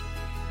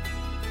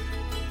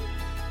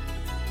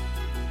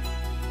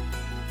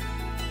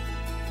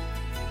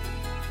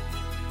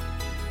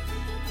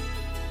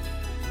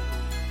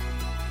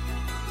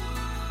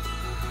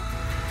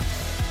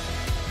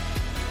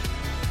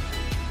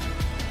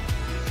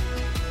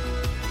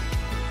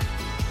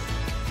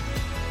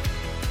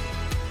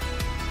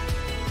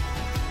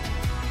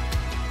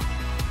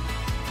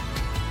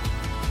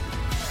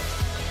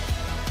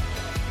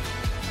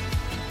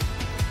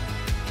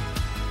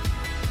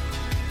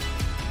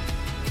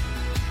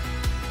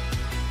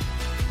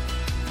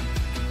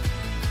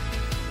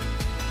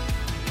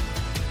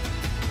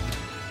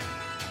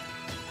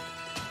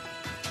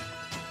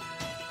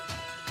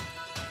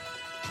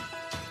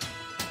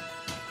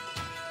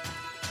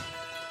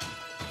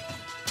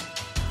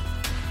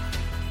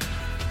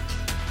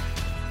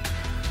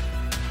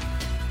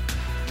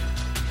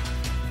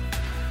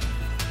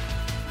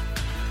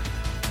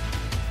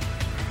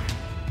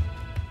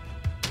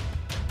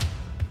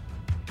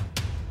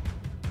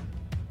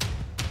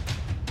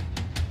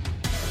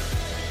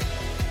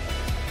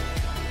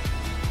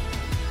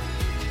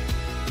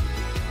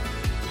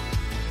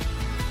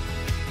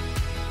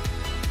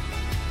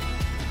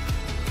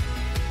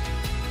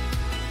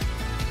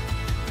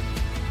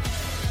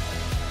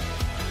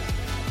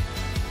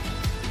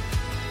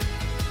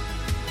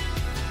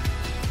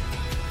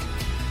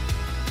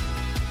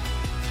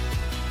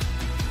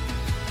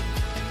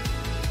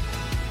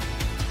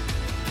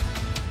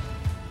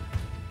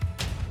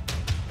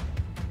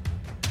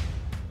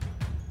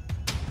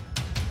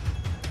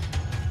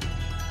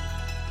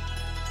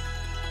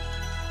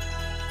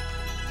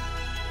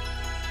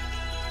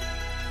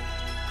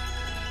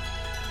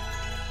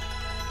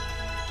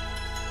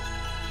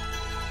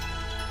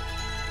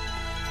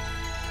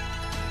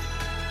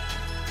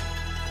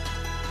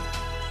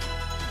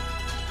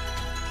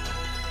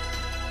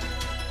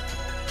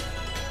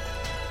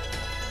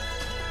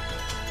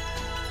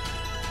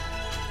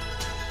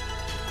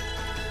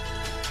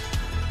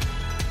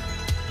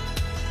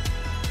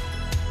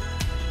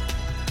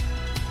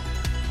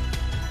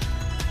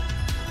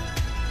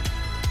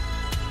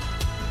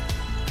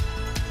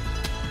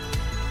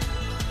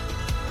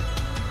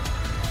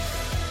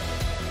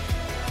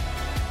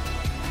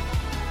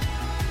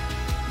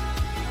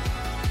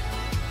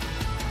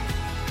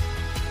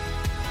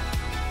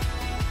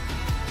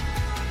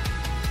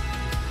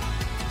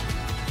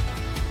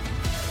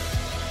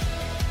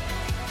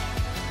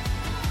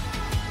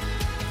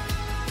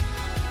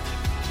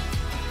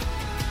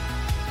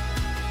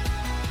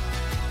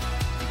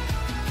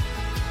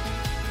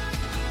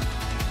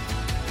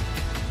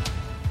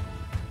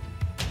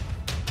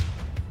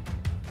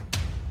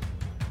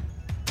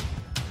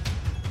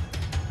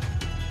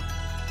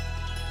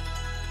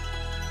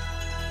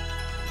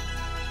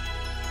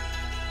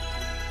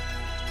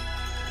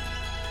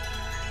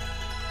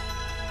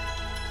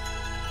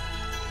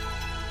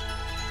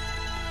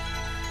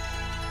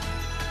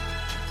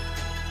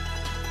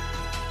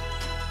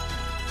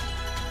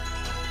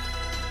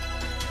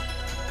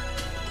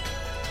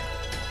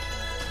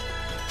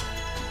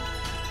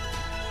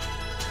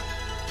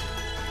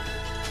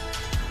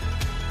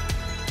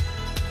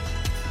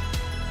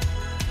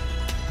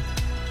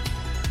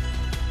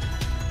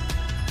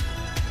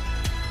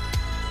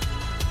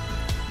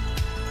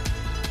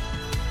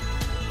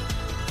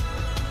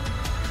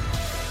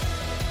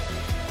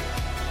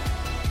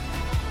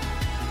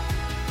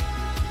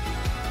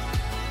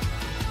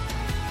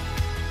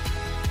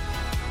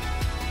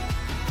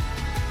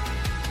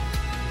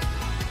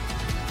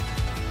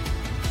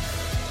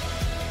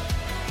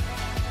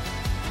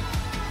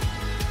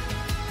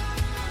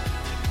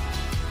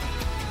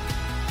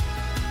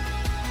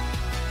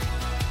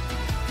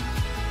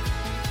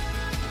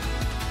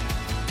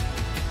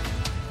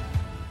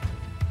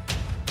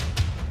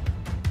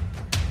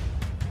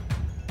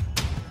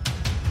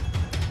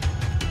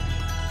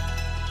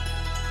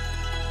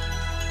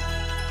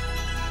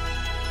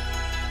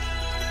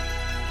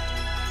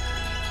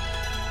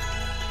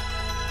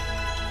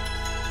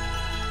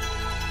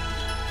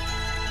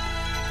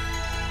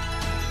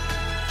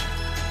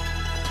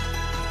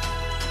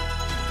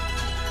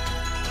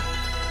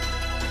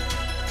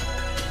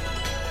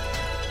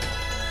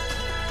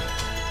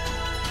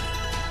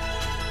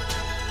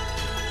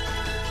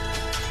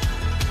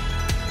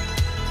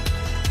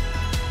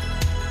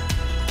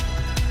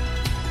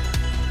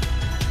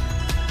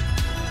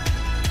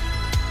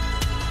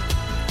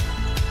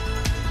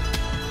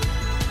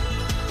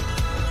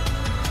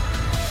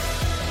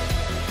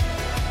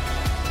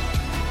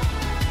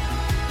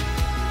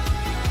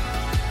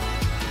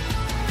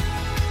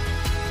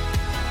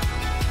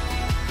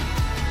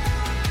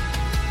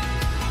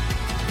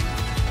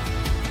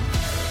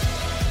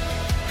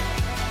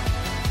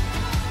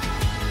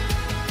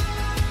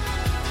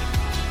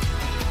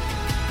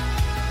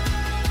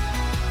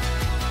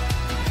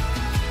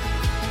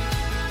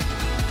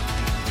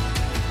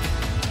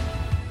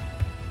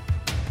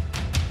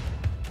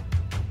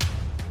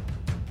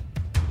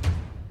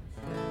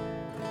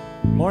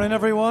Morning,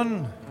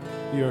 everyone.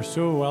 You are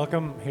so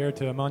welcome here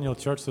to Emmanuel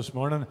Church this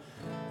morning.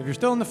 If you're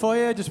still in the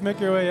foyer, just make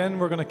your way in.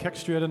 We're going to kick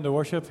straight into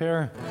worship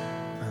here.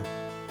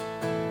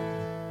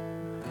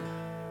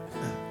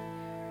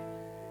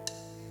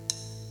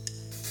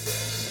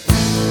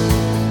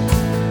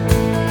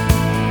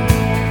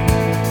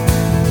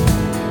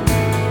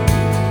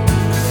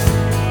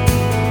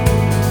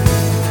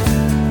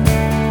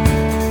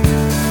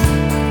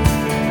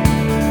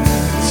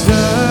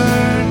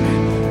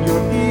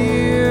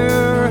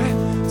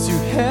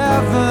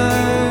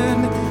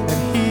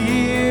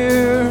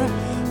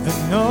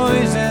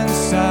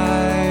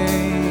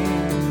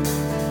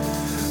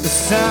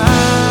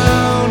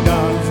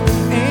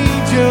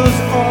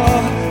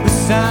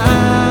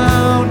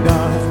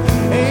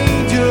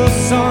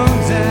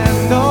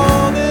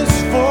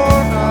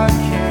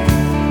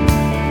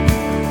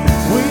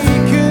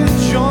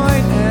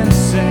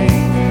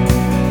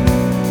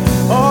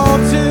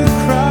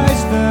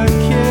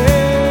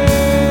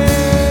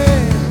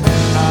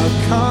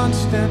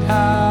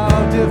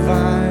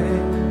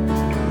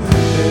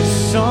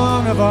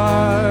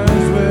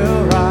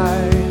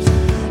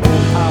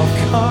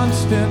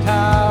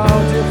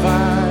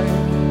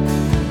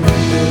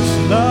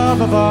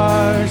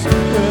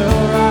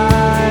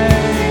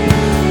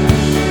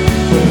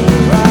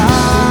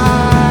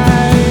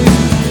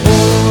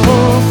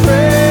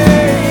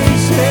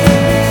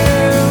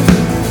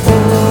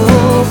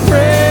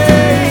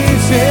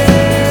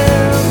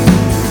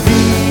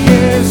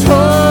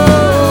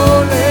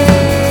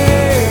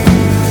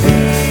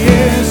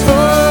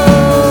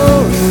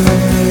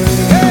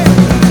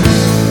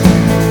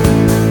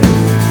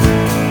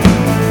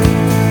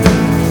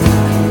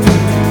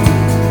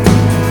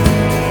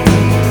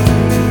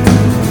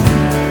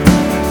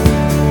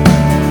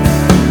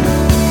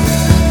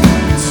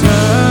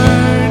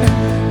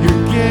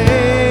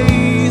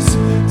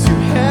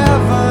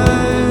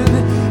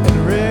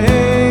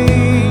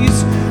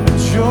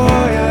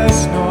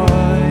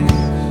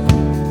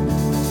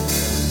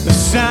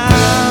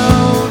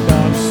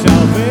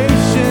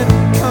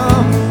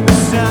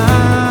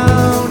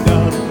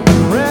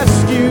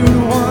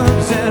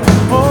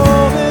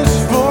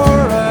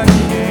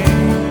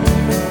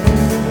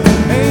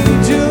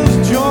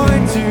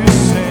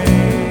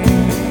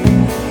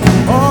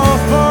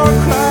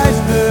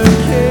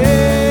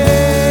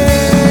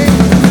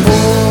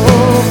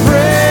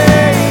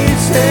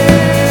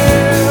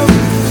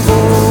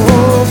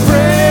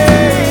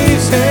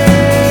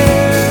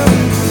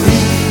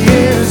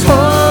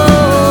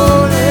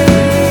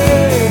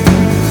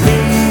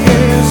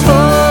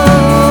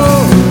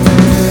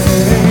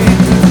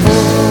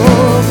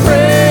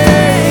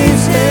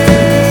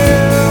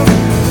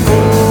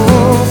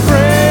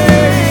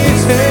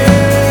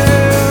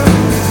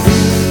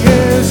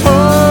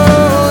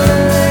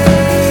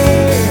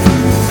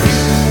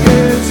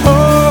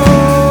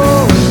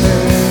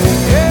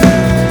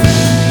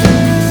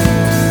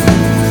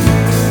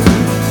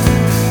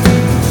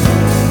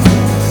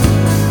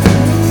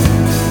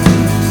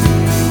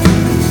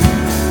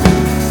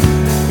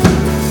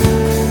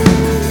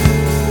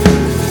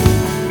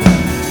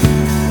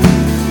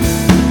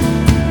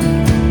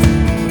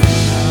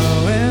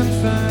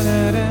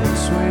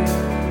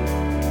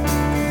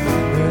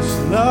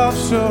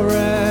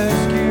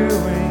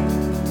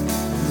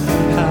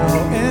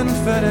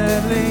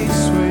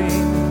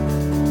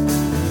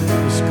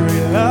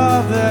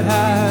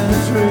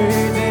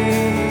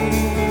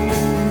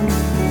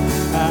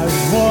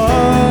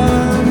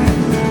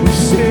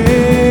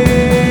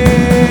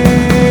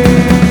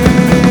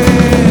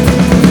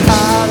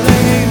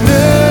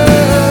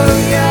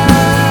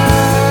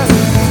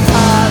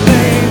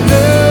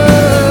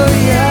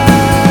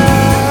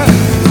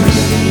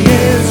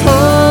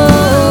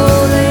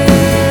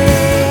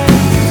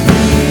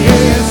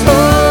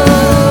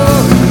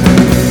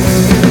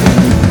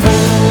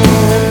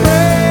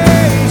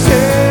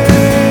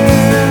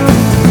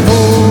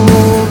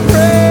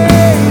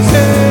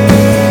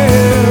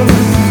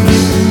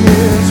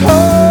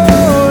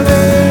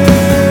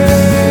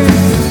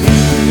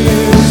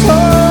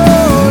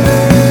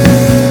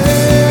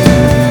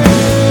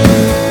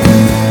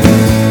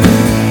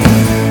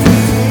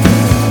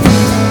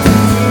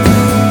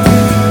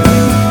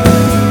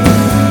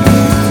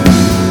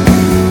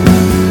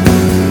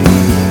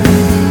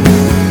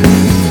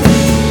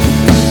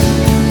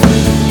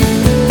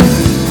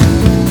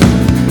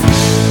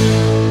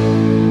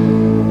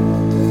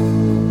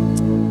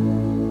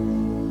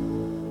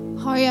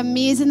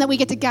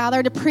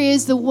 Gather to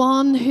praise the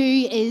one who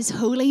is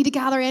holy, to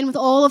gather in with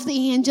all of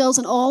the angels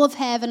and all of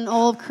heaven and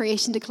all of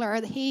creation, declare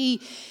that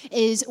he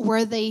is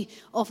worthy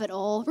of it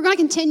all. We're going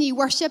to continue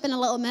worship in a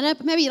little minute,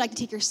 but maybe you'd like to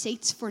take your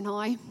seats for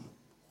now.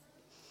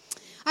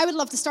 I would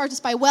love to start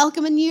just by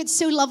welcoming you. It's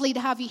so lovely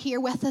to have you here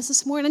with us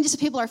this morning. Just as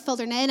people are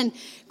filtering in and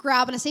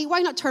grabbing a seat, why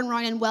not turn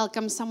around and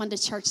welcome someone to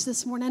church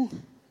this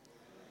morning?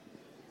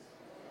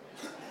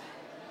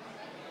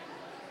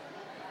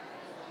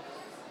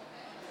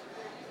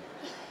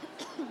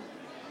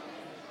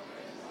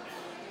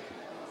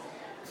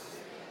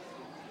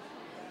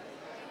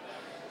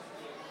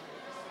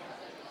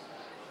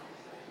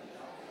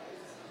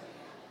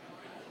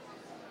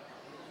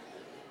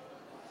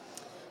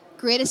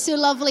 Great. It's so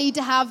lovely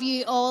to have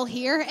you all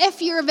here.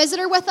 If you're a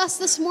visitor with us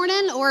this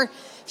morning, or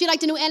if you'd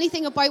like to know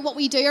anything about what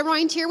we do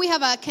around here, we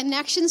have a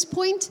connections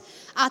point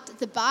at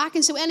the back.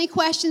 And so any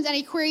questions,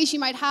 any queries you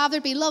might have,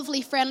 there'd be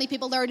lovely, friendly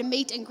people there to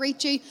meet and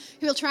greet you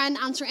who will try and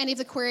answer any of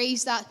the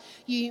queries that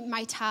you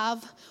might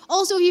have.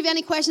 Also, if you have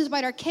any questions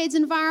about our kids'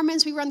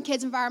 environments, we run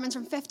kids' environments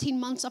from 15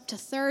 months up to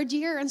third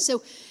year. And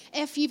so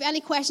if you have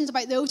any questions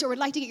about those or would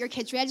like to get your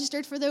kids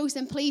registered for those,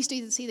 then please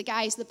do see the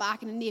guys at the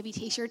back in a navy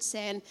t-shirt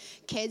saying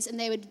kids, and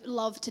they would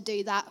love to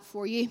do that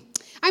for you.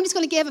 I'm just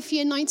going to give a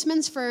few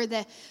announcements for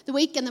the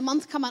week and the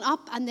month coming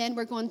up, and then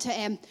we're going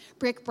to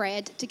break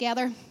bread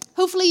together.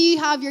 Hopefully you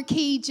have your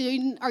key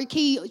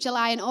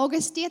July and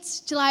August dates.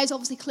 July is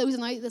obviously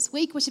closing out this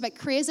week, which is a bit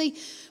crazy,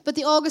 but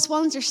the August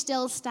ones are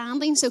still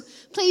standing. So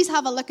please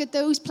have a look at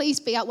those. Please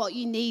be at what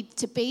you need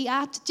to be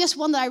at. Just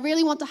one that I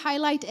really want to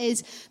highlight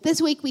is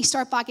this week we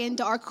start back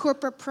into our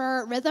corporate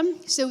prayer rhythm.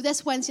 So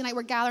this Wednesday night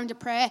we're gathering to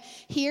pray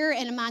here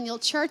in Emmanuel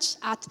Church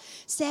at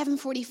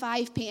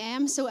 7:45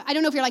 p.m. So I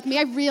don't know if you're like me,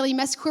 I really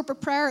missed corporate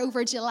prayer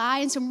over July,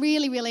 and so I'm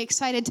really, really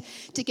excited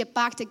to get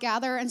back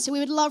together. And so we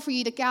would love for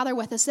you to gather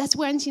with us this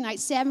Wednesday night,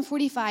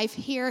 7:45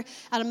 here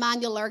at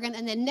Emmanuel Lurgan,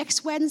 and then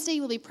next Wednesday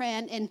we'll be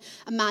praying in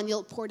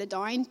Emmanuel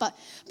Portadown. But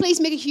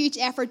please make a huge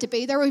effort to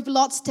be there. We've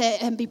lots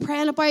to be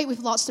praying about. We've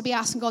lots to be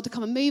asking God to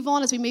come and move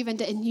on as we move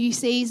into a new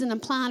season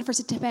and plan for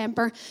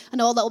September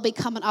and all that will be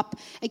coming up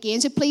again.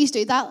 So please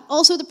do that.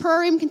 Also, the prayer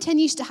room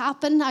continues to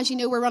happen. As you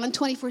know, we're running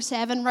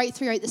 24/7 right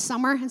throughout the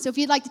summer. And so if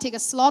you'd like to take a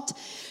slot,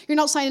 you're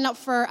not signing up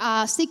for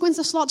a sequence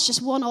of slots,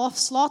 just one-off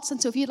slots.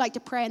 And so if you'd like to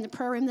pray in the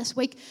prayer room this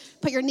week,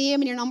 put your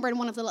name and your number in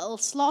one of the little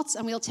slots,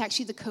 and we'll text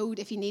you the code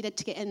if you need it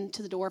to get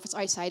into the door if it's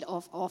outside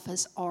of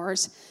office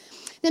hours.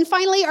 Then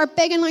finally, our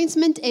big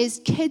announcement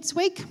is Kids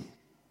Week.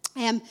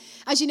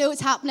 As you know,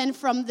 it's happening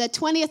from the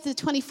 20th to the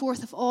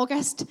 24th of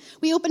August.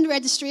 We opened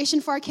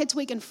registration for our Kids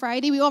Week on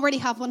Friday. We already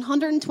have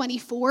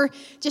 124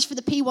 just for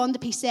the P1 to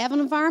P7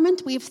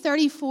 environment. We have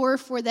 34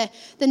 for the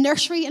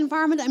nursery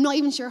environment. I'm not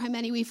even sure how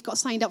many we've got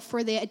signed up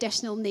for the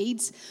additional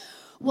needs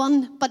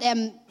one. But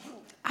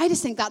I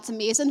just think that's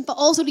amazing. But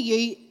also to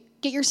you,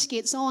 get your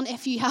skates on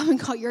if you haven't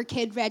got your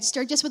kid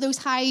registered. Just with those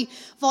high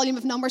volume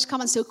of numbers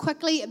coming so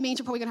quickly, it means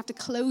you're probably going to have to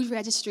close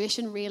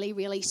registration really,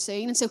 really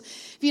soon. And so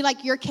if you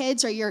like your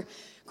kids or your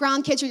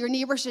grandkids or your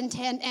neighbours to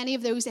attend any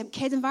of those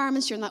kids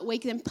environments during that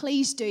week, then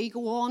please do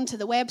go on to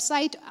the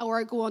website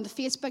or go on to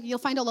Facebook. You'll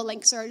find all the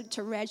links there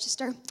to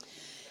register.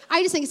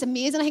 I just think it's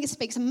amazing. I think it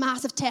speaks a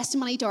massive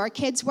testimony to our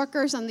kids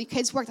workers and the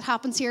kids work that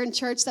happens here in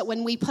church, that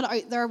when we put it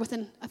out there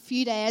within a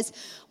few days,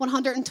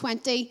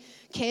 120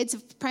 kids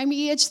of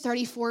primary age,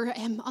 34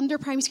 under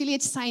primary school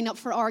age sign up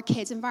for our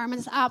kids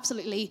environment. It's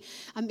absolutely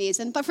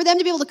amazing. But for them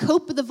to be able to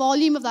cope with the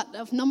volume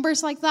of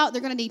numbers like that,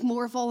 they're going to need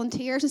more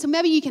volunteers. And so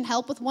maybe you can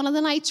help with one of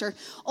the nights or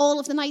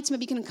all of the nights.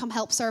 Maybe you can come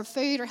help serve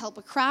food or help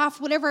with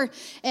craft, whatever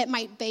it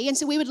might be. And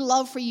so we would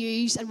love for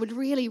you and would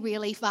really,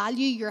 really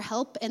value your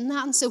help in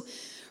that. And so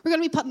we're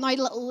going to be putting out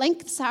a little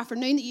link this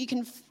afternoon that you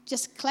can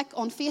just click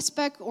on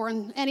Facebook or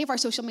on any of our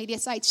social media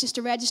sites just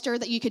to register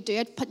that you could do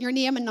it, put your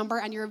name and number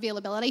and your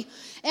availability.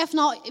 If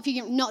not, if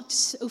you're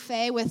not au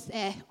fait with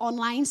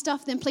online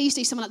stuff, then please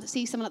see someone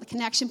at the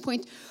connection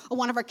point or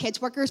one of our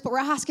kids workers. But we're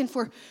asking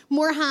for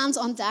more hands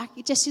on deck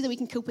just so that we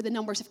can cope with the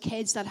numbers of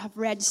kids that have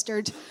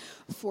registered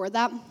for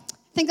that.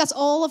 I think that's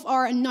all of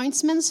our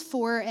announcements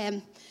for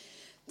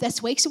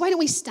this week. So why don't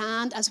we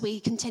stand as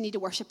we continue to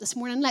worship this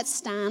morning? Let's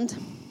stand.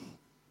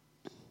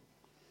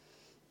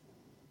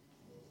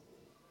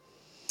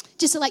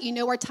 Just to let you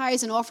know, our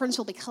tithes and offerings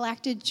will be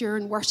collected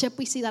during worship.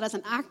 We see that as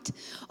an act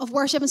of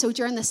worship. And so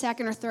during the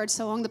second or third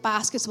song, the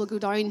baskets will go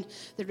down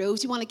the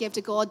rows. We want to give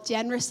to God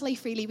generously.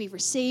 Freely we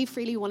receive.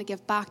 Freely we want to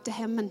give back to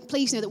him. And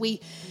please know that we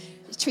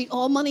treat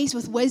all monies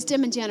with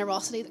wisdom and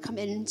generosity that come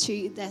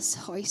into this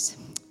house.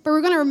 But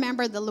we're going to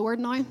remember the Lord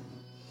now.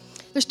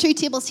 There's 2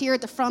 tables here at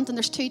the front and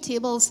there's 2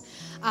 tables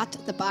at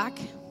the back.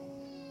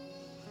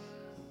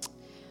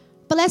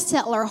 But let's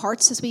settle our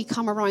hearts as we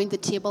come around the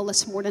table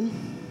this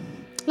morning.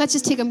 Let's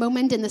just take a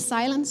moment in the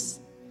silence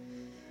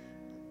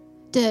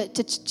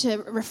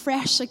to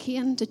refresh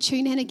again, to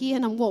tune in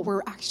again on what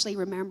we're actually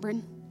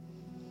remembering.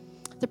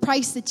 The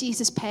price that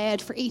Jesus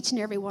paid for each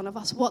and every one of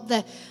us, what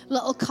the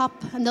little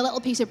cup and the little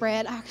piece of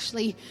bread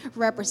actually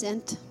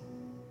represent.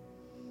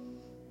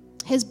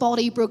 His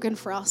body broken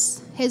for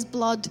us, his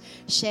blood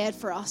shed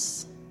for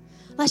us.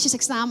 Let's just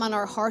examine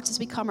our hearts as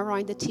we come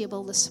around the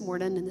table this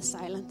morning in the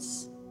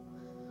silence.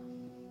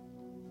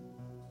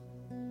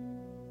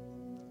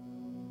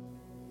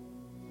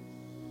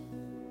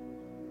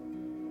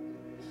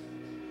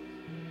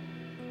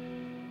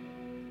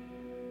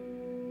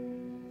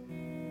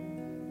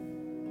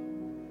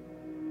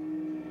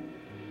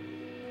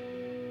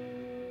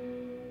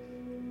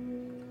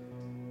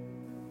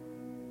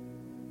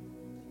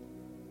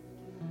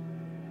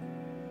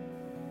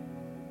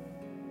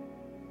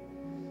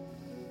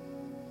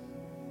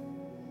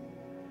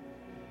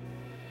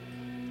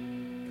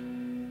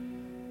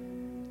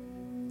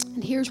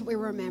 And here's what we're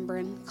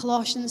remembering.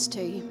 Colossians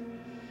 2.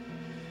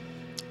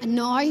 And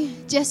now,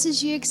 just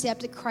as you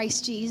accepted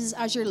Christ Jesus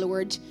as your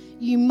Lord,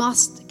 you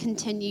must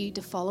continue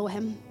to follow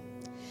him.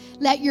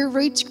 Let your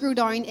roots grow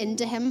down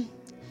into him.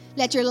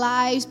 Let your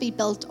lives be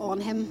built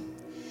on him.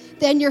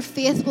 Then your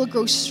faith will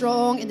grow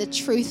strong in the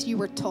truth you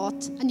were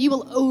taught, and you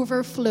will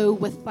overflow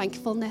with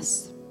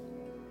thankfulness.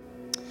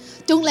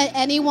 Don't let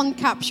anyone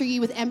capture you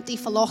with empty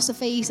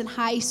philosophies and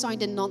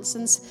high-sounding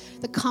nonsense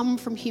that come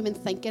from human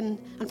thinking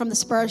and from the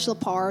spiritual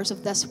powers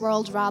of this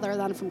world rather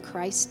than from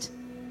Christ.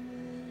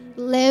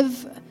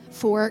 Live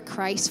for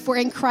Christ, for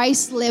in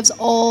Christ lives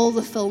all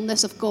the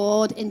fullness of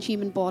God in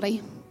human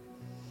body.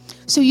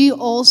 So you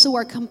also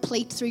are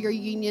complete through your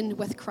union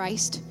with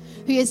Christ,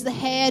 who is the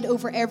head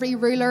over every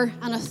ruler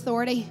and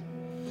authority.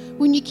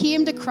 When you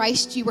came to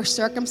Christ, you were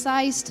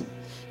circumcised,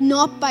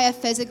 not by a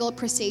physical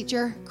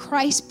procedure.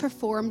 Christ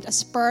performed a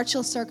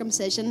spiritual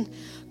circumcision,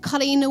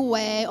 cutting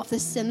away of the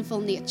sinful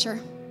nature.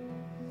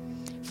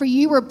 For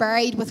you were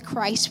buried with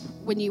Christ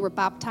when you were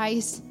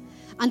baptized,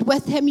 and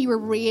with him you were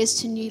raised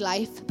to new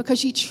life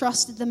because you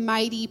trusted the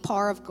mighty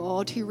power of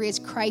God who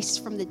raised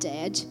Christ from the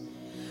dead.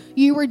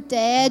 You were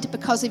dead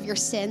because of your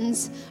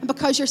sins and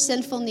because your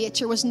sinful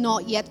nature was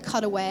not yet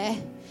cut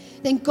away.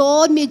 Then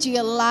God made you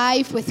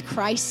alive with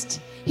Christ.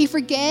 He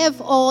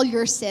forgave all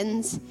your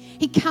sins.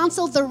 He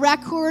cancelled the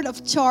record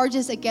of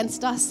charges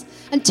against us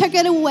and took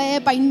it away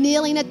by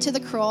nailing it to the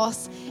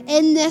cross.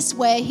 In this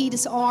way, he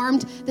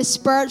disarmed the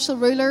spiritual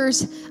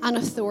rulers and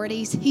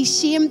authorities. He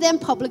shamed them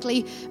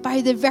publicly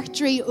by the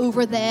victory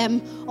over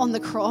them on the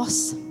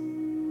cross.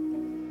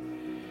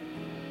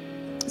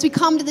 As we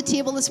come to the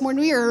table this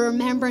morning, we are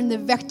remembering the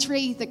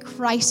victory that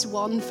Christ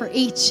won for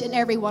each and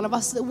every one of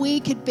us, so that we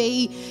could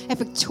be a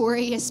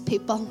victorious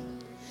people.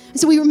 And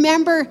so we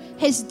remember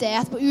his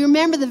death, but we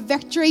remember the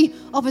victory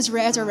of his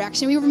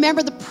resurrection. We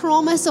remember the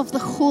promise of the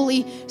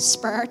Holy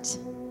Spirit.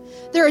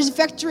 There is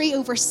victory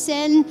over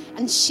sin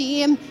and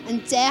shame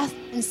and death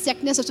and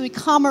sickness as we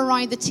come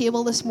around the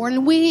table this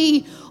morning.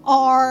 We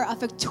are a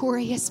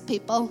victorious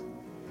people.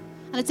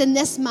 And it's in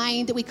this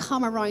mind that we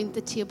come around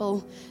the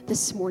table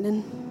this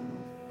morning.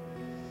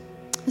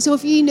 And so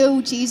if you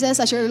know Jesus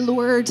as your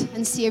Lord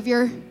and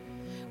Savior,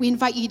 we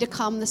invite you to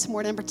come this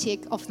morning and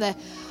partake of the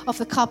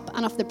cup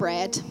and of the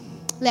bread.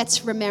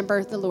 Let's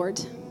remember the Lord.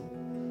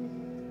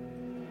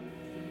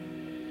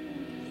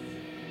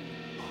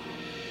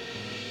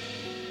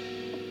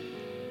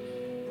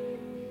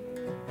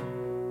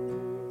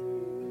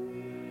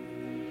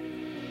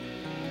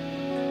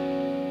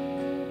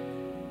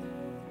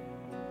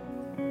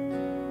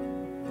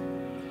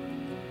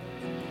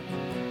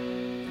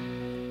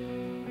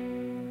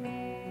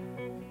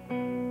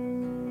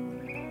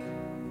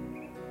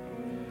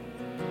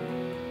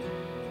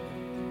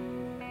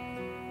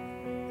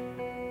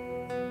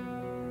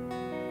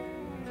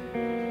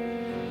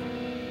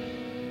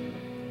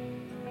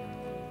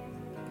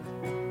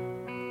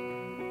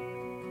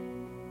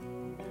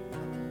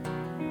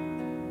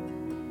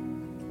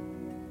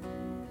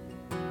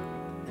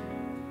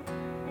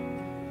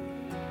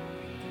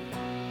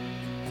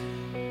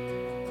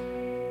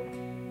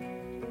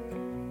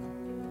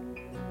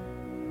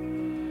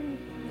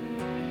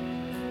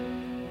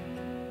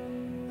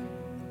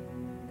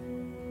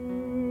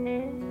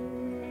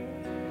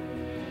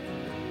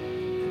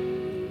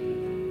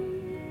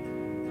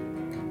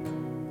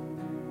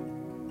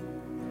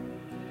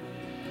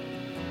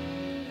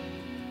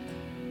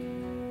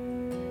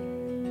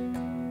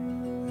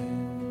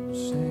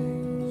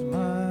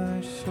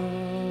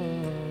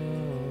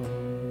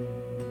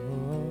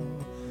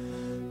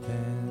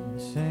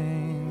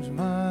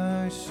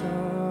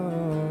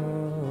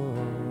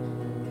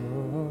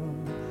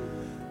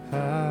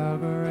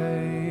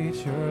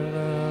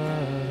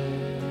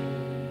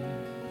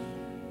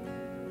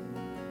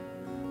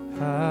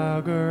 How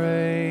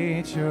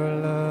great your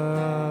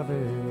love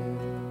is.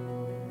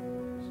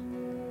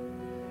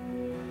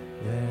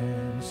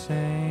 Then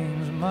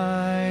sings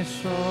my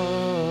soul.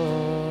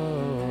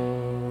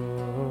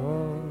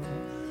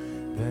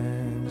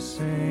 Then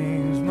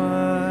sings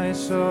my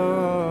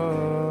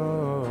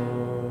soul.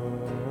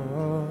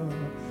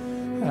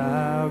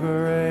 How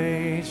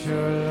great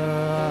your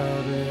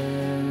love is.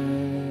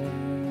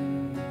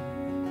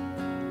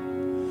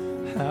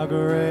 How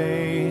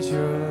great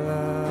your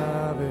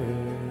love is.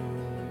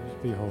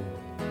 Behold,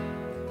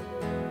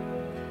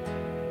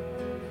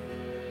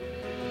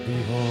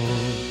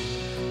 behold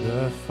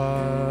the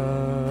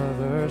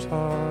Father's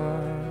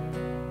heart,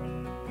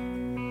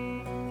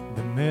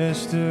 the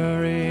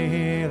mystery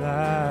he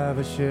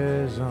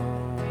lavishes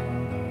on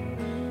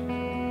us,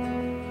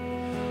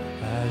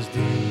 as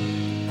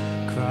deep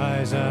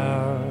cries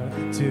out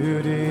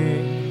to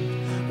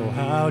deep. Oh,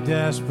 how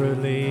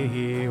desperately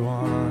he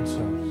wants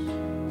us.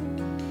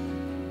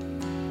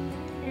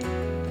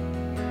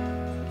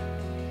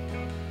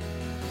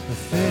 The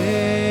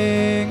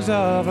things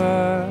of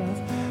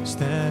earth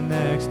stand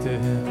next to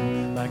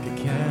him like a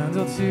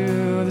candle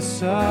to the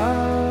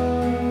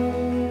sun.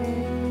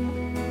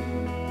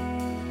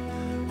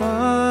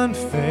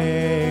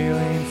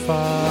 Unfailing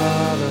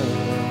Father,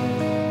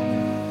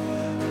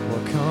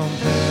 what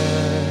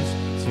compares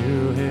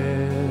to his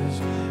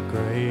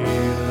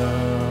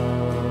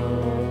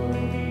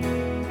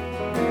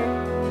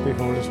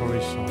this where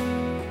we sung.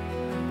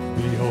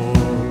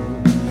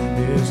 Behold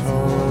his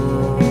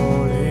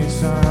holy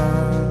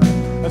Son.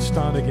 Let's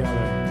stand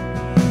together.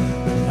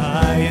 The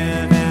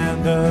Lion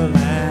and the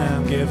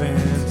Lamb given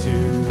to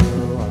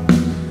us.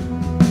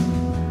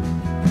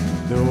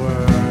 The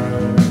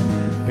Word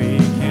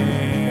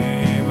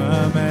became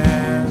a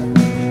man,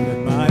 that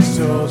my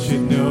soul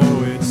should know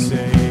its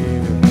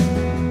Savior.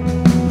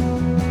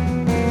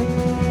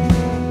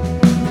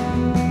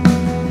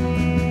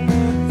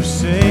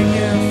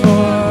 Forsaken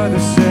for the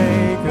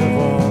sake of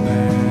all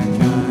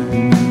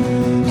mankind.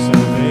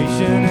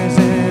 Salvation is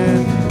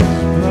in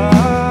His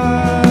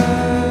blood.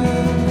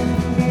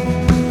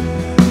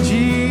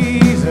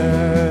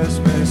 Jesus,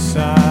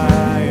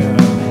 Messiah,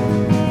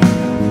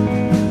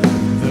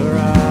 the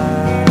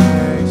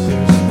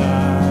righteous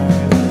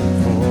died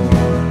for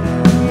us.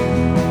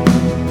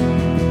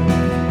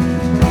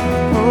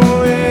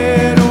 Oh,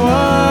 it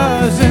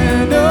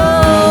wasn't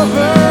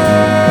over,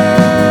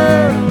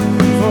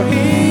 for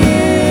He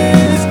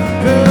is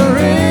the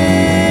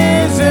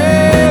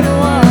risen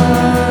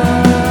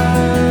one.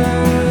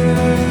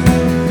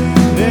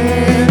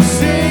 Then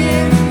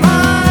sings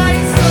my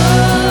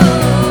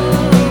soul.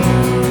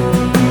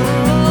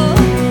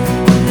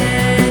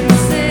 Then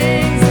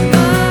sings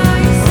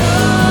my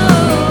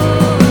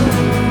soul.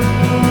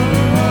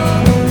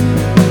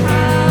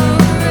 How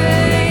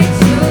great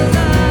Your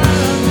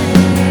love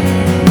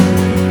is.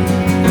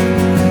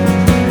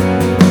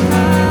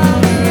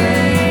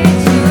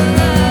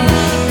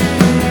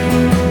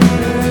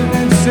 Then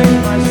sings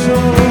my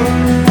soul.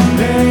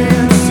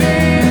 Then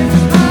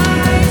sings my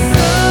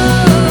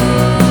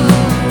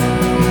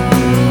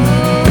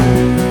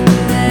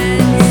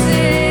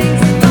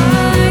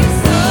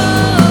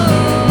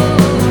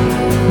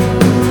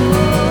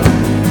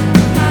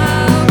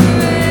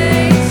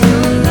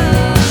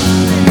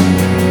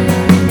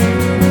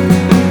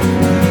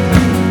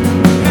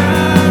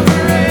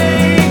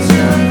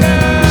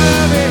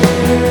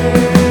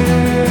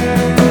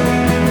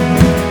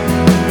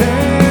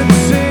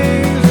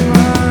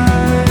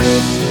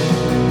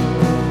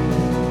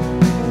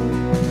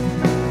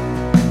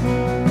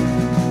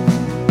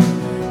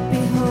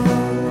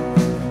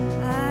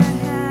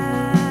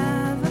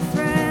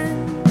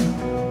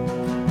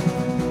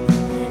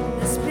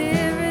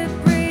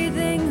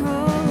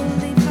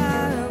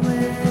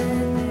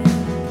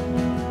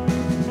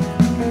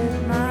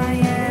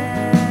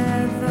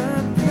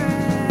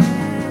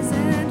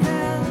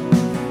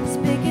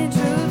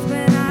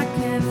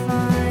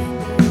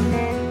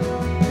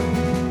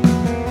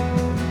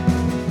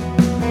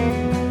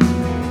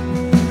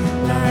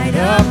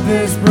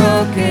This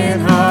broken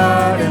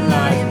heart and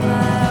light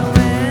my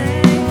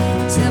way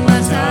till my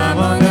time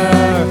on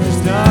earth is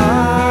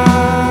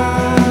done.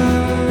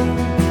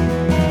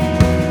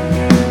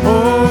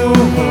 Oh,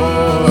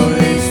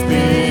 Holy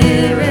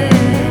Spirit,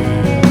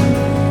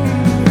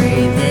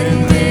 breathe in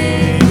me,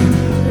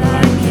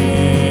 Thy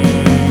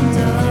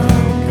kingdom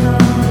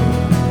come.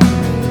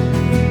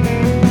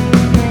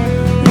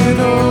 And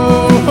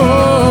oh,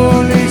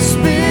 Holy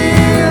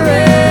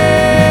Spirit,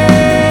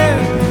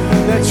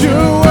 that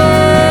Your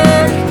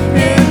word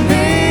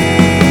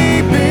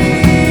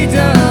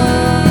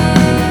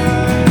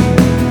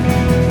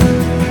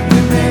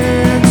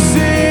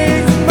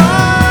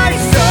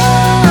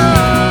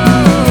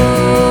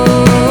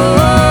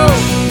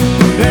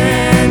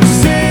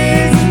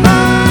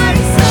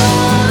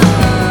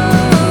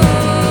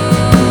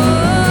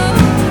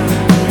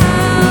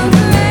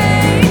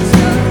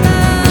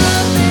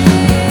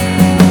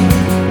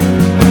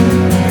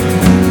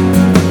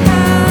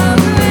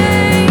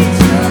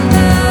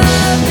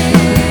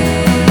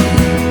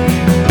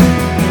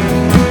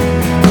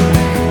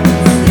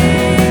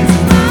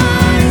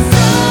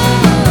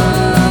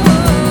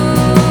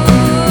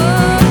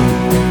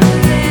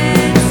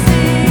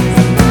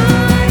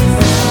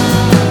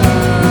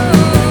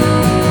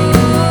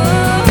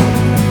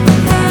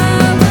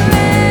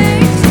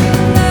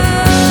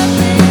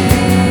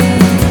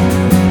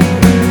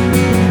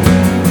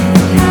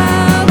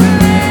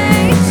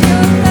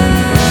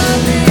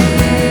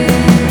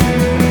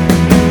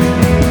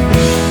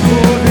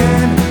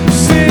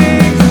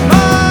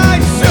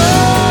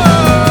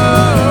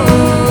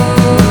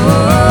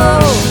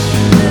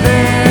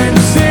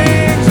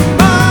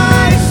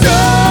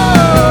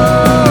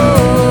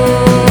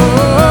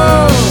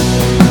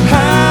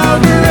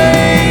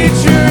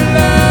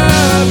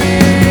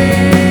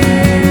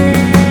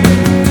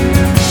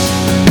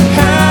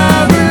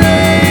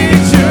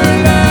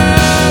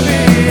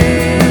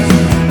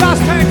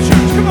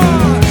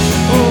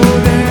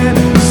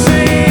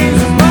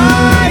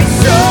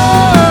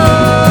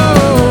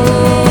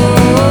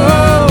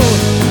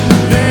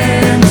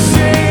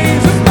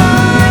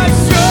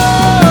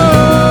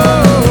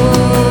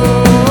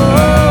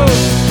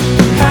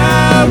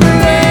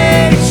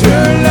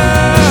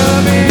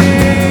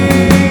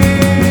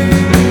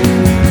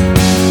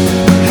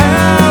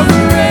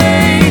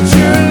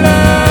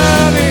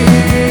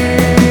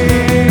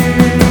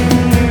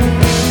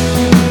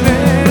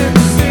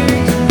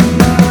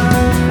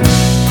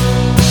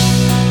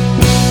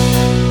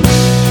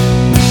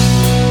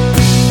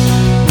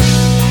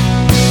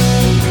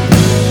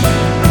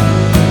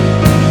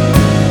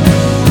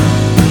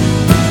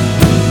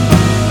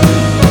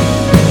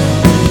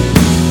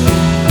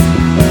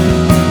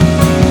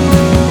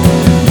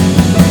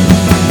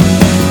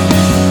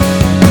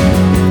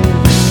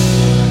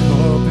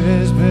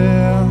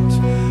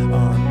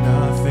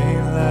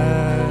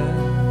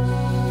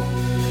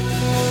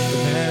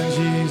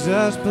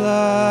Jesus'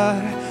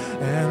 blood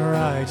and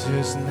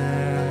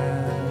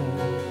righteousness.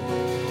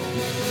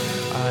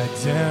 I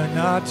dare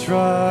not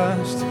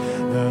trust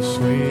the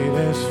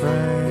sweetest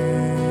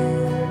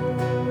frame,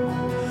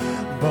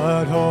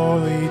 but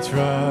wholly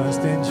trust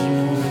in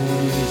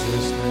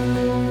Jesus'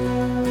 name.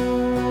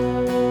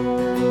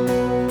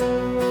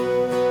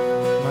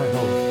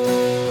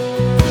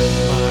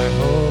 My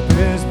hope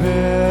is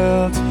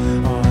built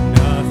on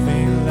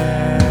nothing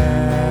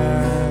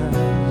less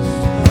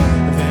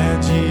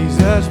than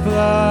Jesus'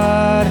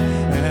 blood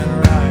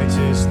and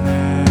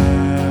righteousness.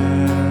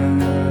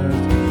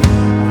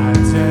 I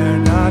dare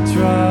not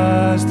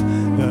trust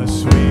the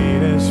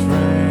sweetest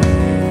frame,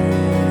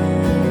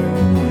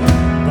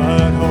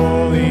 but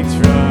wholly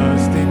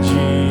trust in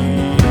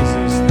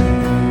Jesus'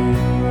 name.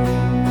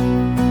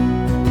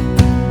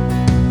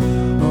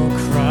 Oh,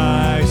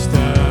 Christ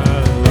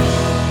alone,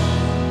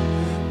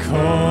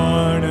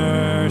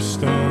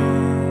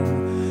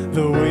 cornerstone,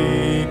 the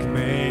weak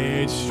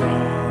made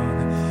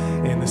strong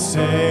in the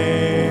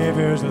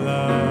Savior's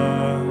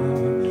love.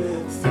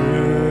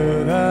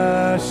 Through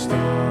the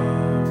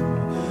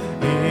storm,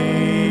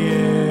 He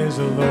is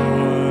the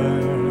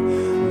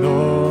Lord,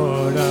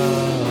 Lord of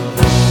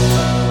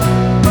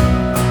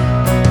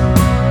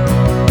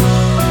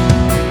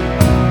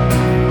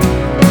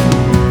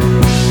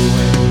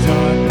when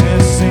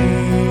darkness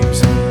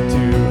seems to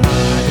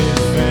hide His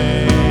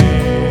face,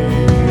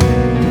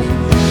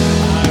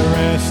 I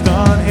rest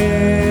on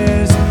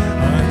His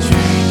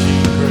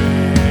unchanging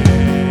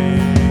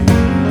grace.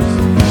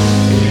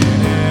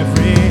 In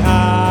every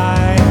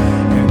high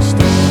and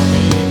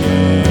stormy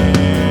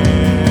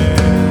gale,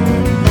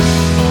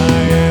 my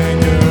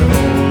anchor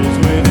holds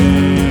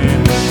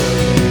within the veil.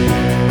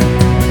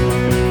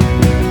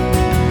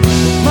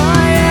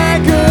 My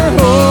anchor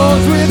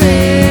holds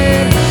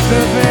within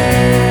the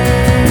veil.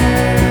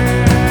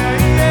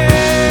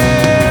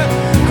 Yeah.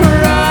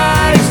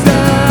 Christ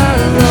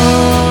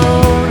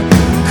alone,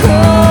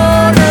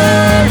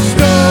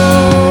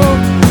 cornerstone,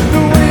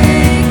 the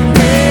weak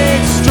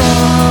made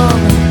strong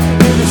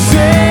in the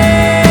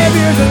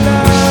Savior's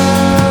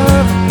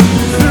love.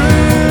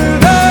 Through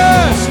the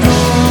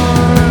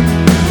storm,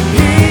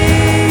 He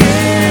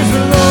is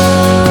the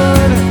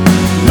Lord,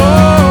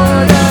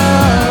 Lord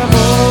of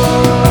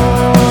all.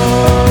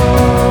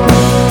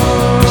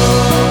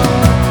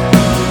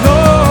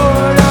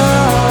 Lord of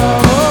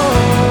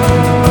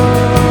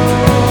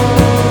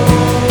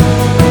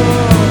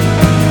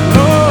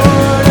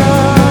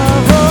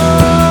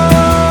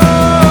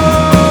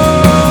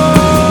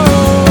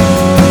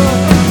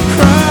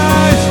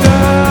Christ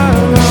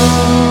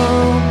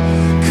alone,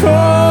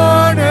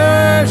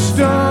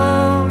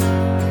 cornerstone,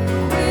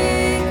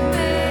 weak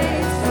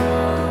made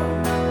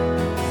strong.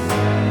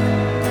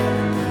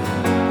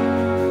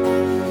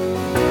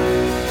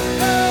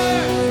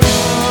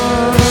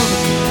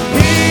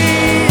 He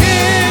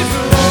is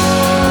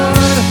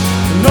Lord,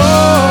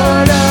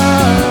 Lord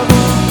of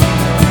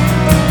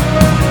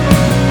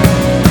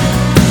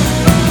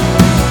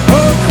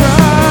oh,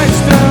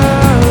 Christ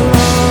alone,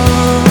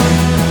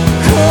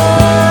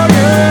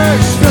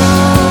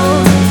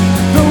 cornerstone,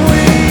 the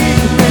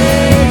weak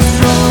made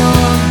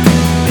strong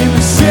in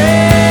the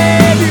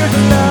Savior's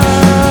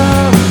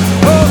love.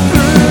 Oh,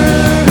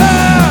 through the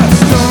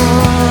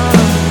storm,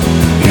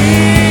 He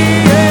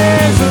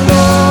is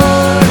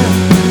Lord,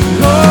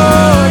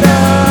 Lord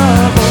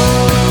of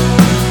all.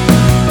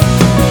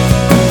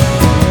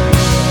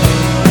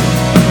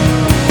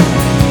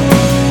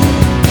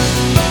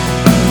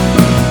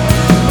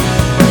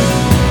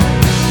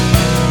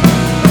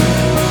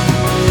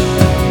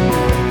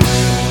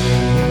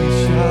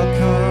 Shall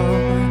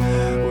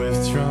come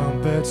with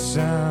trumpet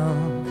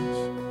sounds.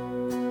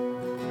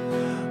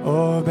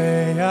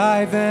 Obey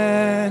I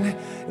then,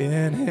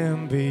 in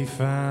Him be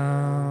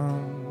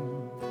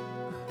found,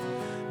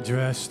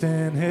 dressed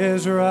in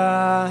His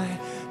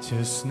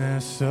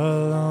righteousness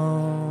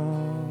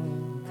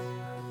alone.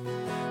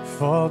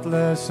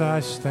 Faultless I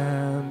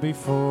stand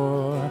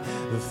before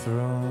the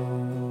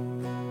throne.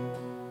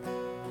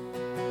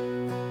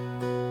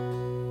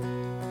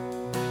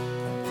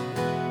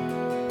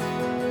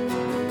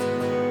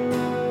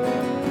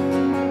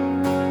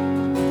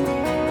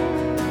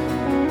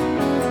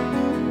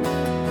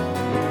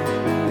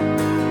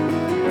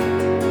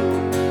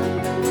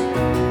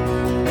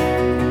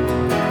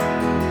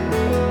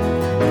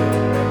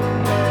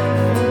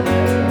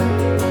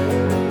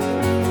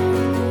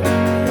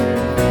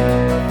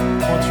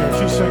 Come on,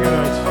 church, you sing it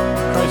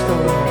out. Christ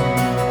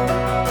alone.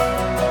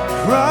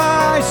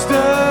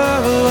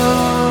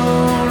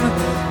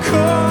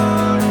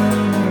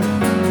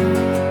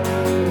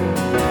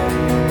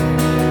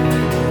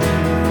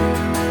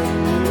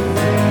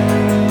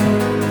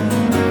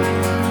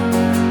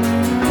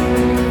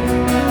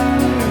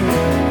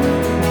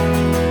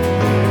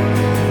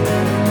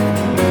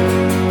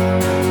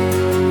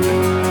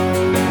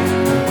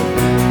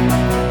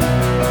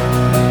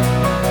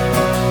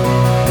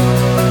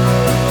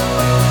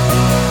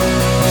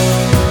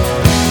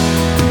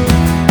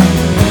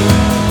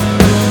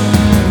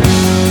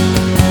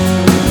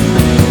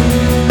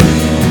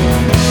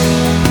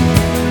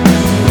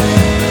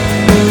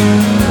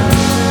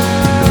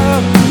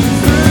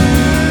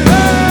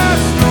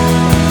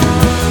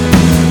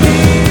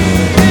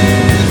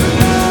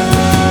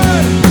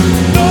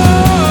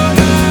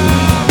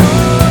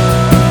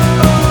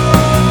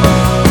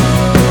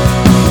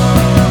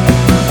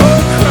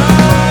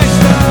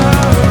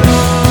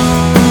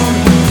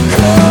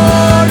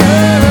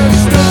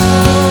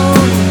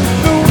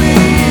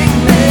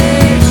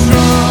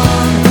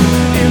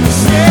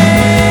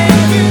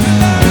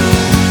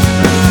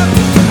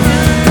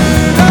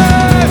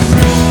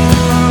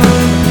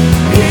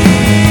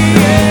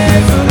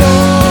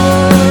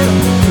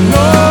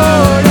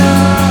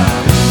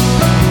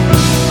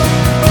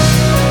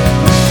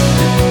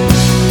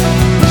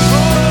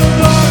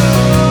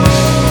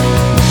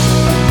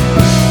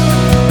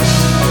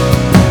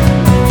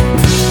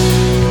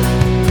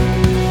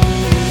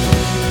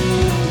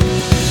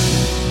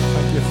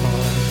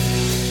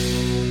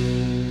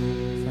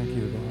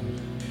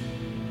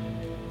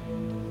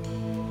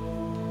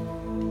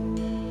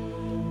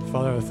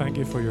 Father, I thank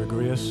you for your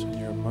grace and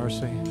your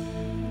mercy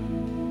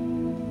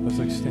that's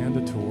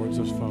extended towards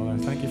us, Father. I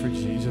thank you for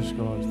Jesus,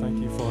 God.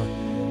 Thank you for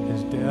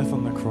his death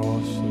on the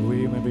cross, that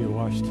we may be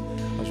washed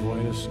as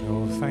white as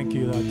snow. Thank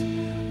you that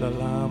the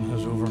Lamb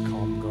has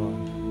overcome,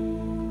 God.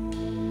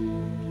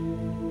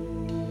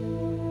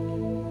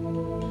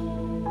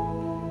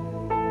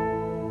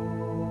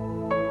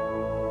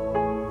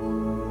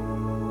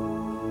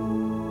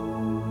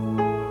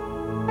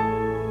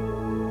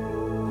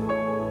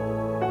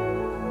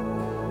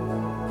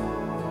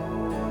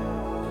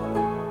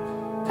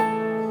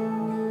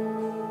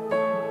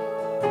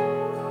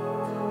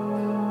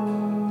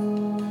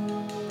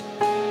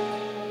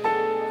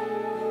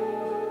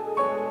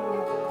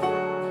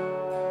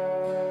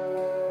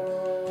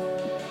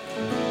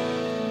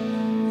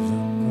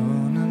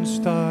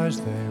 Stars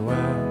they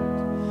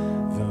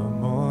wept, the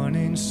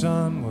morning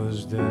sun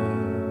was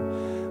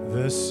dead,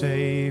 the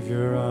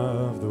Savior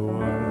of the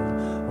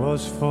world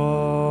was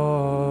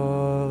fallen.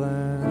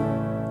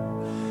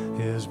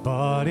 His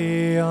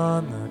body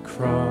on the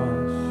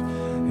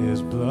cross,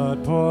 his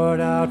blood poured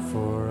out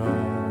for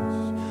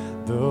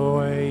us, the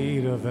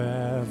weight of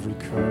every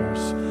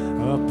curse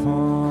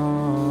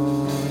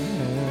upon him.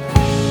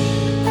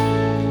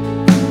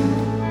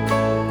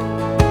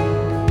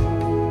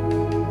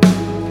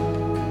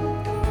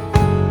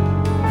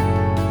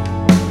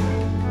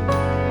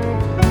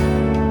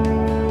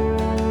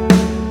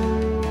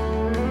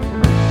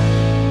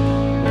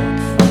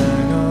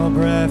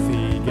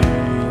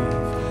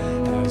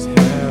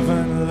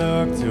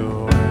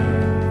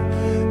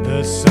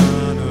 The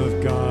Son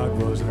of God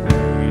was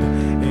laid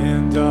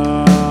in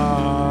darkness,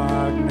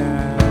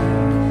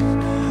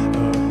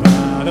 a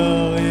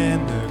battle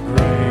in the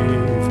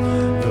grave,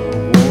 the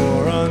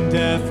war on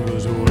death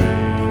was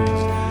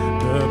waged,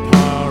 the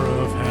power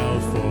of hell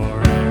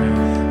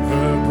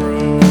forever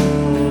broken.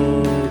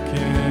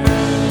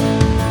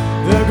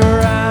 The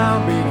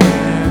ground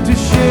began to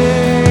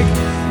shake,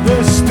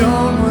 the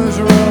stone was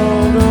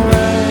rolled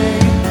away,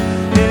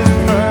 his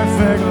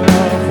perfect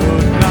love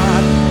would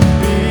not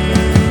be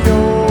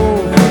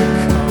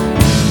overcome.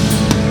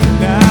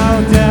 Now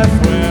death,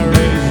 where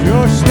is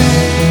your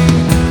sting?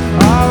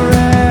 Our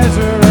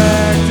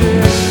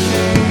resurrected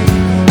King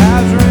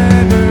has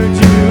rendered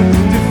you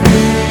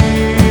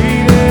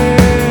defeated.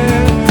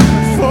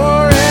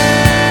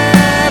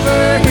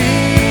 Forever he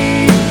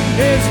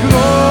is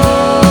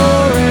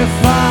glorified.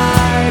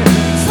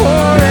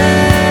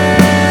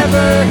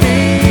 Forever he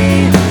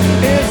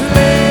is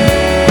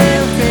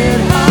lifted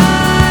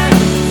high.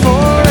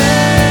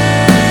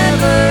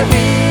 Forever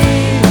he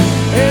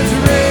is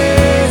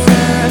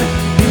risen.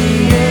 He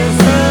is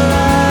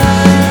alive.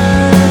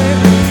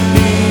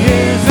 He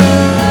is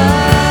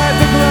alive.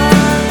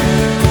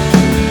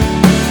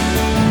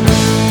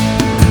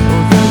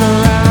 The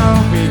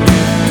ground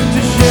began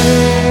to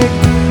shake.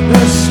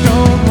 The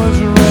stone was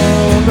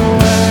rolled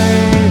away.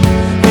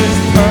 His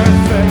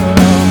perfect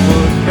love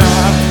would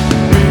not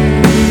be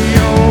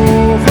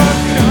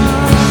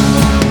overcome.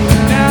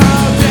 Now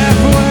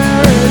death,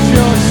 where is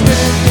your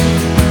sting?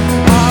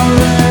 Our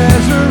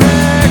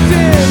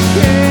resurrected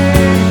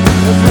King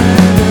has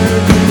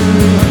rendered you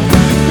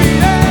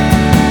defeated.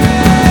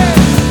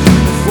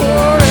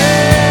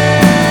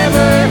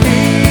 Forever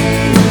he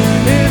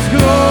is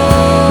glorified.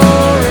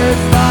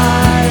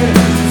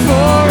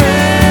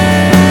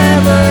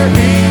 Forever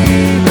he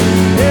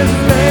is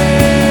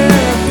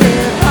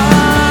lifted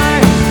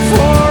high.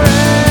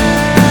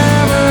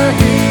 Forever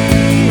he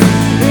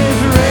is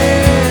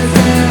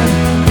risen.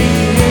 He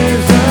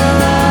is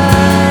alive.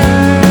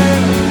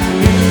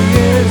 He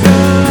is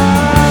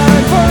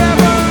alive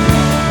forever.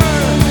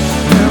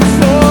 And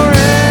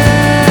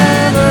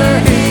forever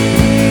he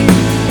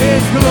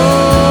is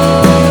glorified.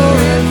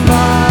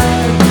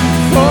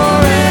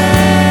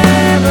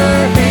 Forever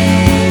he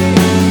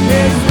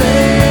is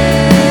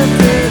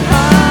lifted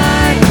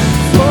high.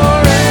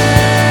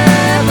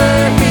 Forever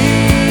he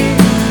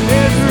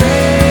is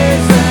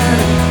risen.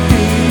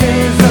 He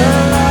is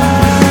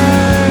alive.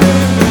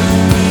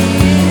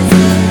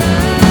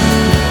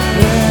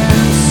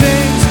 Then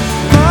sings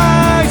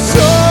my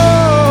soul.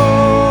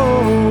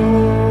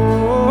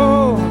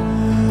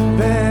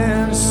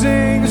 Then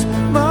sings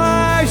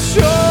my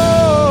soul.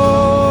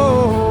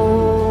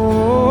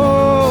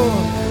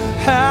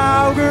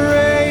 How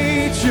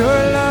great your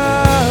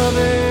love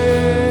is.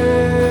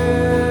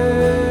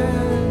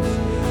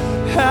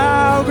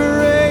 How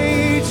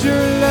great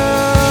your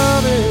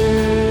love is.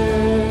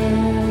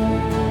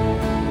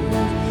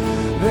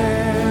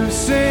 Then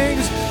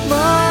sings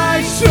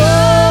my soul.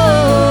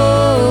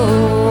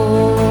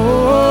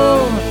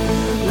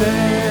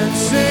 Then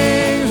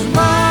sings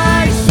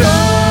my soul.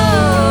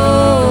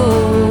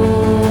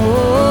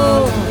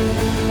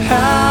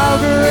 How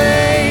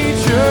great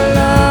your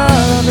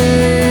love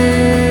is.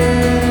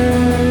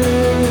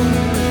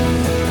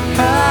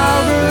 How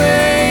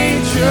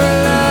great your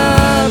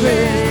love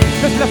is.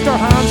 Let's lift our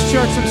hands,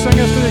 church, and sing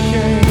us to the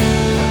King.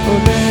 Oh,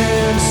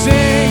 then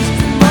sings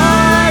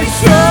my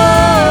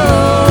soul.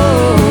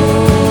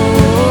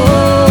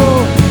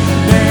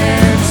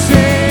 Then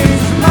sings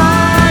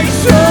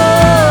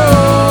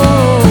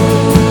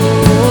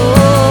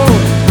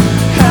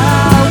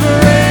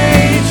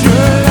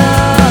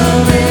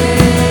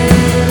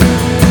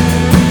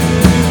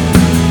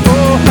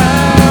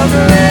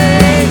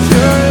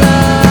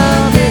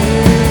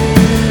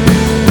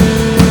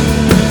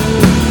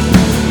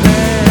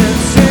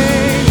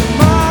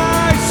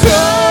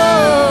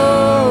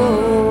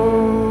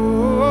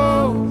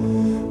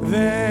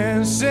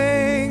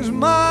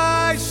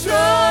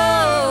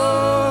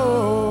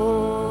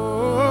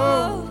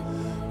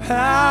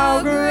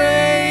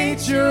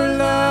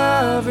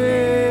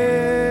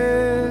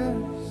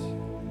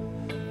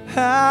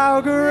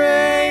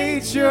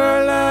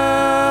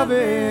love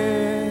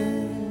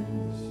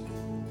is,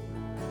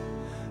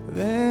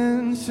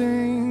 then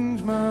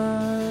sings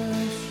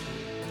my soul.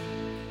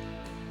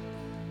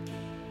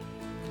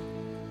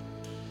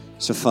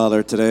 So,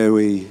 Father, today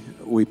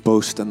we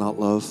boast in that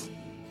love.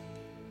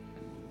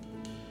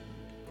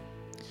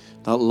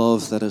 That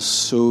love that is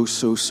so,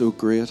 so, so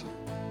great.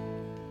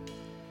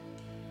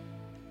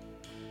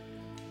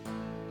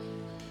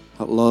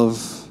 That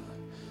love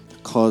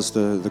that caused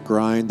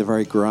the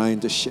very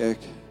ground to shake,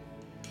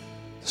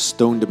 the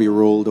stone to be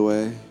rolled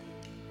away.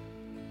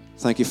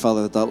 Thank you,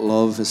 Father, that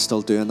love is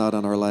still doing that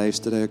in our lives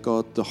today.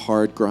 God, the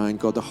hard ground,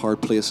 God, the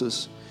hard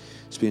places,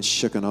 is being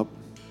shaken up.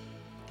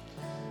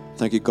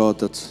 Thank you, God,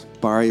 that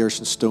barriers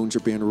and stones are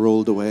being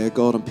rolled away,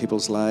 God, in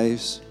people's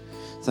lives.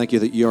 Thank you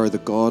that you are the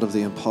God of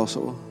the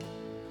impossible.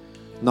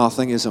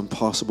 Nothing is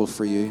impossible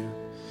for you.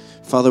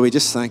 Father, we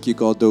just thank you,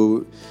 God,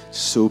 though,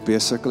 so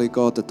basically,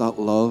 God, that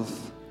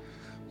love,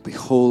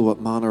 behold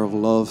what manner of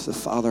love the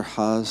Father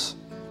has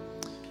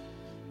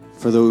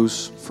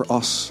for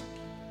us,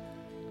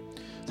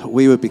 that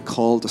we would be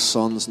called the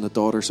sons and the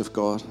daughters of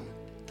God.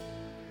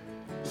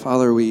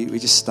 Father, we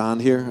just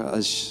stand here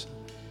as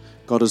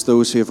God, as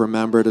those who have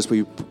remembered as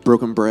we've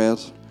broken bread,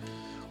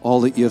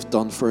 all that you have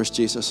done for us,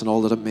 Jesus, and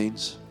all that it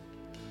means.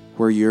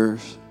 We're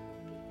yours.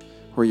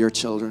 We're your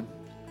children.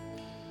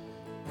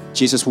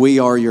 Jesus, we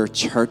are your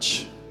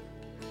church.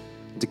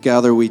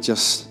 Together we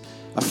just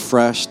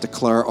afresh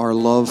declare our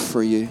love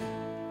for you.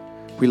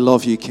 We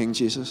love you, King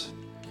Jesus.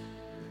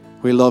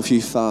 We love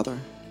you, Father.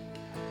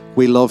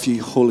 We love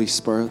you, Holy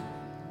Spirit.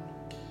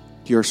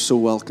 You're so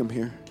welcome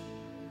here.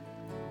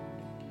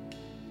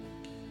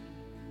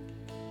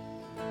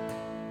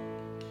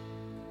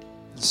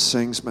 And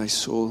sings my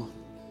soul,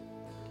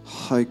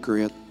 how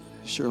great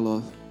is your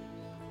love.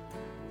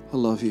 I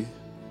love you.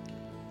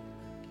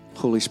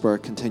 Holy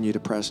Spirit, continue to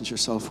presence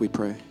yourself, we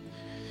pray.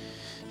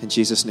 In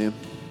Jesus' name.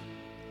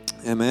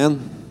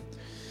 Amen.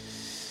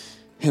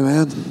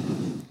 Amen.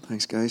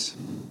 Thanks, guys.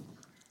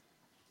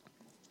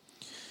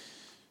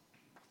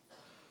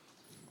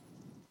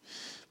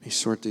 Let me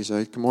sort these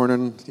out. Good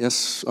morning.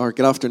 Yes, or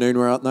good afternoon.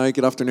 We're out now.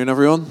 Good afternoon,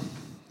 everyone.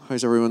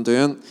 How's everyone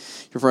doing?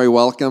 You're very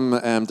welcome.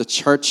 The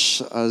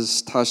church,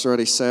 as Tash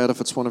already said,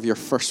 if it's one of your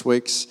first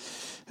weeks,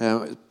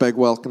 big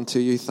welcome to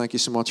you. Thank you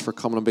so much for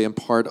coming and being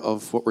part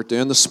of what we're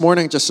doing. This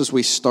morning, just as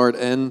we start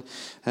in,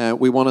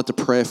 we wanted to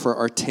pray for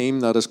our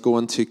team that is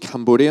going to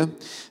Cambodia.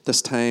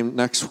 This time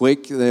next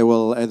week, they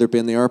will either be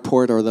in the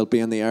airport or they'll be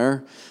in the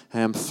air,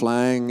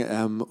 flying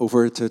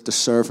over to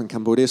serve in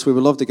Cambodia. So we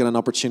would love to get an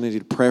opportunity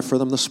to pray for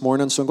them this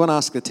morning. So I'm going to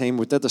ask the team,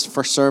 we did this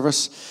first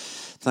service.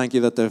 Thank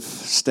you that they've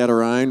stayed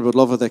around. We'd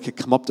love if they could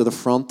come up to the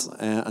front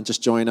and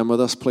just join in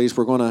with us, please.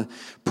 We're going to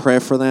pray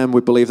for them.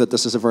 We believe that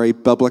this is a very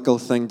biblical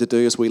thing to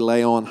do as we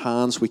lay on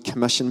hands. We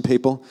commission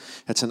people.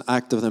 It's an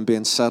act of them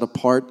being set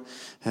apart,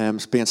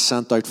 being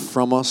sent out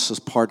from us as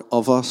part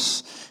of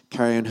us,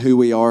 carrying who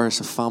we are as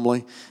a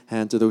family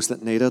and to those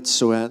that need it.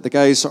 So the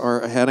guys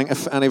are heading.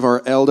 If any of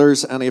our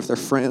elders, any of their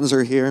friends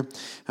are here,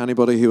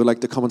 anybody who would like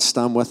to come and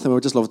stand with them, I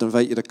would just love to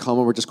invite you to come,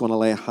 and we're just going to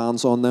lay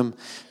hands on them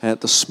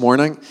this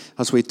morning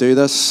as we do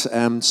this.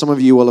 Some of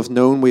you will have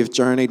known we've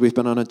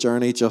been on a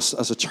journey just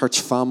as a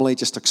church family,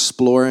 just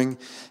exploring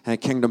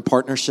kingdom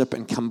partnership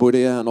in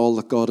Cambodia and all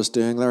that God is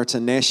doing there. It's a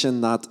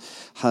nation that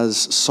has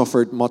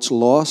suffered much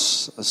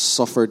loss, has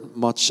suffered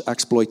much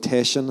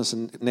exploitation. It's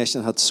a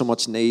nation that had so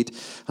much need,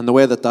 and the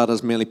way that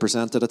has mainly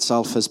presented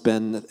itself has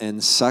been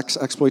in sex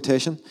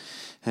exploitation,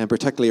 and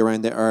particularly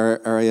around the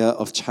area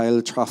of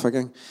child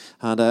trafficking.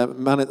 And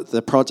many of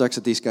the projects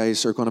that these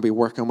guys are going to be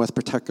working with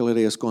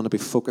particularly is going to be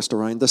focused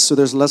around this. So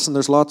there's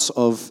lots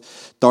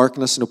of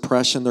darkness and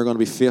oppression they're going to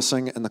be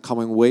facing in the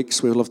coming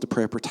weeks. We would love to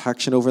pray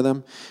protection over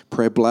them,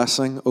 pray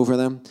blessing over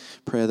them,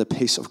 pray the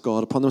peace of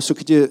God upon them. So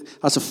could you,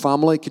 as a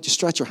family, could you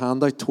stretch your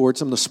hand out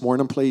towards them this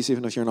morning, please,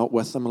 even if you're not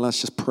with them, and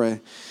let's just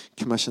pray,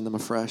 commission them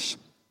afresh.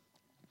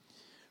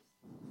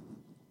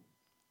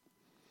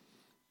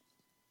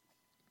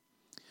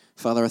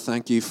 Father, I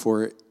thank you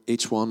for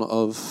each one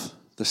of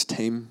this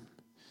team.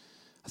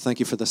 I thank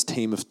you for this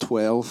team of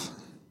 12.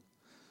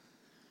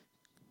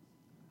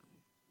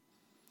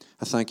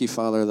 I thank you,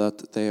 Father,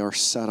 that they are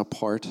set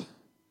apart.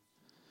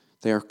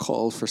 They are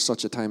called for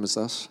such a time as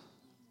this.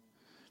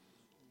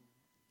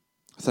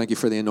 I thank you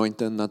for the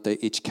anointing that they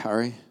each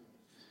carry.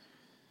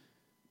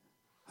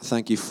 I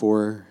thank you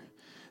for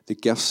the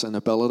gifts and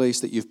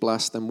abilities that you've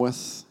blessed them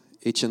with,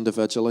 each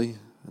individually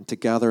and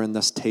together in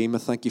this team. I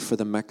thank you for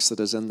the mix that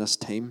is in this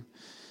team.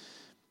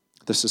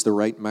 This is the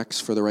right mix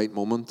for the right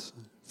moment,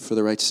 for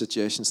the right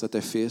situations that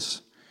they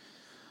face.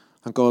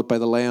 And God, by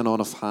the laying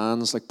on of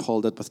hands, like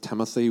Paul did with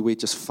Timothy, we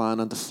just fan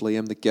into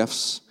flame the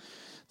gifts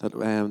that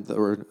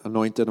were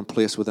anointed and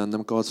placed within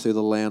them. God, through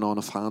the laying on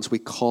of hands, we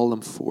call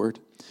them forward.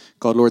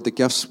 God, Lord, the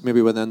gifts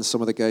maybe within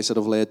some of the guys that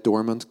have laid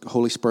dormant,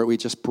 Holy Spirit, we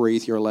just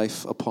breathe your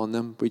life upon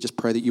them. We just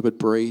pray that you would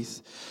breathe,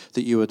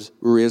 that you would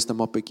raise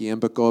them up again.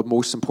 But God,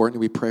 most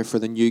importantly, we pray for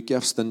the new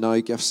gifts, the now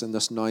gifts in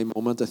this now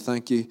moment. I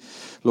thank you,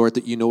 Lord,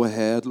 that you know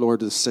ahead, Lord,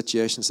 the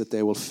situations that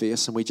they will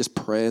face. And we just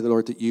pray,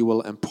 Lord, that you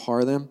will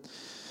empower them.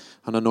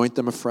 and anoint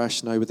them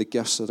afresh now with the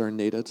gifts that are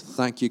needed.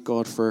 Thank you,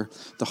 God, for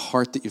the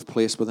heart that you've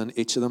placed within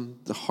each of them.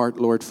 The heart,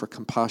 Lord, for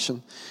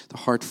compassion, the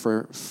heart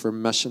for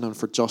mission and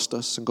for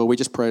justice. And God, we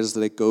just pray as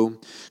they go.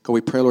 God,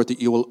 we pray, Lord,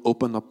 that you will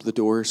open up the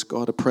doors.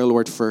 God, I pray,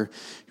 Lord, for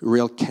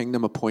real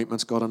kingdom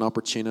appointments, God, and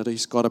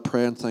opportunities. God, I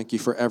pray and thank you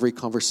for every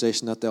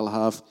conversation that they'll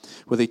have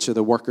with each of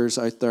the workers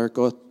out there,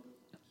 God.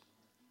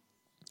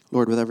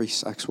 Lord, with every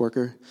sex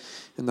worker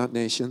in that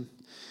nation,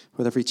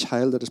 with every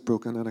child that is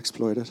broken and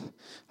exploited,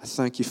 I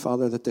thank you,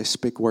 Father, that they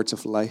speak words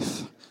of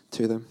life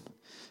to them.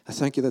 I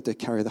thank you that they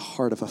carry the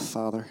heart of a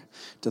father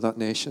to that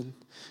nation.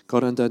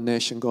 God, in that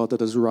nation, God,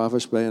 that is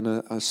ravished by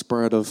a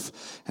spirit of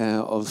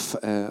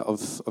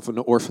an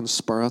orphan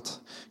spirit.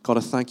 God,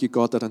 I thank you,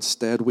 God, that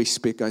instead we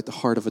speak out the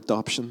heart of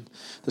adoption,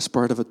 the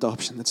spirit of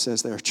adoption that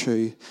says they are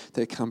true,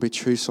 they can be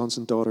true sons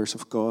and daughters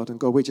of God. And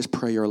God, we just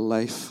pray your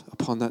life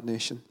upon that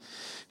nation.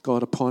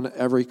 God, upon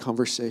every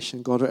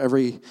conversation, God,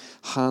 every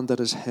hand that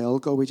is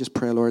held, God, we just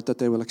pray, Lord, that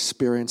they will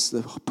experience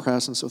the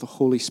presence of the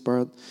Holy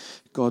Spirit,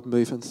 God,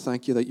 moving.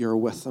 Thank you that you're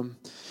with them.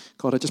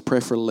 God, I just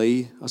pray for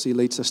Lee as he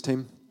leads this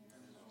team.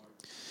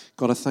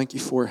 God, I thank you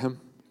for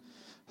him.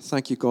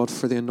 Thank you, God,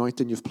 for the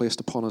anointing you've placed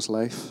upon his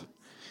life.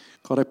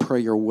 God, I pray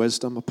your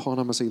wisdom upon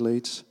him as he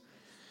leads.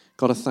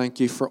 God, I thank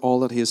you for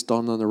all that he has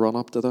done in the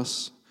run-up to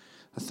this.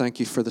 I thank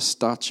you for the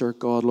stature,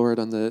 God, Lord,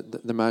 and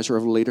the measure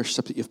of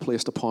leadership that you've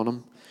placed upon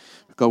him.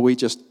 God, we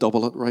just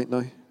double it right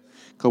now.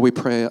 God, we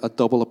pray a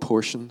double a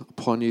portion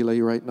upon you,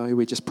 Lee, right now.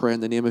 We just pray in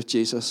the name of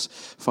Jesus,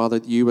 Father,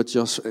 that you would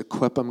just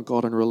equip him,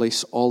 God, and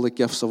release all the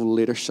gifts of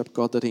leadership,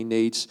 God, that he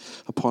needs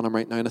upon him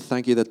right now. And I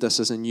thank you that this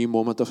is a new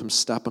moment of him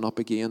stepping up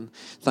again.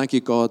 Thank you,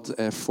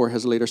 God, for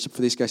his leadership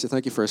for these guys. I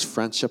thank you for his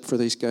friendship for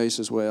these guys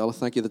as well. I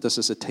thank you that this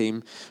is a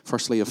team,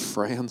 firstly, of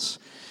friends,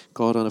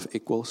 God, and of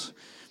equals.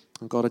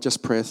 And God, I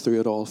just pray through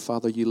it all,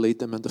 Father, you lead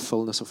them into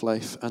fullness of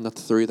life, and that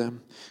through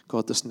them,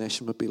 God, this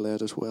nation would be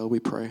led as well. We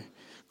pray.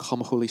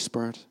 Come, Holy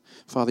Spirit.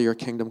 Father, your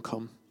kingdom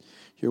come.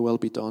 Your will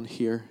be done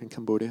here in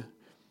Cambodia.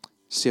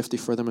 Safety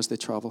for them as they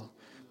travel.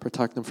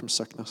 Protect them from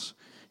sickness.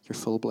 Your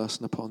full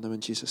blessing upon them in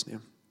Jesus'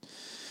 name.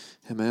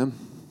 Amen.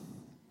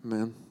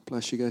 Amen.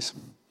 Bless you guys.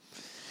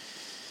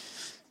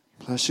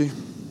 Bless you.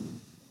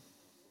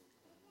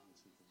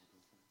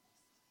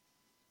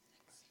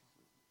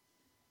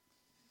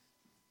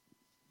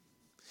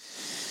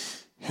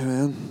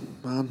 Amen.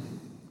 Man,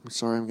 I'm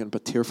sorry I'm getting a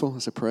bit tearful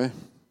as I pray.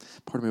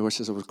 Part of me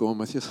wishes I was going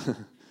with you.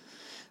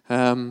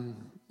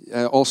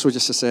 Also,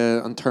 just to say,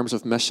 in terms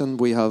of mission,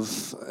 we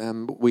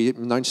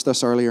announced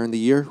this earlier in the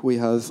year. We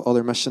have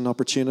other mission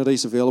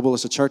opportunities available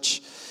as a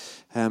church.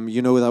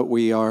 You know that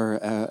we are,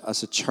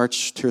 as a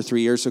church, 2 or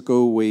 3 years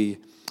ago, we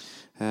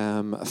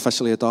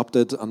officially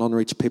adopted an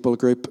unreached people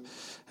group,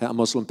 a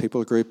Muslim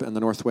people group in the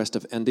northwest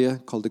of India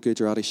called the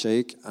Gujarati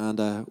Sheikh.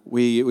 And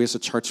we as a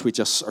church, we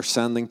just are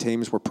sending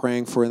teams. We're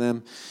praying for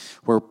them.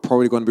 We're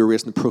probably going to be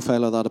raising the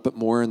profile of that a bit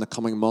more in the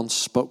coming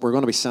months. But we're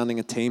going to be sending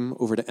a team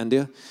over to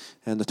India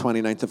on the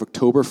 29th of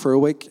October for a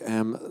week.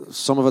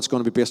 Some of it's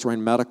going to be based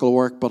around medical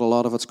work, but a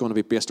lot of it's going to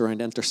be based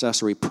around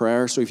intercessory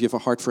prayer. So if you have a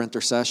heart for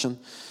intercession,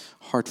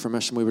 heart for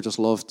mission, we would just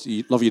love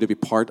you to be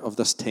part of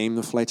this team.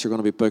 The flights are going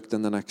to be booked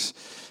in the next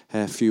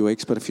few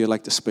weeks. But if you'd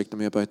like to speak to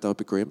me about that, would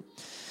be great.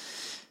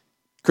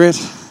 Great.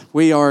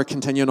 We are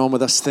continuing on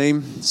with this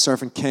theme,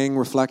 Serving King,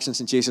 Reflections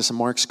in Jesus and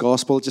Mark's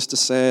Gospel. Just to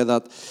say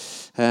that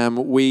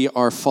we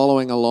are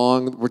following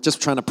along. We're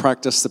just trying to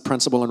practice the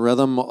principle and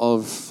rhythm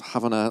of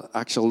having an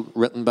actual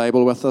written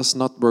Bible with us.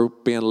 Not we're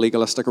being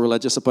legalistic or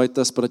religious about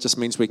this, but it just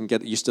means we can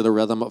get used to the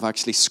rhythm of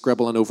actually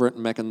scribbling over it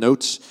and making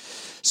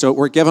notes. So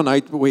we're giving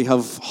out, we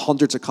have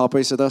hundreds of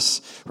copies of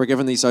this. We're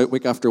giving these out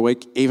week after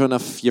week, even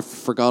if you've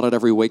forgot it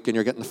every week and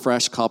you're getting a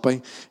fresh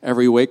copy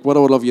every week. What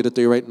I would love you to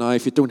do right now,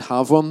 if you don't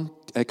have one,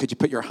 could you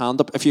put your hand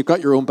up? If you've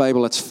got your own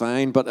Bible, it's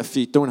fine. But if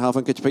you don't have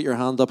one, could you put your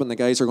hand up? And the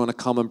guys are going to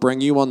come and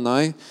bring you one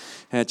now,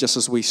 just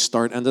as we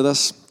start into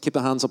this. Keep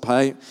the hands up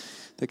high.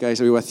 The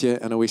guys will be with you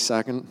in a wee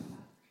second.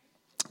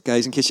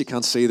 Guys, in case you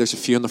can't see, there's a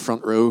few in the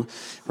front row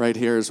right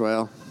here as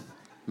well.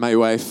 My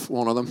wife,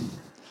 one of them,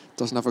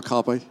 doesn't have a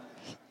copy.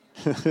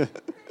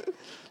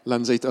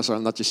 Lindsay, sorry,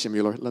 not just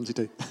Simular, Lindsay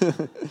too.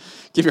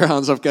 Keep your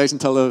hands up, guys,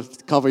 until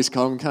the copies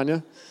come, can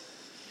you?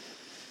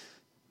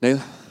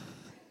 Neil?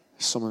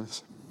 Someone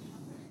else.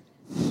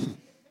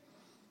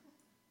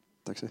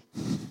 Thanks.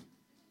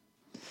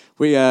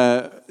 We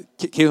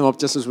keep them up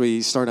just as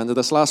we start into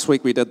this. Last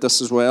week we did this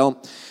as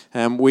well.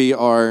 We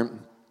are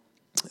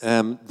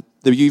the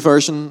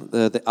YouVersion,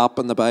 the app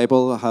in the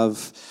Bible, have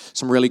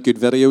some really good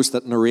videos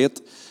that narrate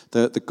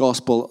the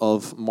Gospel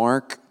of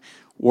Mark.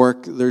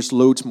 There's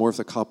loads more of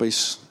the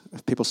copies,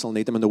 if people still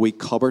need them, in the wee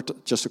cupboard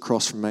just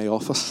across from my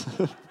office.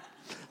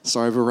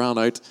 Sorry, we ran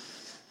out.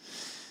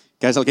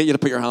 Guys, I'll get you to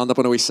put your hand up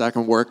in a wee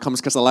second where it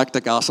comes, because the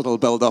lactic acid will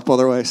build up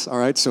otherwise. All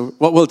right, so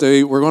what we'll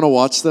do, we're going to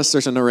watch this.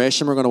 There's a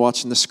narration we're going to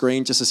watch on the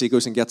screen just as he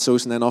goes and gets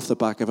those, and then off the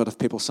back of it, if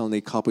people still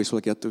need copies, we'll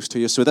get those to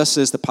you. So this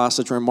is the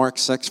passage around Mark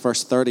 6,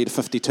 verse 30 to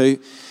 52,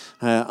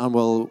 and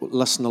we'll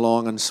listen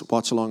along and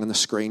watch along on the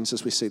screens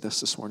as we see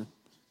this morning.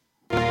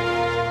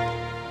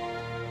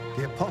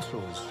 The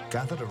apostles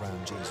gathered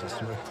around Jesus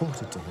and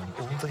reported to him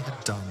all they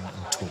had done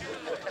and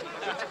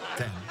taught.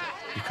 Then,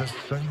 because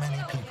so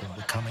many people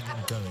were coming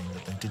and going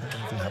that they didn't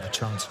even have a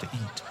chance to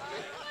eat,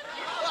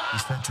 he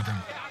said to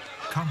them,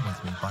 "Come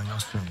with me by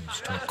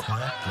yourselves to a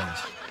quiet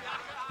place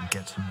and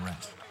get some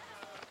rest."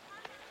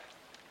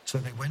 So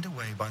they went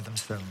away by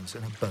themselves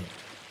in a boat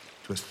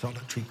to a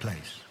solitary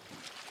place.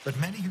 But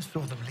many who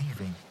saw them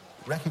leaving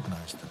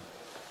recognized them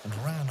and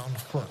ran on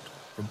foot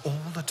from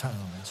all the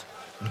towns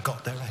and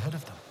got there ahead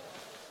of them.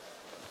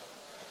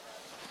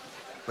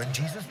 When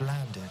Jesus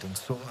landed and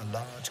saw a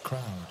large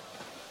crowd,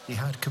 he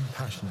had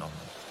compassion on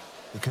them,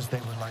 because they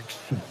were like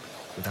sheep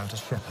without a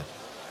shepherd.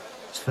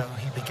 So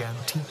he began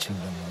teaching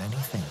them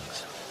many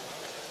things.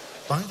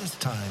 By this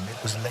time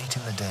it was late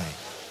in the day,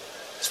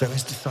 so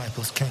his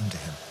disciples came to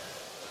him.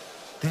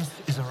 "This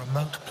is a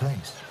remote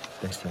place,"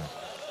 they said,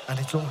 "and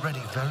it's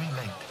already very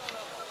late.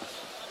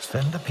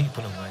 Send the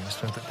people away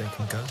so that they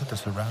can go to the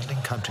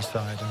surrounding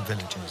countryside and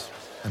villages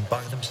and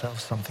buy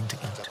themselves something to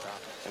eat."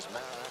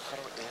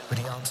 But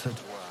he answered,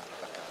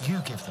 "You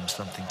give them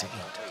something to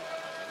eat."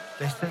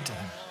 They said to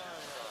him,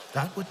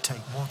 "That would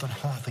take more than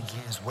half a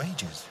year's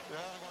wages.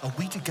 Are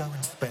we to go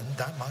and spend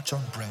that much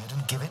on bread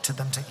and give it to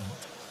them to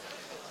eat?"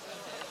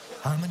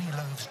 "How many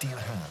loaves do you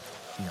have?"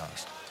 he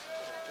asked.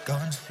 "Go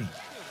and see."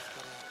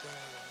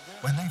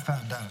 When they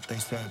found out, they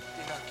said,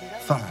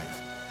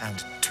 5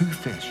 and 2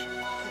 fish.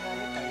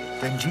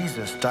 Then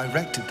Jesus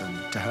directed them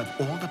to have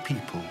all the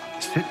people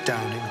sit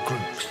down in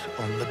groups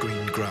on the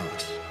green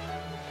grass.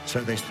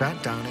 So they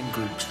sat down in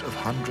groups of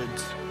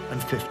hundreds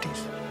and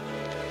fifties.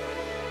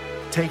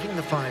 Taking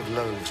the 5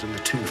 loaves and the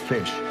 2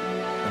 fish,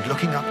 and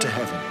looking up to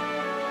heaven,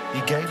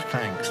 he gave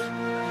thanks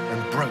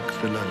and broke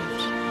the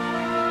loaves.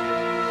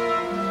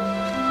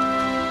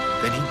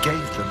 Then he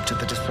gave them to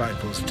the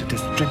disciples to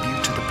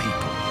distribute to the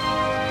people.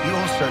 He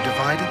also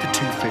divided the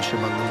 2 fish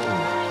among them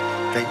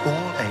all. They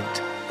all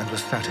ate and were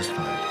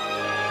satisfied.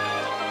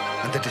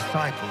 And the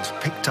disciples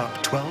picked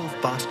up 12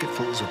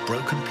 basketfuls of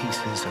broken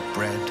pieces of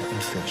bread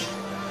and fish.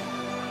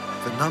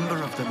 The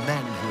number of the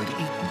men who had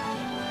eaten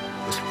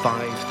was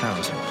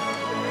 5,000.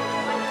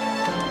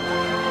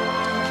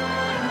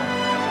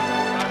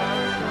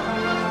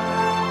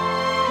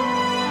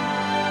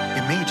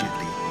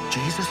 Immediately,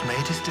 Jesus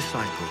made his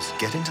disciples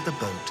get into the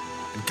boat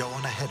and go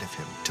on ahead of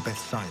him to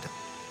Bethsaida,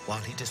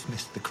 while he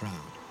dismissed the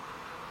crowd.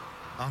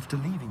 After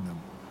leaving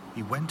them,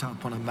 he went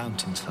up on a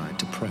mountainside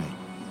to pray.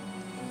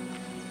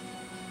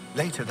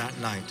 Later that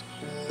night,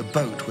 the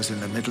boat was in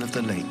the middle of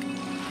the lake,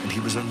 and he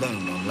was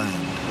alone on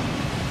land.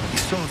 He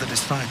saw the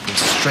disciples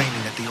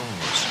straining at the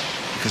oars,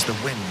 because the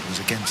wind was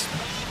against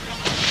them.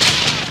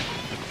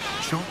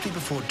 Shortly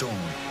before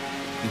dawn,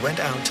 he went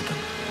out to them,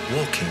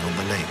 walking on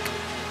the lake.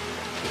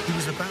 He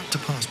was about to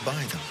pass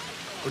by them,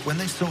 but when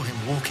they saw him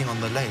walking on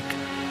the lake,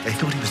 they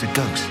thought he was a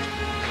ghost.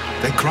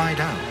 They cried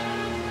out,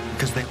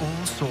 because they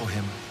all saw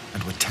him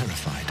and were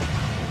terrified.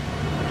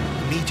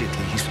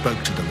 Immediately he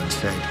spoke to them and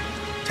said,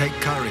 "Take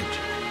courage,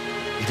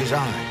 it is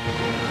I,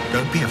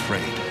 don't be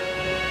afraid."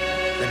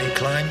 Then he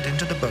climbed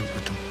into the boat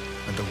with them,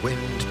 and the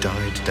wind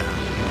died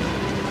down.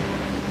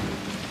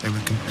 They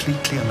were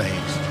completely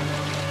amazed.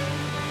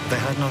 They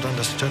had not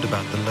understood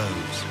about the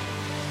loaves.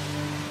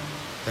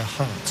 Their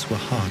hearts were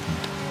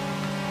hardened.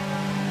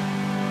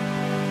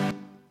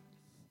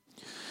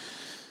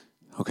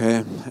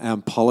 Okay,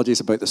 apologies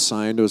about the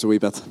sound. It was a wee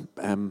bit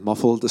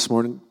muffled this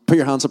morning. Put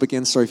your hands up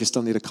again. Sorry if you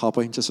still need a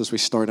copy, just as we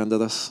start into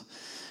this.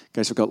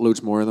 Guys, we've got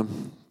loads more of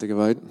them to give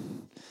out.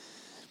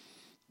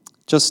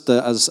 Just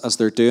as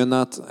they're doing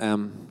that,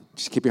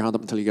 just keep your hand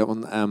up until you get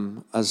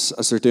one. As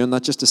they're doing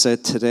that, just to say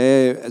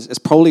today it's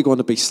probably going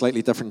to be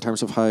slightly different in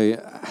terms of how I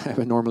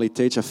would normally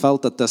teach. I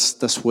felt that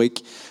this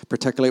week,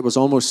 particularly, it was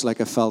almost like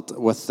I felt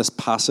with this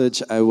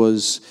passage, I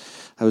was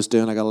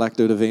doing like a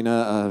lectio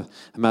divina,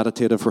 a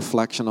meditative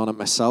reflection on it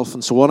myself.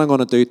 And so what I'm going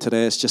to do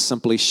today is just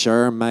simply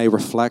share my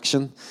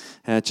reflection,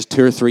 just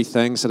 2 or 3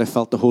 things that I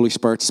felt the Holy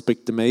Spirit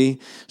speak to me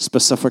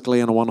specifically,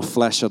 and I want to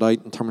flesh it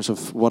out in terms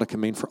of what it can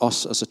mean for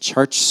us as a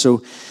church.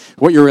 So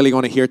what you're really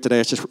going to hear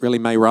today is just really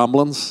my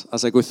ramblings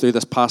as I go through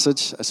this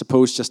passage, I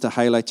suppose, just to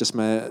highlight just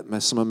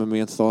some of my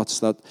main thoughts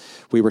that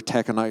we were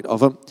taking out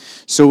of it.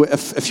 So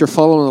if you're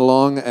following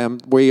along,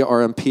 we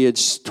are on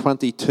page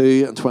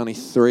 22 and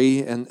 23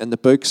 in the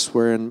books.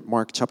 We're in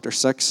Mark chapter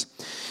 6.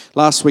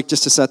 Last week,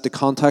 just to set the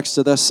context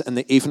of this, in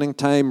the evening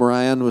time,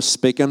 Ryan was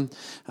speaking,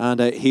 and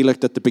he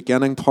looked at the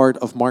beginning part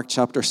of Mark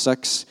chapter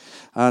 6.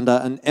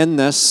 And in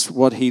this,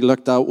 what he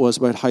looked at was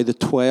about how the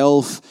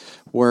 12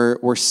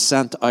 were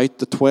sent out.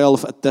 The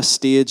 12 at this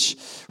stage,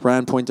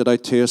 Ryan pointed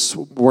out to us,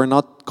 were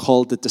not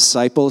called the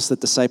disciples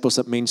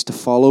that means to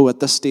follow.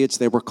 At this stage,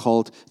 they were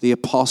called the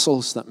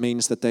apostles. That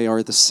means that they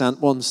are the sent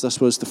ones.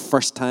 This was the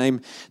first time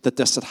that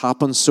this had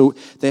happened. So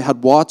they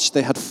had watched,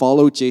 they had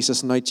followed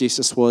Jesus, and now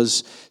Jesus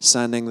was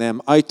sending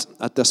them out.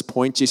 At this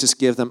point, Jesus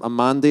gave them a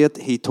mandate.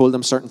 He told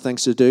them certain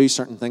things to do,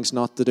 certain things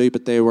not to do,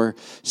 but they were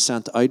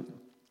sent out.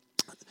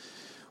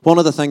 One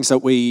of the things that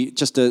we,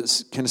 just to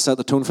kind of set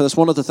the tone for this,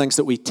 one of the things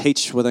that we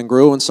teach within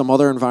Grow and some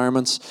other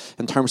environments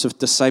in terms of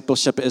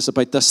discipleship is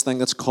about this thing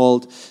that's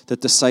called the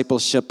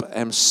discipleship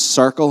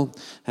circle.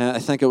 I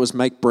think it was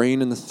Mike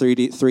Breen and the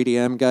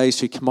 3DM guys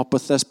who came up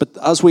with this. But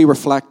as we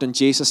reflect on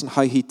Jesus and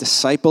how he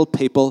discipled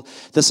people,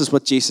 this is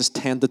what Jesus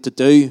tended to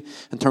do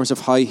in terms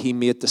of how he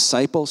made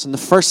disciples. And the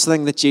first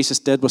thing that Jesus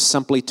did was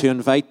simply to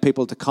invite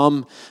people to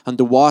come and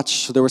to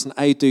watch. So there was an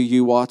I do,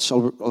 you watch.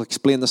 I'll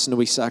explain this in a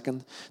wee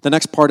second. The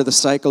next part of the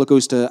cycle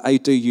goes to I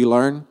do, you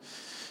learn.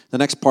 The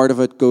next part of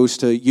it goes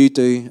to you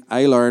do,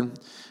 I learn.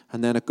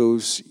 And then it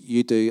goes,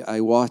 you do,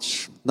 I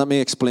watch. Let me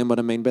explain what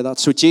I mean by that.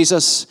 So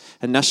Jesus,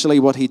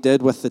 initially what he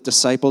did with the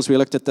disciples, we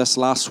looked at this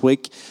last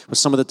week with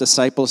some of the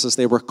disciples as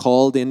they were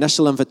called. The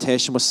initial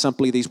invitation was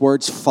simply these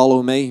words,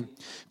 follow me.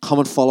 Come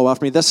and follow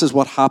after me. This is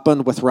what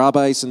happened with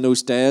rabbis in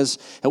those days.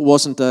 It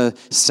wasn't to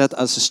sit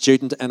as a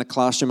student in a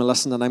classroom and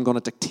listen and I'm going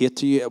to dictate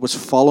to you. It was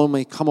follow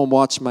me. Come and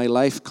watch my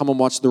life. Come and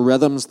watch the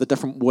rhythms, the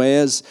different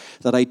ways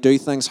that I do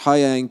things, how I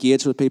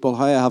engage with people,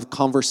 how I have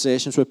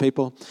conversations with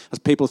people. As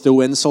people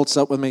throw insults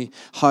at me,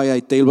 how I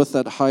deal with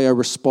it, how I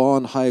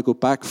respond, how I go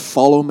back.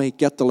 Follow me.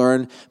 Get to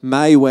learn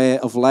my way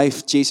of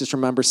life. Jesus,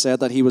 remember, said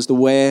that he was the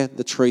way,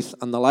 the truth,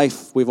 and the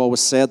life. We've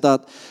always said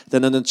that.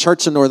 Then in the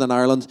church in Northern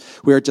Ireland,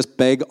 we are just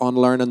big on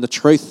learning the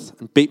truth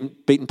and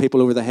beating people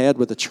over the head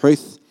with the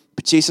truth.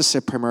 But Jesus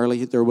said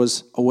primarily there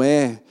was a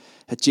way,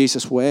 a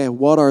Jesus way.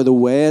 What are the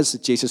ways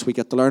that Jesus we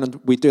get to learn? And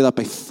we do that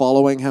by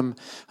following him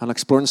and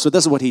exploring. So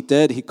this is what he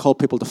did. He called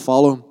people to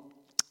follow.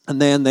 And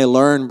then they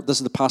learn, this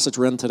is the passage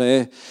we're in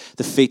today,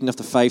 the feeding of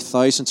the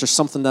 5,000. There's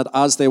something that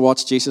as they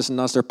watch Jesus and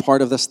as they're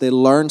part of this, they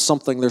learn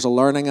something. There's a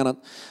learning in it.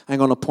 I'm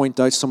going to point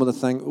out some of the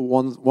things.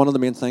 One of the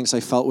main things I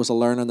felt was a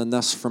learning in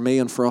this for me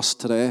and for us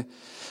today.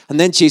 And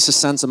then Jesus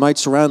sends them out.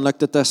 So Ryan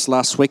looked at this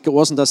last week. It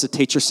wasn't as a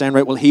teacher saying,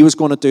 right, well, he was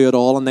going to do it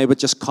all and they would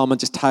just come and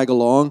just tag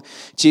along.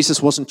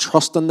 Jesus wasn't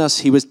trusting this.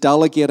 He was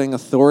delegating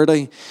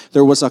authority.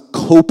 There was a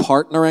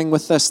co-partnering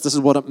with this. This is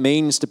what it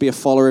means to be a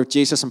follower of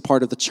Jesus and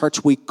part of the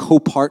church. We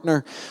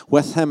co-partner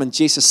with him and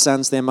Jesus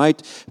sends them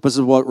out. This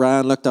is what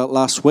Ryan looked at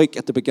last week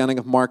at the beginning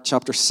of Mark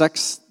chapter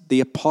 6. The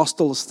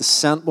apostles, the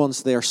sent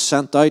ones, they are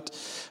sent out.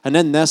 And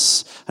in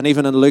this, and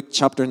even in Luke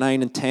chapter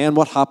 9 and 10,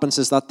 what happens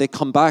is that they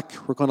come back.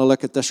 We're going to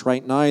look at this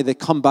right now. They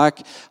come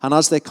back, and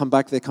as they come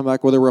back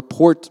with a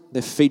report,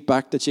 they feed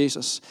back to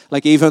Jesus.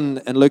 Like even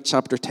in Luke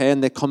chapter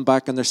 10, they come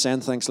back and they're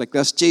saying things like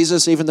this,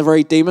 Jesus, even the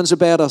very demons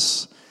obeyed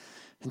us.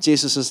 And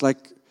Jesus is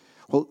like,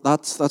 well,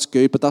 that's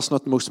good, but that's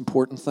not the most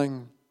important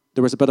thing.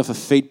 There was a bit of a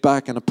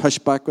feedback and a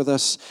pushback with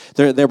this.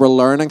 They were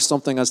learning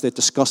something as they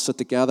discussed it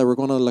together. We're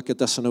going to look at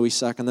this in a wee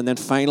second. And then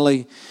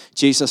finally,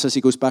 Jesus, as he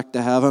goes back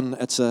to heaven,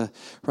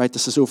 right,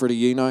 this is over to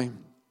you now. I'm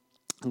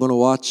going to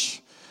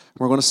watch.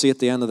 We're going to see at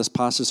the end of this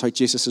passage how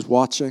Jesus is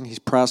watching. He's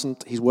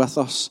present. He's with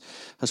us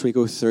as we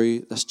go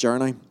through this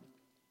journey.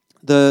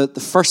 The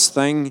first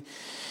thing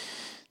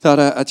that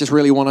I just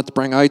really wanted to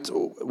bring out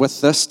with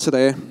this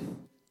today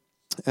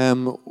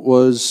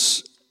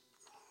was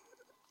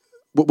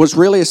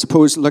really, I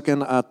suppose,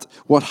 looking at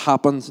what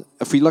happened.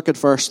 If we look at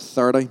verse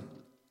 30,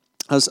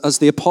 as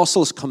the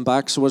apostles come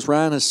back, so as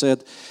Ryan has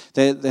said,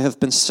 they have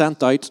been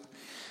sent out.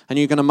 And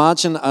you can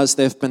imagine as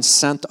they've been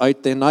sent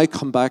out, they now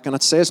come back. And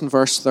it says in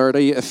verse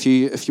 30, if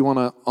you want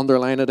to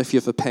underline it, if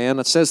you have a pen,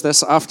 it says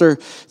this, after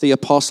the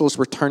apostles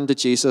returned to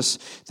Jesus,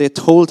 they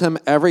told him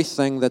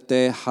everything that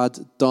they had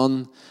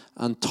done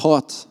and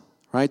taught.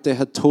 Right? They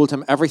had told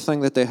him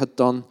everything that they had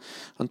done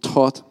and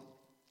taught.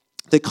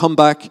 They come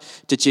back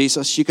to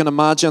Jesus. You can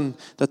imagine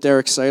that they're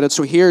excited.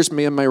 So here's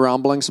me and my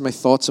ramblings and my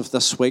thoughts of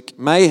this week.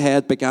 My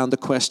head began to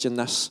question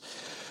this.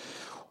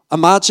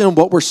 Imagine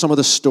what were some of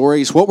the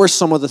stories, what were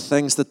some of the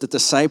things that the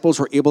disciples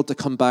were able to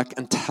come back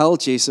and tell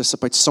Jesus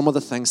about some of the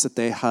things that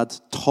they had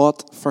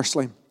taught,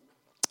 firstly.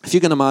 If you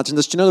can imagine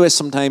this, do you know the way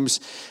sometimes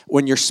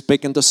when you're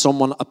speaking to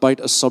someone about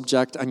a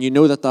subject and you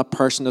know that that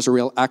person is a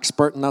real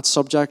expert in that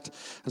subject,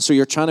 and so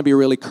you're trying to be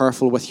really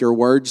careful with your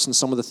words and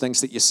some of the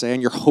things that you say,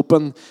 and you're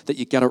hoping that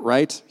you get it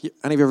right?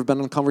 Any of you ever been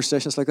in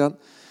conversations like that?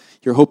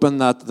 You're hoping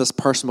that this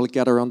person will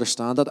get or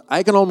understand it.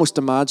 I can almost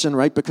imagine,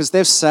 right, because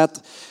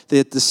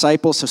the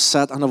disciples have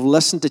sat and have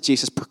listened to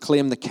Jesus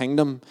proclaim the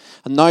kingdom,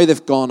 and now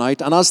they've gone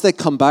out, and as they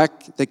come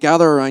back, they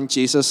gather around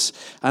Jesus,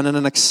 and in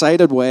an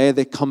excited way,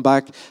 they come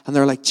back, and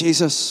they're like,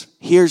 Jesus,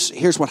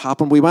 here's what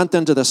happened. We went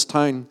into this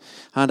town,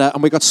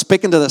 and we got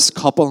speaking to this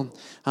couple,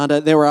 and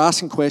they were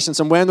asking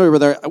questions, and when we were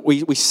there,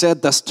 we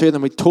said this to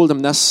them, we told them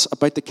this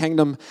about the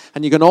kingdom,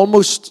 and you can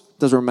almost,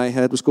 that's where my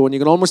head was going, you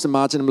can almost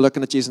imagine them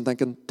looking at Jesus and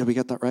thinking, did we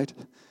get that right?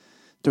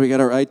 Did we get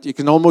it right? You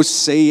can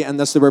almost see in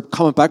this, they were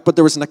coming back, but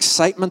there was an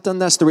excitement in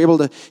this. They were able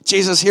to,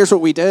 Jesus, here's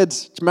what we did. Do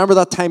you remember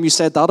that time you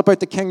said that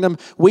about the kingdom?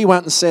 We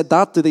went and said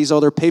that to these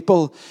other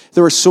people.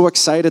 They were so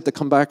excited to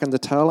come back and to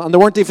tell. And they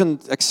weren't even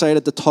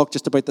excited to talk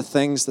just about the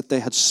things that they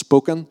had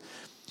spoken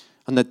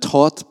and they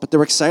taught, but they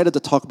were excited to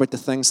talk about the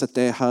things that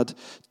they had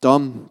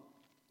done.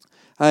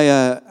 I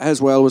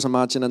as well was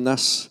imagining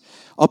this.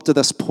 Up to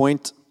this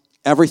point,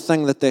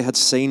 everything that they had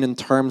seen in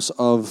terms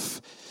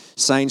of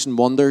signs and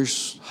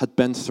wonders had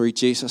been through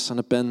Jesus and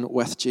had been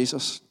with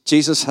Jesus.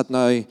 Jesus had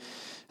now, at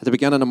the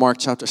beginning of Mark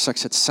chapter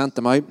 6, had sent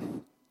them out.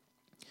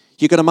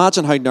 You can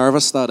imagine how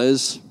nervous that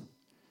is.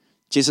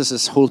 Jesus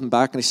is holding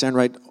back and he's saying,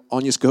 right,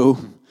 on you go.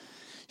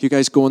 You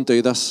guys go and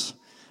do this.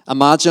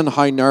 Imagine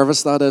how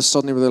nervous that is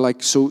suddenly where they're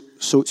like, so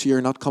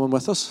you're not coming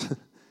with us?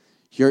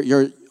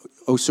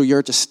 So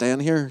you're just staying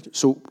here?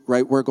 So,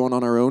 right, we're going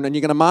on our own. And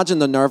you can imagine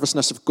the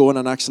nervousness of going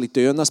and actually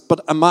doing this.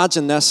 But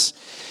imagine this.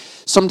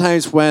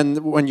 Sometimes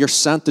when you're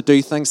sent to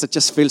do things that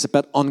just feels a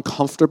bit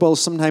uncomfortable,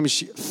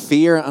 sometimes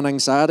fear and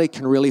anxiety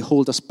can really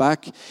hold us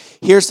back.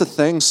 Here's the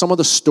thing, some of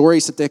the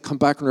stories that they come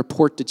back and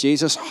report to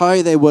Jesus,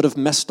 how they would have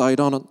missed out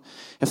on it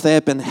if they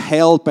had been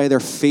held by their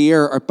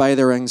fear or by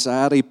their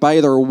anxiety,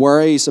 by their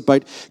worries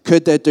about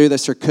could they do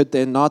this or could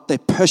they not. They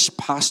pushed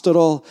past it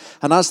all.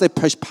 And as they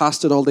pushed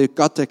past it all, they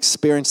got to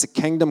experience the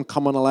kingdom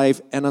coming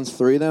alive in and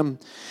through them.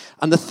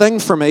 And the thing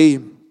for me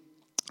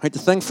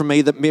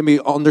that made me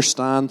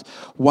understand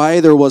why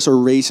there was a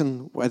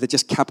reason why they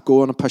just kept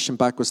going and pushing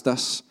back was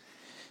this.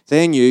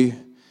 They knew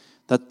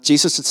that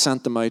Jesus had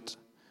sent them out,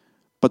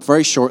 but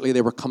very shortly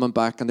they were coming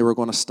back and they were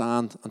going to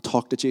stand and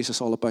talk to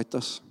Jesus all about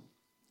this.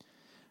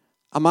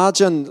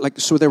 Imagine,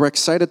 so they were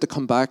excited to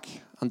come back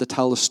and to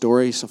tell the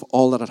stories of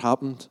all that had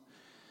happened.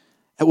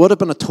 It would have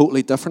been a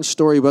totally different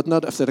story, wouldn't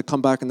it, if they'd have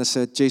come back and they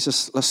said,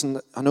 Jesus, listen,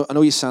 I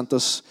know you sent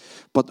us,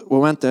 but we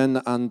went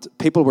in and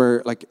people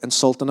were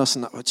insulting us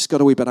and I just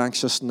got a wee bit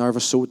anxious,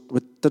 nervous, so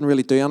we didn't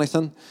really do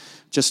anything.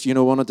 Just,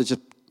 wanted to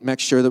just make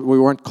sure that we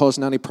weren't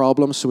causing any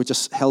problems, so we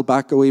just held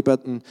back a wee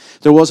bit. And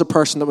there was a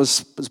person that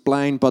was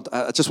blind, but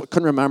I just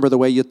couldn't remember the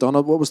way you'd done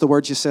it. What was the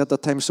word you said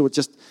that time? So it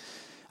just,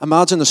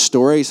 imagine the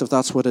stories if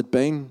that's what it had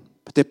been.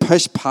 But they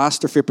pushed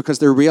past their fear because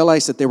they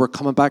realized that they were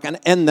coming back. And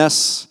in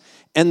this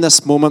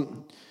moment,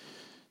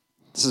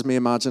 this is me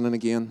imagining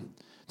again,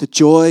 the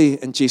joy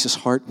in Jesus'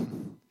 heart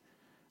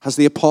as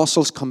the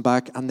apostles come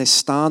back and they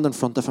stand in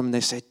front of him and they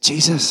say,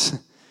 Jesus,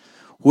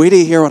 wait till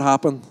you hear what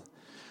happened.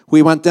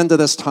 We went into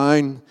this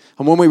town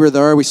and when we were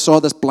there, we saw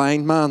this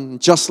blind man,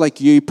 just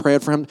like you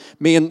prayed for him.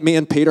 Me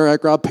and Peter, I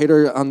grabbed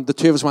Peter and the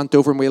two of us went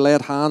over and we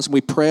laid hands and we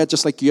prayed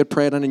just like you had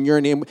prayed and in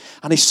your name.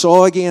 And he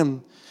saw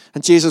again.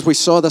 And Jesus, we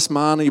saw this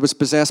man and he was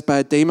possessed by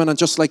a demon. And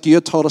just like you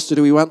had taught us to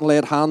do, we went and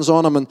laid hands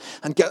on him.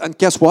 And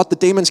guess what? The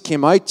demons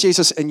came out,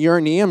 Jesus, in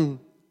your name.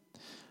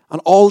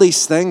 And all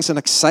these things and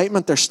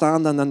excitement they're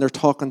standing and they're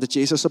talking to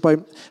Jesus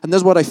about. And this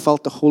is what I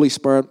felt the Holy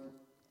Spirit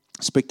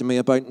speak to me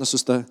about. And this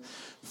is the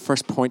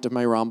first point of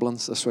my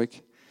ramblings this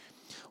week.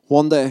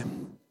 One day,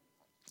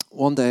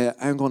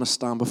 I'm going to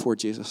stand before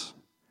Jesus.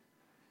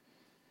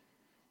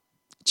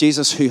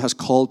 Jesus who has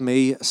called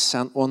me a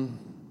sent one.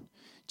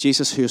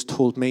 Jesus who has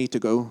told me to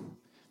go.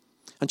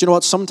 And do you know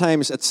what?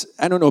 Sometimes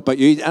I don't know about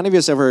you, any of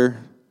you ever,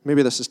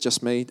 maybe this is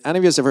just me, any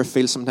of you ever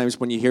feel sometimes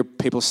when you hear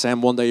people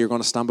saying one day you're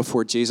going to stand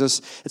before Jesus,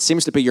 it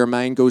seems to be your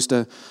mind goes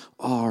to,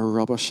 oh,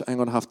 rubbish, I'm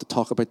going to have to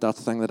talk about that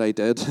thing that I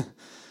did.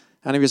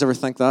 Any of you ever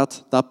think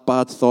that? That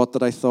bad thought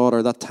that I thought,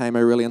 or that time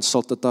I really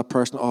insulted that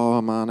person, oh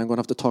man, I'm going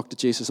to have to talk to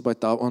Jesus about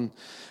that one.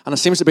 And it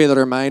seems to be that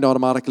our mind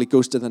automatically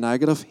goes to the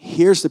negative.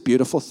 Here's the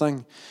beautiful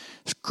thing.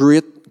 It's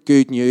great,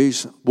 good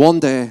news.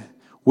 One day,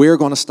 we're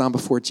going to stand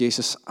before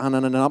Jesus and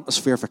in an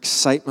atmosphere of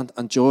excitement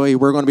and joy,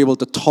 we're going to be able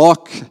to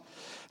talk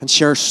and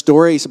share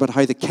stories about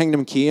how the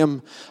kingdom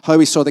came, how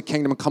we saw the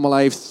kingdom come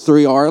alive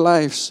through our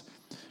lives.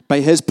 By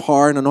his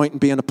power and anointing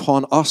being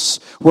upon us,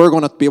 we're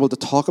going to be able to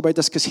talk about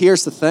this because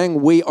here's the thing,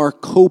 we are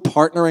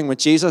co-partnering with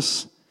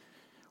Jesus.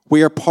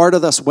 We are part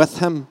of this with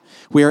him.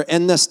 We are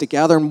in this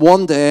together. And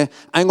one day,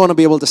 I'm going to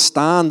be able to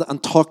stand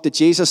and talk to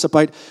Jesus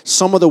about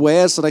some of the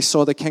ways that I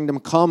saw the kingdom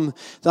come.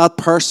 That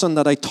person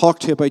that I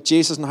talked to about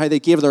Jesus and how they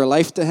gave their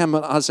life to him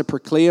as I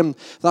proclaimed.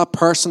 That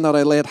person that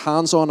I laid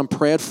hands on and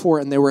prayed for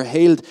and they were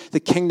healed. The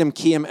kingdom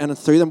came in and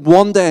through them.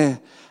 One day,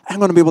 I'm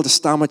going to be able to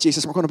stand with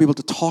Jesus. We're going to be able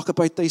to talk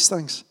about these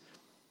things.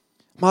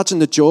 Imagine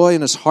the joy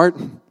in his heart.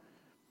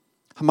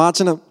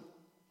 Imagine it.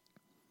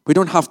 We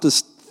don't have to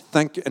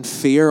think in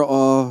fear,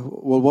 oh,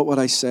 well, what would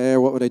I say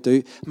or what would I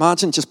do?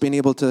 Imagine just being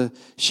able to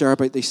share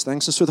about these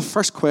things. And so the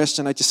first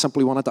question I just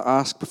simply wanted to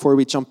ask before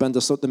we jump into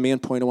the main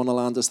point I want to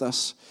land is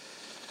this.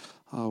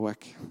 Oh,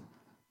 Wick.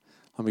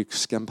 Let me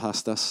skim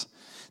past this.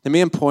 The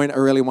main point I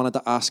really wanted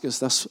to ask is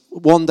this.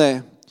 One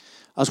day,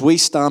 as we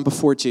stand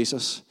before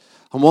Jesus,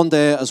 and one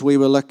day as we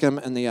will look him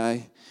in the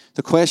eye,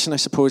 the question I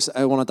suppose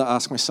I wanted to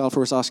ask myself or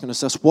was asking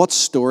is this. What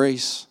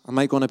stories am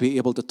I going to be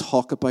able to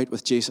talk about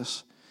with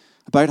Jesus?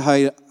 About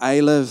how I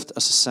lived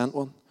as a sent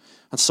one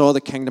and saw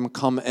the kingdom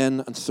come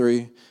in and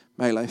through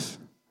my life.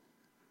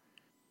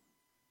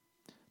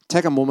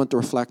 Take a moment to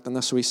reflect on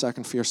this a wee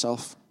second for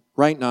yourself.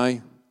 Right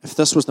now, if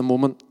this was the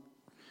moment,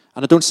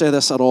 and I don't say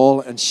this at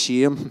all in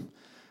shame,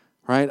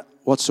 right,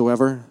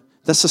 whatsoever.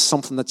 This is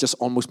something that just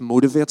almost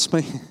motivates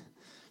me.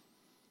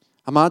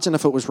 Imagine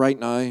if it was right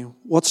now,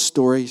 what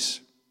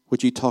stories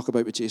would you talk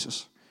about with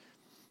Jesus?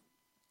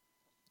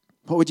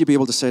 What would you be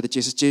able to say to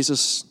Jesus?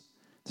 Jesus,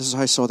 this is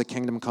how I saw the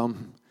kingdom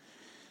come.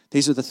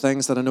 These are the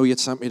things that I know you'd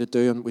sent me to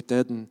do and we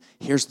did, and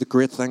here's the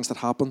great things that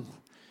happened.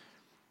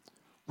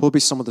 What would be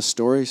some of the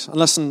stories? And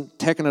listen,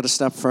 taking it a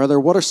step further,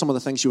 what are some of the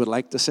things you would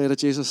like to say to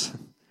Jesus?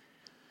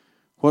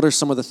 What are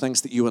some of the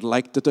things that you would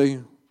like to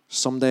do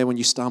someday when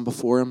you stand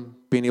before him,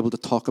 being able to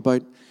talk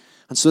about?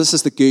 And so this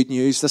is the good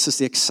news. This is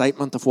the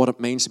excitement of what it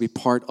means to be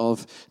part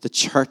of the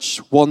church.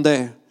 One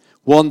day,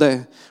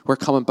 we're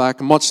coming back.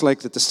 And much like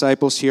the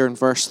disciples here in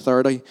verse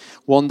 30,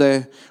 one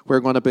day we're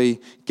going to be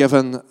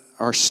given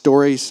our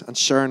stories and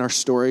sharing our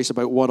stories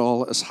about what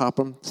all has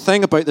happened. The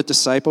thing about the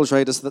disciples,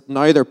 right, is that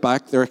now they're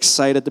back. They're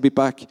excited to be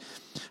back.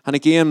 And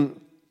again,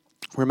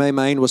 where my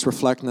mind was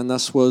reflecting on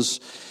this was,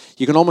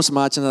 you can almost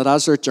imagine that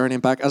as they're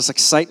journeying back, as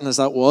exciting as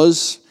that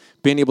was,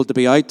 being able to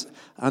be out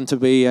and to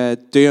be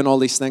doing all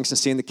these things and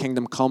seeing the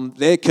kingdom come,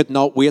 they could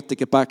not wait to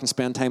get back and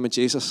spend time with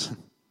Jesus.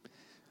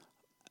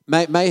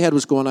 My head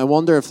was going, I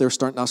wonder if they're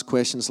starting to ask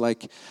questions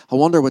like, I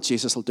wonder what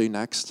Jesus will do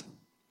next.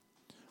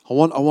 I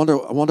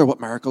wonder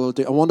what miracle he'll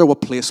do. I wonder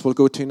what place we'll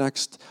go to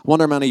next. I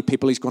wonder how many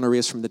people he's going to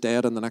raise from the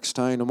dead in the next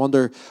town. I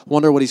wonder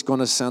what he's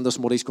going to send us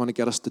and what he's going to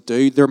get us to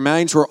do. Their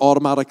minds were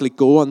automatically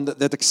going.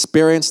 They'd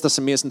experienced this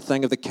amazing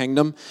thing of the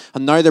kingdom,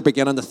 and now they're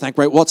beginning to think,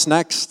 right, what's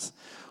next?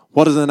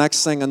 What is the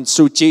next thing? And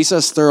so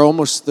Jesus,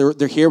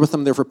 they're here with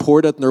him. They've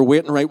reported and they're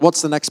waiting, right?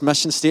 What's the next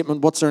mission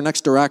statement? What's their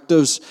next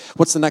directives?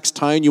 What's the next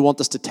town you want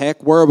us to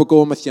take? Where are we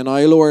going with you now,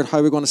 Lord? How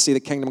are we going to see the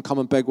kingdom come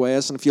in big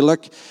ways? And if you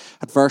look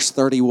at verse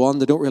 31,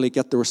 they don't really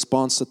get the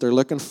response that they're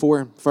looking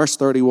for. Verse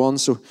 31,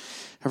 so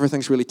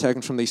everything's really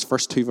taken from these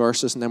first two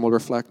verses, and then we'll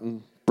reflect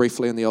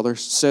briefly on the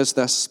others. It says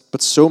this,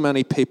 but so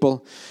many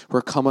people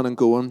were coming and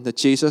going that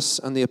Jesus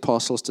and the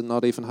apostles did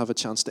not even have a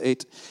chance to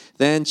eat.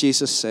 Then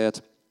Jesus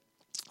said,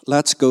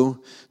 let's go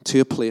to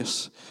a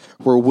place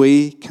where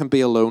we can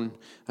be alone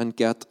and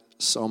get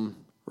some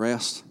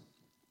rest.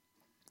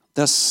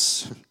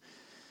 This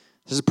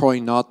is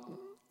probably not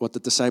what the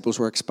disciples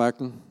were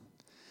expecting.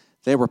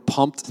 They were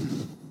pumped.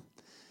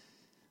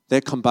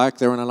 They'd come back,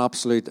 they were in an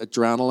absolute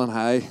adrenaline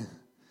high.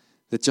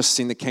 They'd just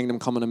seen the kingdom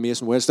come in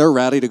amazing ways. They're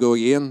ready to go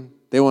again.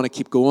 They want to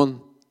keep going.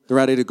 They're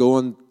ready to go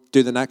and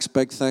do the next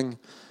big thing.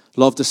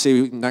 Love to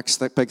see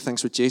next big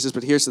things with Jesus.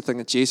 But here's the thing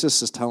that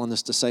Jesus is telling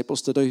his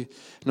disciples to do.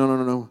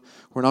 No.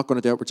 We're not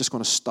going to do it. We're just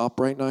going to stop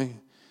right now.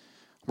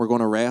 We're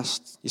going to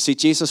rest. You see,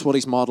 Jesus, what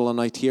he's modeling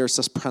out here is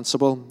this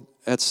principle.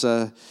 It's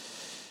a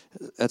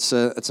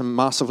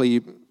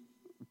massively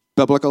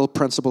biblical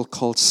principle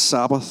called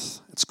Sabbath.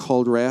 It's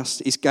called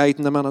rest. He's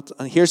guiding them in it.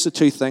 And here's the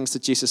two things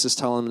that Jesus is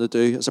telling them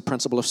to do as a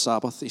principle of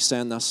Sabbath. He's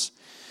saying this.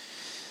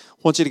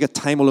 I want you to get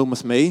time alone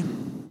with me,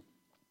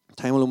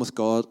 time alone with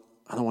God,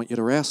 and I want you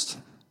to rest.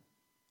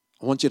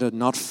 I want you to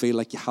not feel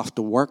like you have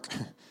to work,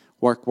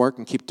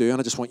 and keep doing it.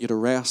 I just want you to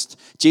rest.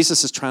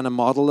 Jesus is trying to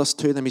model this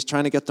to them. He's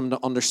trying to get them to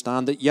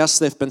understand that, yes,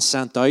 they've been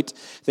sent out.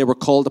 They were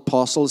called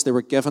apostles. They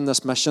were given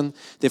this mission.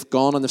 They've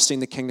gone and they've seen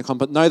the kingdom come.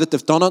 But now that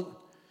they've done it,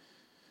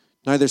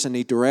 now there's a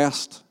need to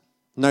rest.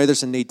 Now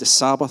there's a need to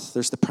Sabbath.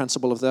 There's the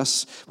principle of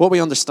this. What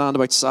we understand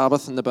about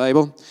Sabbath in the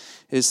Bible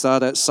is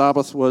that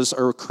Sabbath was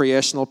a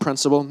creational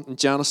principle. In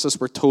Genesis,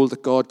 we're told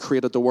that God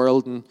created the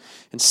world in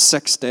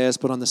 6 days,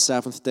 but on the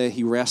seventh day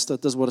he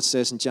rested. This is what it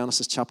says in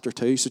Genesis chapter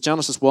 2. So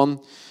Genesis 1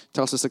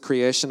 tells us the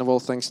creation of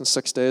all things in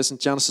 6 days, and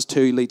Genesis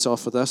 2 leads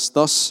off with this.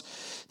 Thus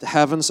the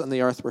heavens and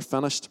the earth were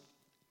finished,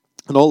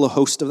 and all the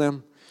host of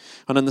them.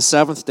 And on the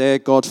seventh day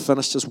God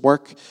finished his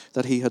work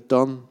that he had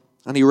done,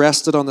 and he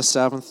rested on the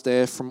seventh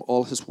day from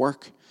all his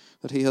work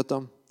that he had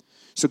done.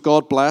 So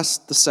God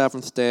blessed the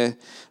seventh day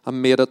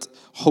and made it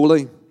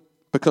holy,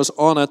 because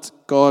on it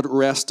God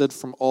rested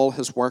from all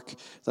his work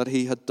that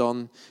he had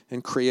done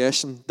in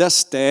creation.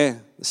 This day,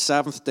 the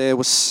seventh day,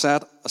 was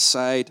set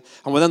aside.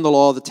 And within the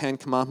law of the 10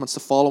 Commandments,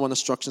 the following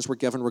instructions were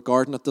given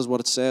regarding it. This is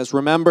what it says.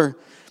 Remember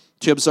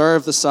to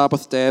observe the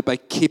Sabbath day by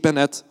keeping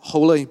it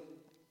holy.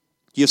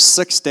 You have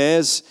 6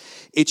 days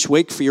each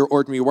week for your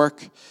ordinary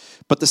work.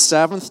 But the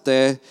seventh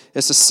day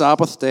is a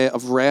Sabbath day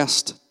of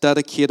rest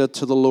dedicated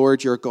to the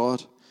Lord your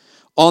God.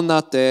 On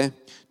that day,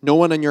 no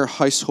one in your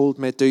household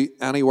may do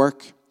any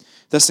work.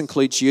 This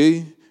includes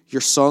you,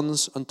 your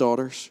sons and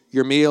daughters,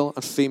 your male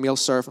and female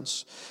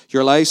servants,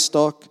 your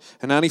livestock,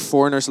 and any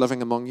foreigners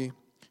living among you.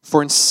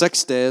 For in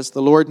 6 days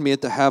the Lord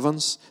made the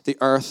heavens, the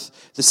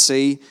earth, the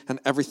sea, and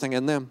everything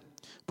in them.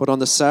 But on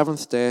the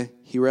seventh day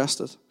he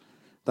rested.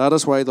 That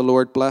is why the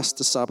Lord blessed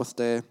the Sabbath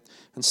day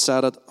and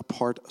set it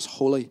apart as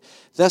holy.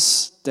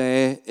 This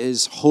day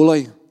is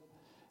holy.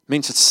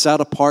 Means it's set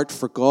apart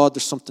for God.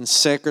 There's something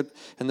sacred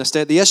in this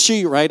day. The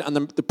issue, right, and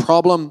the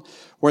problem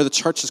where the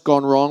church has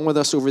gone wrong with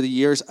us over the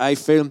years, I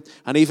feel,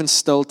 and even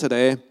still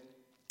today,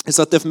 is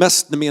that they've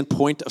missed the main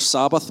point of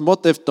Sabbath. And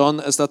what they've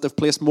done is that they've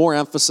placed more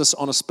emphasis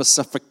on a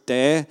specific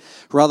day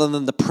rather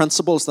than the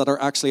principles that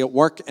are actually at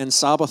work in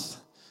Sabbath.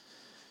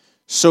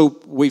 So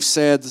we've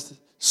said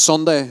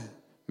Sunday,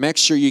 make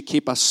sure you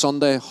keep a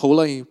Sunday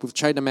holy. We've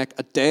tried to make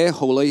a day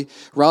holy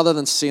rather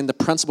than seeing the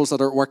principles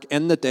that are at work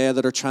in the day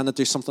that are trying to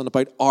do something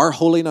about our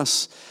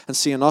holiness and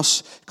seeing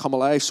us come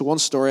alive. So one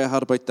story I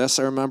had about this,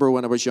 I remember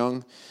when I was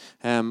young,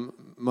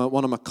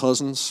 one of my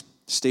cousins,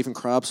 Stephen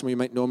Crabb, some of you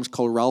might know him, is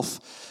called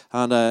Ralph.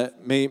 And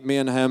me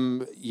and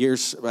him,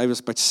 I was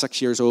about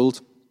 6 years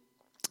old.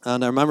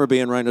 And I remember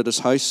being round at his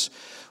house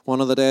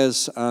one of the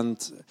days,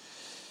 and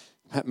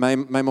my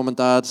mum and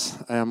dad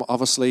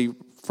obviously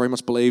very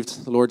much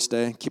believed the Lord's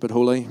Day, keep it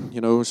holy,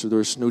 so there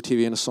was no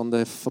TV on a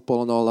Sunday,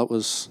 football and all, that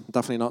was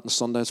definitely not on a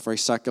Sunday, it's very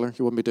secular,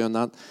 you wouldn't be doing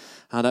that.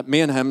 And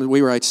me and him,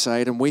 we were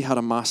outside, and we had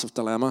a massive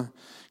dilemma,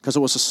 because it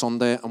was a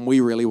Sunday, and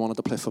we really wanted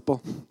to play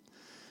football.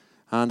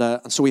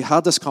 And so we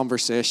had this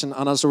conversation,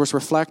 and as I was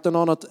reflecting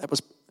on it,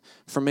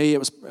 for me, it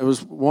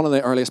was one of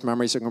the earliest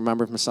memories I can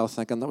remember of myself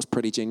thinking, that was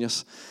pretty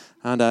genius.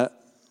 And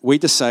we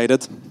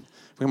decided,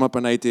 we came up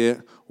with an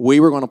idea,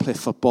 we were going to play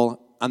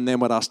football, and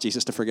then we'd ask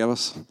Jesus to forgive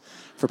us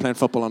for playing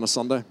football on a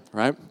Sunday,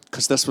 right?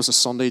 Because this was a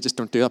Sunday, you just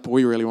don't do that, but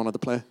we really wanted to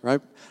play,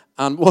 right?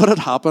 And what had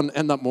happened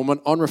in that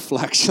moment, on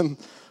reflection,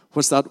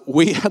 was that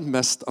we had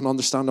missed an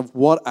understanding of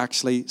what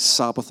actually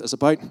Sabbath is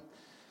about.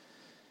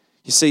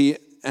 You see,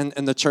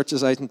 in the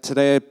churches out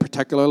today,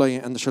 particularly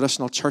in the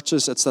traditional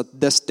churches, it's that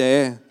this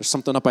day, there's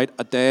something about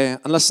a day.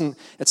 And listen,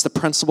 it's the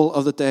principle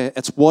of the day.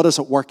 It's what is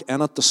at work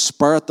in it, the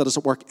spirit that is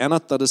at work in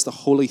it, that is the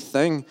holy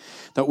thing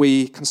that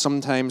we can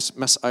sometimes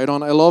miss out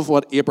on. I love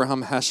what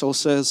Abraham Heschel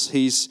says.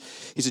 He's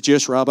a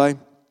Jewish rabbi,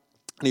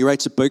 and he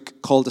writes a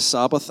book called The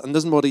Sabbath. And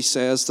this is what he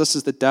says. This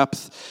is the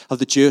depth of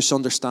the Jewish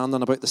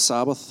understanding about the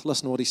Sabbath.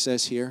 Listen to what he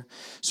says here.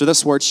 So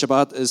this word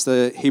Shabbat is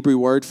the Hebrew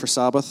word for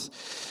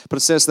Sabbath. But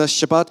it says this,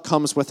 Shabbat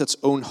comes with its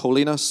own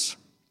holiness.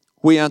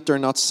 We enter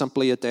not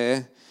simply a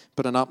day,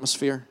 but an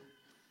atmosphere.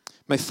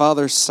 My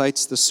father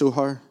cites the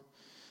Zohar.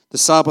 The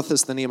Sabbath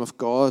is the name of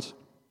God.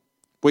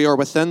 We are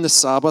within the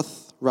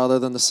Sabbath rather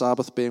than the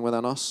Sabbath being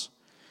within us.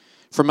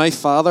 For my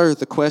father,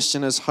 the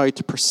question is how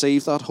to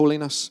perceive that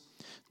holiness.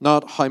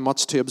 Not how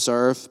much to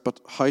observe, but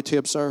how to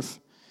observe.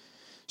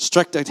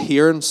 Strict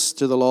adherence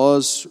to the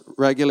laws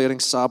regulating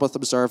Sabbath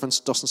observance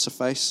doesn't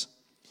suffice.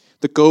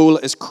 The goal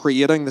is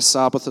creating the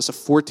Sabbath as a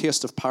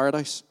foretaste of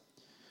paradise.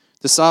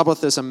 The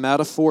Sabbath is a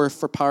metaphor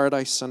for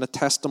paradise and a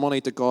testimony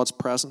to God's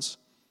presence.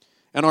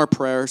 In our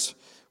prayers,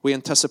 we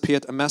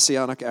anticipate a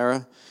messianic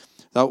era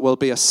that will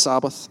be a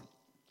Sabbath.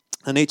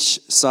 And each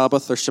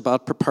Sabbath or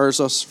Shabbat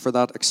prepares us for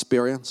that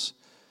experience.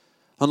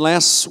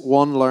 Unless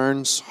one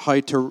learns how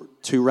to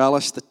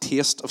relish the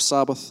taste of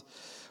Sabbath,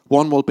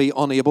 one will be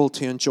unable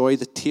to enjoy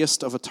the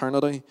taste of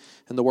eternity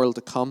in the world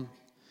to come.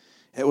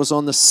 It was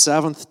on the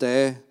seventh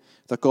day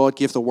that God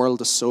gave the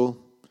world a soul,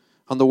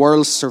 and the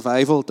world's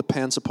survival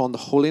depends upon the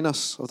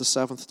holiness of the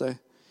seventh day.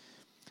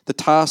 The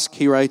task,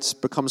 he writes,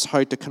 becomes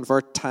how to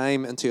convert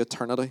time into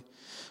eternity,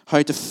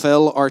 how to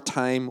fill our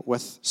time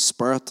with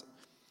spirit.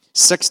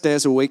 6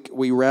 days a week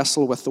we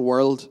wrestle with the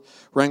world,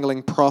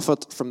 wrangling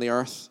profit from the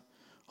earth.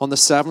 On the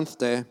seventh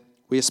day,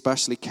 we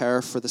especially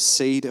care for the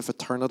seed of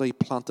eternity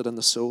planted in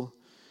the soul.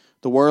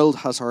 The world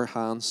has our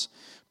hands,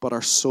 but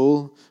our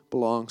soul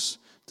belongs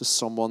to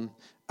someone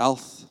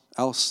else.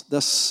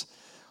 This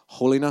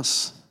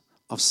holiness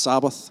of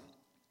Sabbath,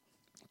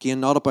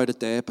 again, not about a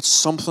day, but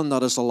something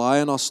that is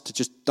allowing us to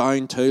just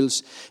down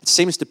tools. It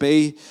seems to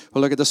be,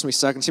 we'll look at this in a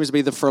second, it seems to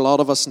be that for a lot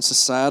of us in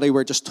society,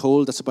 we're just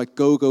told it's about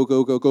go,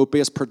 be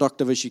as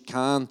productive as you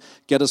can,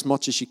 get as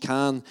much as you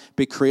can,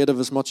 be creative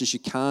as much as you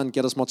can,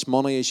 get as much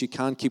money as you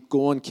can, keep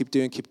going, keep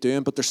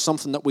doing. But there's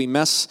something that we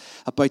miss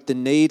about the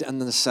need and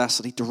the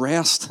necessity to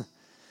rest,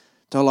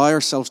 to allow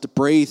ourselves to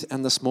breathe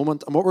in this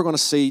moment. And what we're going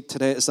to see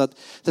today is that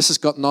this has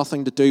got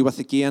nothing to do with,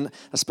 again,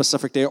 a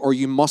specific day, or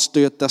you must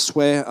do it this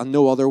way and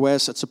no other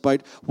ways. It's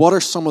about what are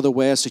some of the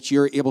ways that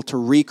you're able to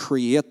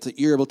recreate, that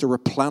you're able to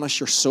replenish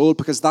your soul,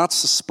 because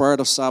that's the spirit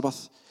of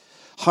Sabbath.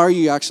 How are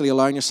you actually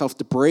allowing yourself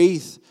to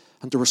breathe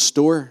and to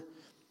restore?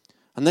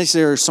 And these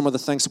are some of the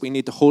things that we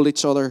need to hold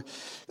each other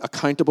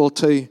accountable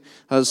to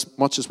as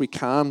much as we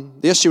can.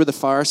 The issue with the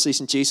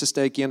Pharisees in Jesus'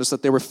 day, again, is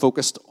that they were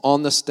focused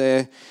on this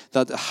day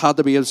that had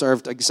to be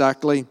observed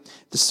exactly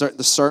the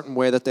certain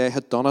way that they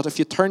had done it. If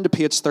you turn to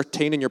page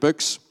 13 in your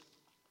books,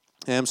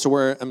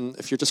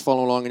 if you're just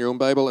following along in your own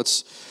Bible,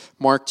 it's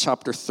Mark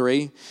chapter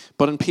 3.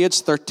 But in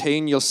page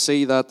 13, you'll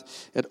see that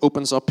it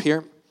opens up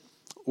here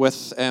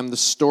with the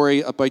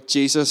story about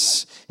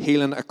Jesus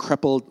healing a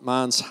crippled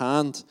man's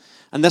hand.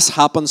 And this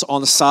happens on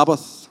the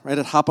Sabbath, right?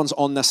 It happens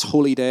on this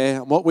holy day.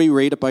 And what we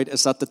read about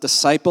is that the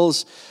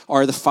disciples,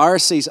 or the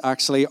Pharisees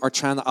actually, are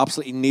trying to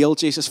absolutely nail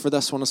Jesus for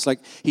this one. It's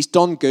like, he's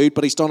done good,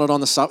 but he's done it on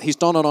the Sabbath. He's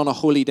done it on a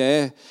holy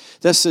day.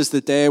 This is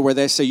the day where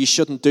they say you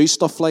shouldn't do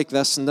stuff like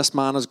this, and this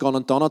man has gone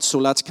and done it, so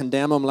let's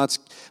condemn him. Let's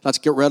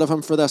get rid of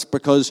him for this,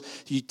 because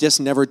you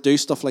just never do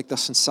stuff like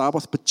this on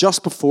Sabbath. But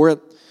just before it,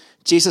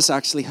 Jesus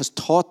actually has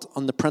taught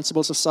on the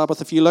principles of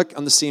Sabbath. If you look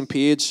on the same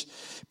page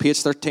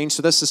 13,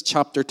 so this is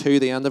chapter 2,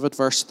 the end of it,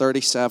 verse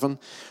 37.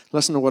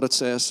 Listen to what it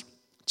says.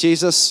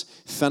 Jesus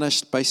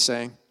finished by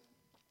saying,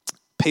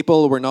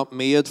 people were not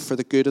made for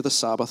the good of the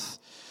Sabbath.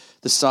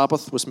 The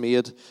Sabbath was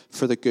made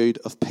for the good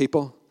of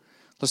people.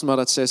 Listen to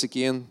what it says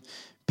again.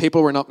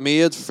 People were not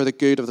made for the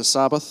good of the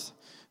Sabbath.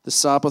 The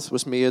Sabbath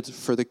was made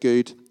for the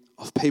good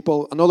of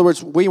people. In other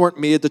words, we weren't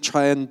made to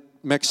try and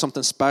make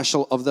something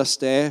special of this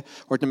day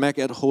or to make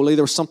it holy.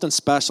 There was something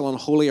special and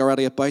holy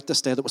already about this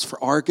day that was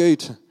for our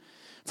good,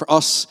 for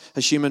us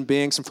as human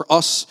beings and for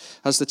us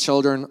as the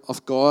children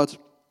of God.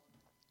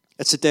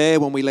 It's a day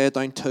when we lay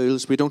down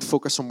tools. We don't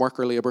focus on work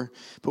or labour,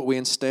 but we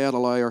instead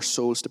allow our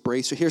souls to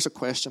breathe. So here's a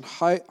question.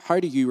 How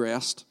do you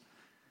rest?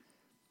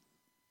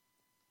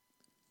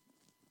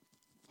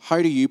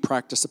 How do you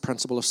practice the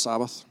principle of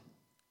Sabbath?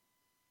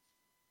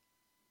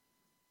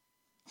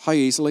 How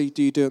easily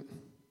do you do it?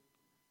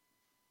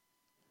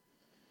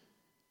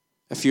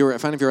 If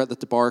any of you are at the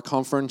DeBar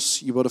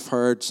conference, you would have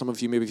heard, some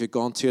of you maybe if you've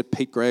gone to it,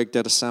 Pete Greig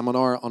did a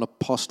seminar on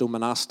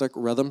apostomonastic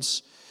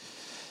rhythms.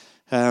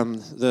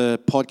 The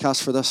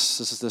podcast for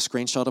this is the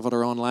screenshot of it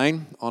are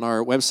online on our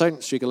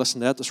website, so you can listen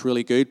to it. It's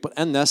really good. But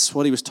in this,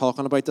 what he was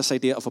talking about, this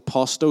idea of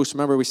apostos,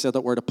 remember we said that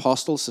word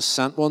apostles, the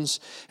sent ones.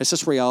 It's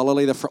this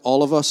reality that for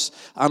all of us,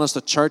 and as the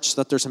church,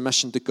 that there's a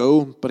mission to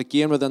go. But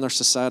again, within our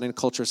society and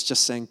culture, it's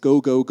just saying go,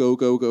 go, go,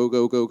 go, go,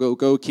 go, go, go,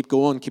 go, keep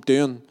going, keep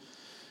doing.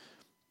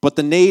 But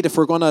the need, if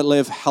we're going to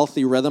live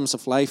healthy rhythms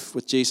of life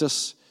with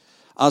Jesus,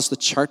 as the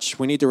church,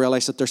 we need to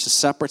realize that there's a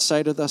separate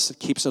side of this that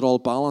keeps it all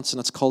balanced, and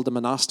it's called the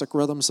monastic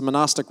rhythms. The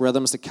monastic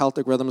rhythms, the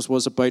Celtic rhythms,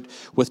 was about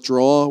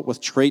withdraw,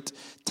 retreat,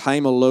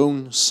 time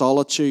alone,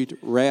 solitude,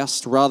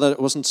 rest. Rather, it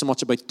wasn't so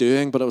much about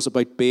doing, but it was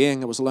about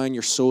being. It was allowing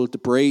your soul to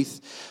breathe.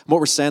 And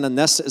what we're saying in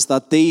this is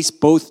that these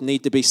both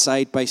need to be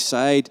side by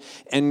side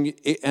in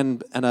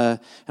a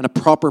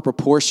proper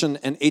proportion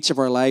in each of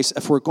our lives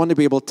if we're going to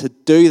be able to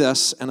do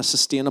this in a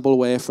sustainable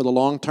way for the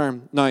long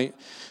term. Now,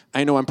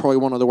 I know I'm probably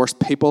one of the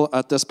worst people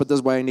at this, but this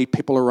is why I need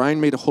people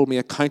around me to hold me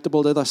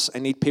accountable to this. I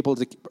need people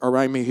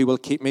around me who will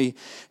keep me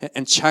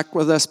in check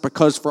with this,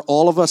 because for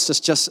all of us,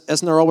 it's just,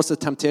 isn't there always the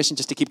temptation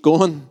just to keep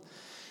going,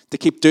 to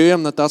keep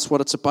doing that's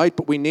what it's about?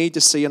 But we need to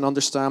see and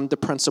understand the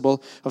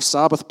principle of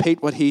Sabbath.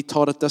 Pete, what he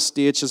taught at this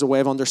stage as a way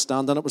of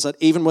understanding it was that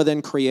even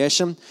within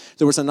creation,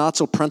 there was a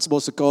natural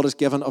principles that God has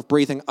given of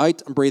breathing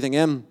out and breathing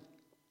in.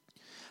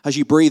 As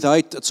you breathe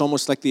out, it's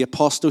almost like the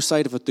apostle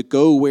side of it, to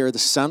go. We are the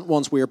sent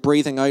ones. We are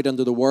breathing out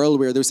into the world.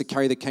 We are those that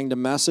carry the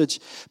kingdom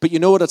message. But you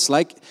know what it's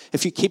like?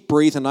 If you keep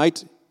breathing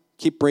out,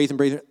 keep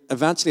breathing,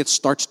 eventually it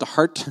starts to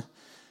hurt.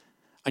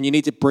 And you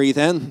need to breathe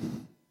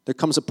in. There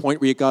comes a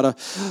point where you got to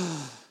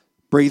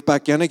breathe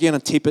back in again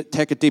and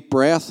take a deep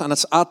breath. And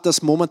it's at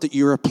this moment that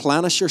you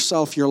replenish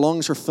yourself. Your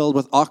lungs are filled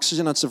with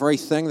oxygen. It's the very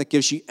thing that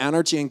gives you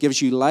energy and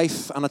gives you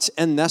life. And it's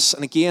in this.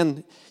 And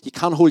again, you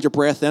can't hold your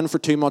breath in for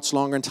too much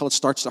longer until it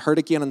starts to hurt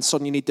again, and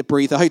suddenly you need to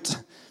breathe out.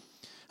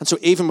 And so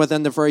even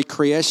within the very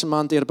creation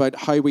mandate about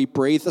how we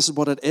breathe, this is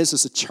what it is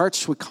as a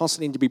church. We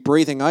constantly need to be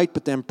breathing out,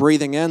 but then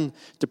breathing in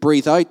to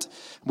breathe out.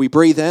 We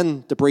breathe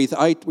in to breathe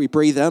out. We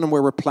breathe in and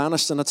we're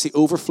replenished, and it's the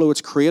overflow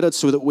it's created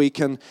so that we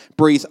can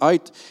breathe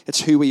out.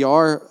 It's who we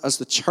are as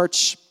the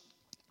church.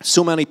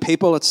 So many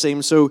people, it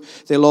seems, so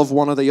they love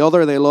one or the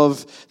other. They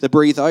love the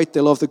breathe out.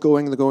 They love the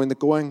going, the going, the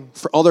going.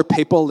 For other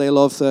people, they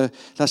love the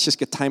let's just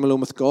get time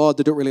alone with God.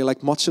 They don't really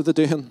like much of the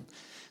doing.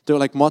 They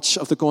don't like much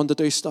of the going to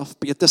do stuff.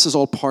 But yet this is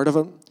all part of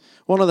it.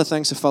 One of the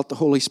things I felt the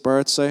Holy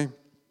Spirit say,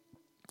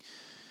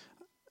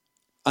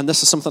 and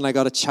this is something I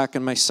got to check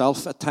in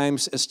myself at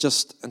times, is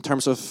just in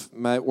terms of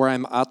where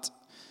I'm at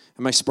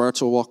in my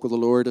spiritual walk with the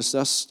Lord, is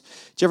this.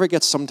 Do you ever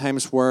get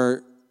sometimes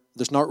where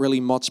there's not really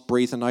much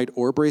breathing out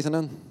or breathing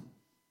in?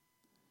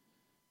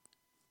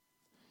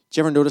 Do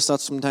you ever notice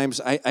that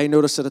sometimes? I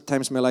notice it at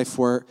times in my life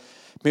where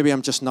maybe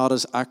I'm just not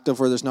as active,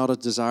 or there's not a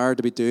desire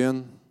to be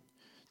doing,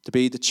 to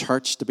be the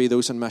church, to be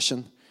those in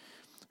mission.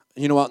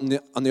 You know what?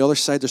 On the other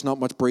side, there's not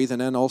much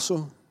breathing in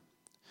also.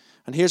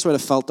 And here's what I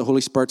felt the Holy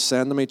Spirit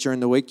saying to me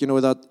during the week. You know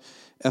that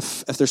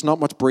if there's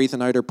not much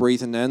breathing out or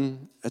breathing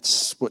in,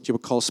 it's what you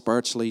would call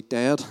spiritually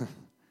dead.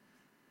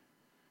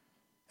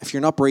 If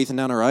you're not breathing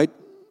in or out,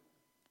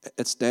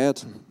 it's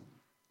dead.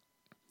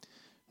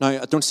 Now,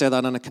 I don't say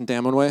that in a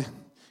condemning way.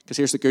 Because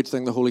here's the good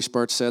thing the Holy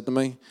Spirit said to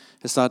me,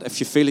 is that if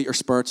you feel that you're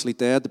spiritually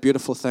dead, the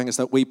beautiful thing is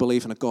that we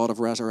believe in a God of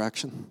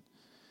resurrection.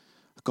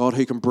 A God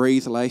who can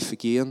breathe life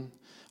again.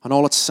 And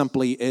all it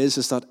simply is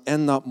that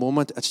in that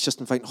moment, it's just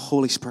inviting,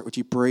 Holy Spirit, would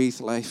you breathe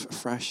life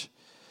afresh?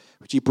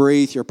 Would you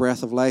breathe your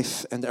breath of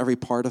life into every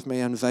part of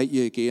me? I invite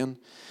you again.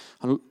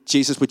 And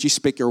Jesus, would you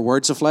speak your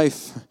words of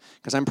life?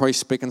 Because I'm probably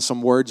speaking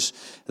some words,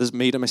 this is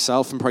me to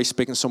myself, I'm probably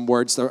speaking some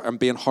words that I'm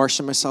being harsh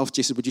on myself.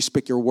 Jesus, would you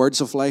speak your words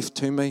of life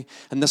to me?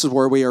 And this is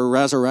where we are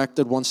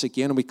resurrected once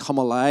again, and we come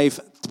alive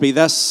to be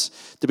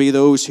this, to be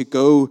those who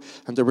go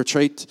and to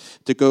retreat,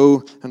 to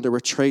go and to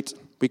retreat.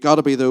 We got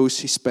to be those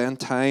who spend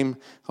time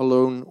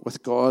alone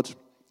with God.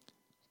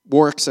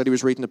 Warwick said he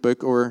was reading a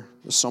book over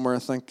the summer, I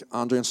think.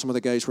 Andrew and some of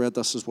the guys read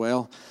this as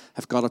well.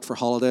 I've got it for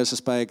holidays.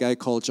 It's by a guy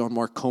called John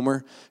Mark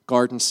Comer,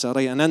 Garden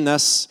City. And in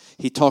this,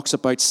 he talks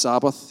about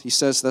Sabbath. He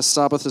says this: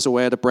 Sabbath is a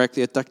way to break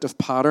the addictive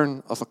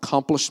pattern of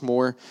accomplish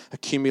more,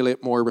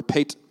 accumulate more,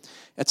 repeat.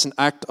 It's an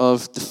act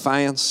of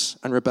defiance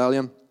and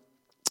rebellion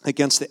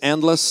against the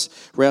endless,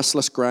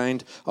 restless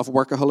grind of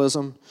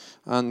workaholism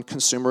and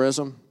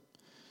consumerism.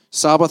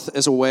 Sabbath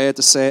is a way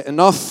to say,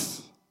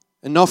 enough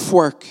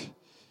work.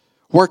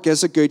 Work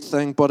is a good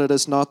thing, but it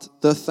is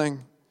not the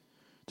thing.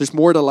 There's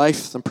more to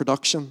life than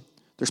production.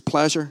 There's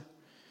pleasure.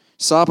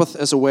 Sabbath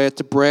is a way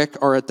to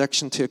break our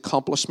addiction to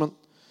accomplishment.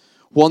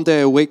 One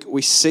day a week,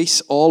 we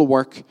cease all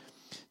work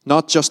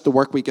not just the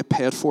work we get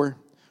paid for.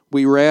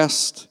 We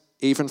rest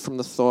even from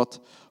the thought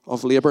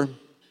of labor. Do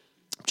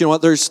you know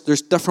what? There's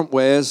different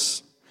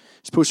ways.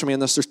 Suppose for me in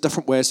this, there's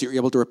different ways that you're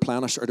able to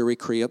replenish or to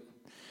recreate.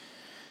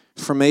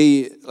 For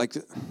me,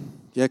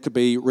 it could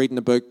be reading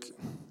a book,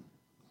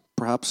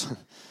 perhaps.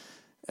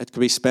 It could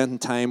be spending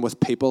time with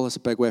people. Is a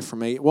big way for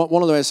me.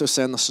 One of the ways I was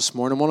saying this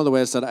morning, one of the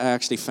ways that I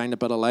actually find a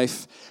bit of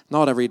life,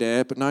 not every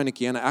day, but now and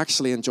again, I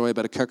actually enjoy a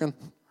bit of cooking,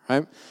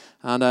 right?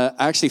 And I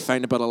actually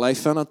find a bit of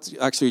life in it.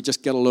 Actually, you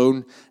just get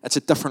alone. It's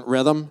a different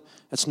rhythm.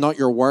 It's not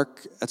your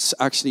work. It's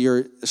actually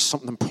there's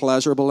something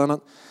pleasurable in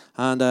it.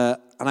 And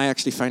I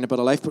actually find a bit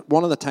of life. But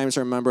one of the times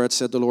I remember it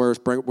said the Lord,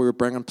 we were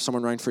bringing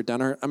someone around for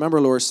dinner. I remember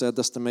Laura said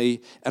this to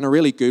me in a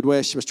really good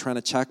way. She was trying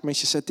to check me.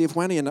 She said, Dave,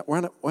 when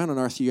on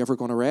earth are you ever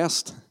going to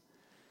rest?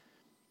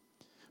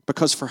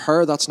 Because for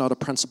her, that's not a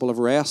principle of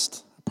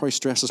rest. It probably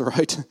stresses her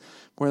out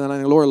more than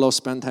anything. Laura loves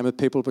spending time with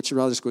people, but she'd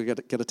rather just go get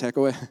a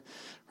takeaway,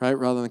 right,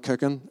 rather than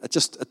cooking.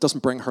 It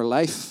doesn't bring her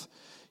life.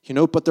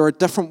 But there are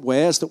different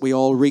ways that we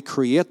all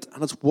recreate.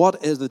 And it's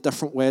what is the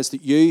different ways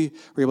that you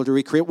are able to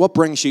recreate? What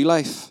brings you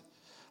life?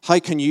 How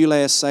can you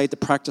lay aside the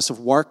practice of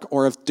work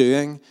or of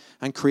doing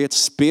and create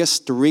space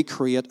to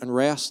recreate and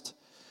rest?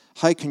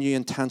 How can you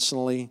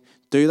intentionally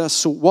do this?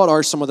 So what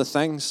are some of the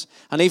things?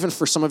 And even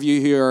for some of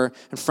you who are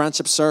in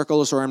friendship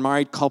circles or in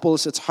married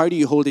couples, it's how do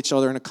you hold each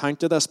other in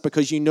account to this?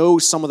 Because you know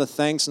some of the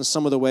things and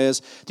some of the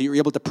ways that you're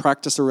able to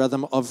practice the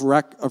rhythm of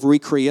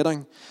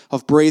recreating,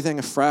 of breathing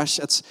afresh.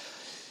 It's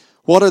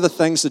what are the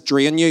things that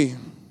drain you,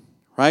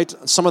 right?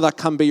 Some of that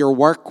can be your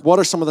work. What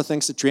are some of the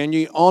things that drain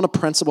you? On a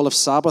principle of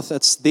Sabbath,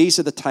 these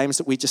are the times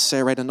that we just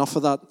say, right, enough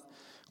of that. I'm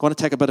going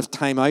to take a bit of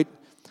time out.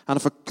 And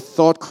if a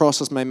thought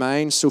crosses my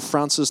mind, so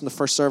Francis in the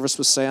first service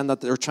was saying that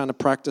they're trying to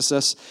practice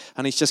this,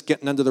 and he's just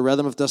getting into the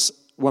rhythm of this.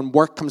 When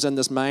work comes in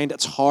his mind,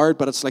 it's hard,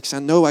 but it's like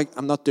saying, no,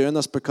 I'm not doing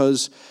this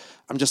because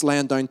I'm just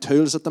laying down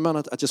tools at the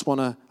minute.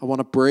 I want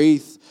to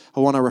breathe. I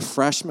want to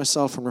refresh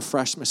myself and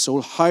refresh my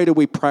soul. How do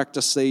we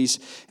practice these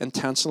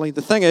intentionally?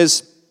 The thing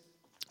is,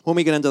 when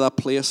we get into that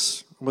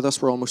place, and with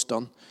this we're almost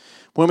done,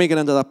 when we get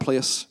into that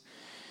place,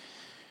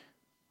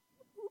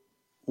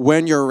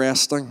 when you're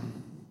resting,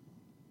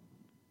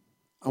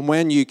 and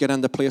when you get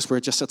into a place where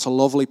it's a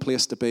lovely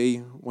place to be,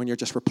 when you're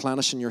just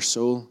replenishing your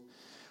soul,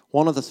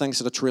 one of the things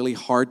that it's really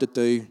hard to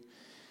do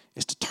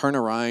is to turn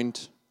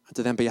around and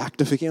to then be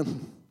active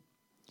again.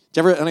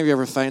 Any of you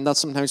ever find that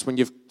sometimes when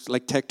you've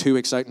take 2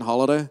 weeks out on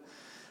holiday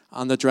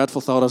and the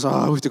dreadful thought is, we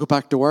have to go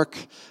back to work.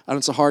 And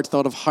it's a hard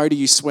thought of how do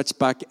you switch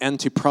back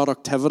into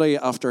productivity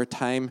after a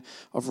time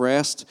of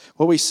rest.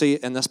 What we see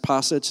in this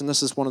passage, and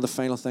this is one of the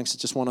final things I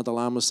just wanted to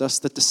land, was this.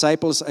 The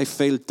disciples, I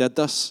feel, did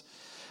this.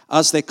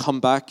 As they come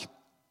back,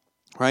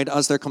 right,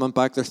 as they're coming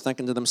back, they're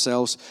thinking to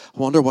themselves, I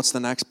wonder what's the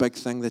next big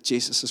thing that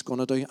Jesus is going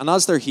to do. And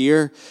as they're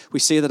here, we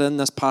see that in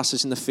this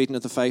passage in the feeding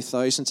of the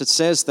 5,000, it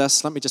says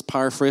this, let me just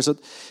paraphrase it.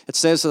 It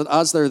says that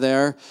as they're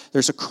there,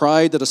 there's a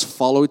crowd that has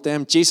followed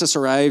them. Jesus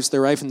arrives, they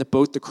arrive in the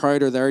boat, the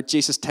crowd are there.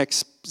 Jesus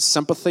takes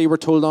sympathy, we're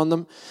told, on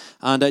them.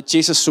 And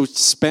Jesus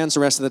spends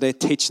the rest of the day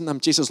teaching them.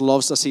 Jesus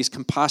loves us, he's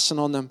compassion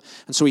on them.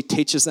 And so he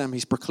teaches them,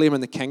 he's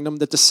proclaiming the kingdom.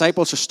 The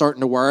disciples are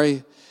starting to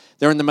worry.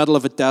 They're in the middle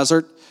of a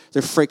desert.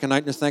 They're freaking out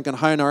and they're thinking,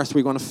 how on earth are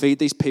we going to feed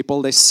these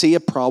people? They see a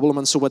problem.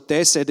 And so what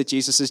they say to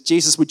Jesus is,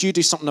 Jesus, would you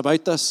do something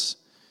about this?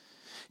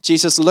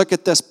 Jesus, look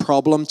at this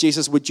problem.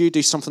 Jesus, would you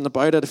do something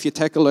about it? If you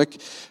take a look,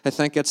 I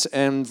think it's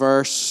in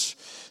verse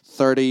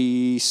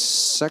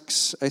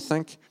 36, I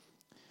think.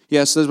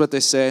 Yes, this is what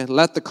they say.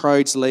 Let the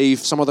crowds leave.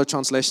 Some other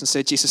translations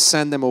say, Jesus,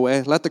 send them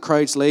away. Let the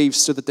crowds leave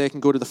so that they can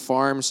go to the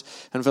farms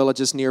and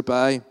villages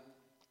nearby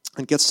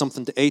and get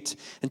something to eat.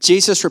 And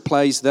Jesus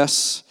replies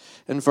this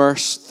in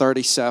verse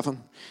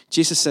 37.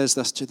 Jesus says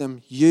this to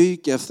them, you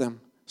give them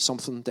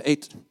something to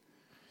eat.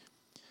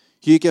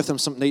 You give them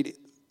something to eat.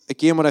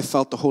 Again, what I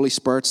felt the Holy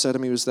Spirit said to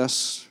me was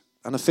this,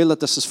 and I feel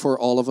that this is for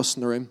all of us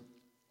in the room.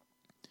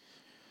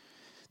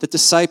 The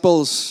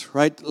disciples,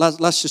 right,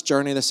 let's just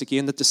journey this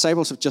again. The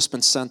disciples have just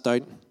been sent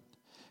out.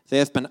 They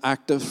have been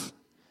active.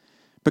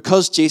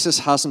 Because Jesus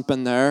hasn't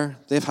been there,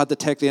 they've had to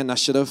take the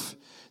initiative.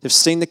 They've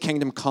seen the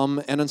kingdom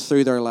come in and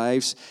through their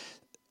lives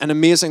in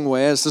amazing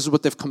ways. This is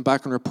what they've come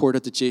back and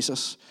reported to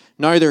Jesus.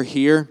 Now they're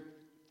here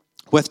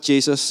with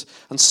Jesus,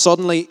 and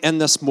suddenly in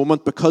this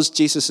moment, because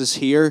Jesus is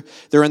here,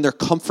 they're in their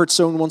comfort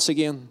zone once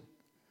again.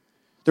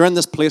 They're in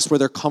this place where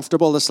they're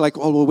comfortable. It's like,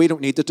 well, we don't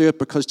need to do it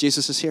because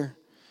Jesus is here.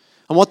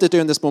 And what they do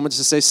in this moment is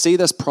they say, see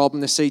this problem.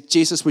 They say,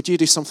 Jesus, would you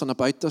do something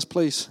about this,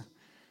 please?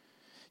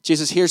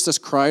 Jesus, here's this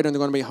crowd and they're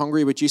going to be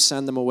hungry. Would you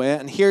send them away?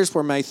 And here's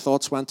where my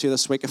thoughts went to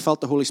this week. I felt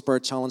the Holy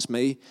Spirit challenge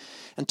me.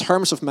 In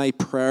terms of my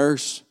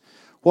prayers,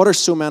 what are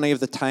so many of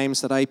the times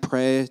that I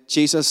pray,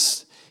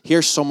 Jesus,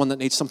 here's someone that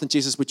needs something.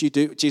 Jesus, would you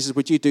do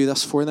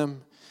this for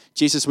them?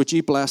 Jesus, would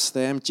you bless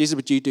them? Jesus,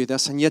 would you do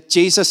this? And yet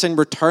Jesus in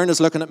return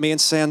is looking at me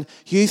and saying,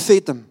 you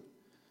feed them.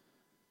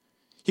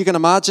 You can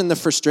imagine the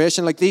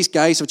frustration. Like, these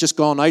guys have just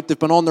gone out, they've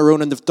been on their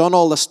own and they've done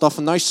all this stuff,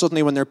 and now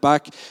suddenly when they're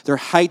back, they're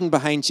hiding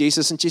behind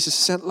Jesus, and Jesus is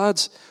saying,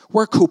 lads,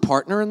 we're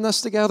co-partner in this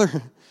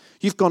together.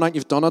 You've gone out,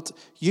 you've done it,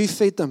 you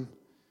feed them.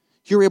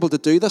 You're able to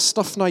do this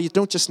stuff now. You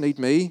don't just need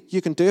me.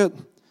 You can do it.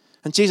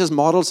 And Jesus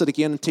models it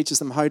again and teaches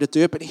them how to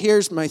do it. But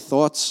here's my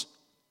thoughts.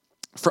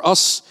 For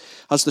us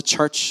as the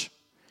church,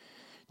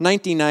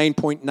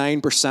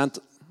 99.9%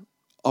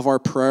 of our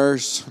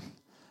prayers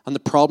and the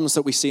problems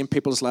that we see in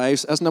people's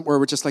lives, isn't it where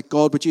we're just like,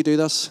 God, would you do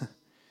this?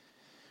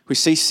 We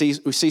see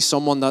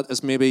someone that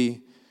is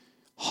maybe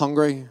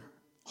hungry,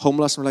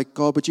 homeless, and we're like,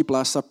 God, would you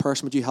bless that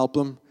person? Would you help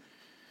them?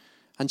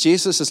 And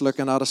Jesus is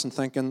looking at us and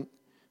thinking,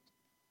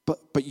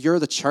 but you're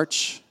the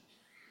church.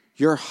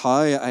 You're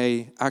how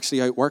I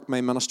actually outwork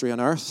my ministry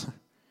on earth.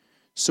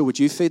 So would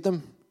you feed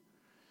them?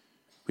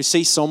 We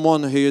see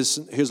someone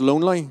who's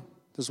lonely.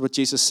 This is what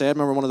Jesus said.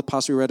 Remember one of the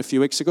passages we read a few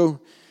weeks ago? And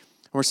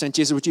we're saying,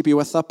 Jesus, would you be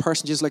with that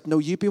person? Jesus is like, no,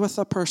 you be with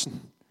that person.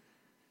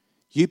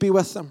 You be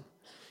with them.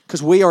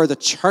 Because we are the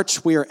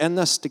church. We are in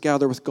this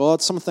together with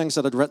God. Some things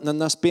that I'd written in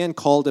this, being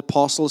called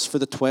apostles for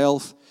the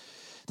 12,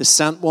 the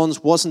sent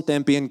ones, wasn't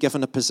them being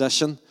given a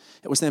position.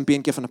 It was them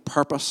being given a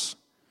purpose.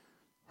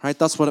 Right?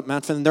 That's what it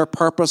meant for them. Their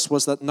purpose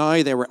was that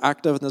now they were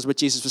active, and this is what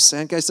Jesus was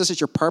saying. Guys, this is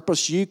your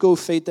purpose. You go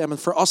feed them. And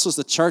for us as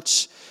the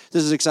church,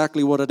 this is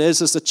exactly what it is.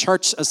 As the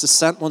church, as the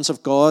sent ones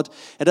of God,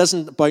 it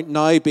isn't about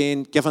now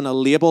being given a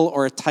label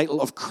or a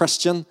title of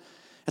Christian.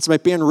 It's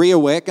about being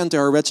reawakened to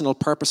our original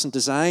purpose and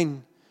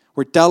design.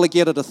 We're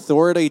delegated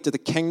authority to the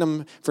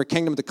kingdom, for a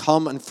kingdom to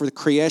come and for the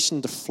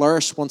creation to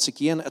flourish once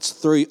again. It's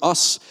through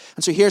us.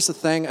 And so here's the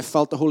thing I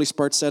felt the Holy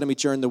Spirit said to me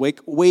during the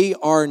week. We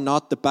are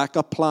not the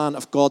backup plan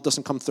if God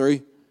doesn't come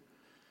through.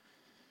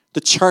 The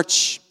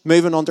church,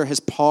 moving under his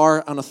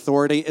power and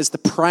authority, is the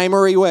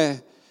primary way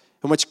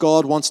in which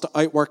God wants to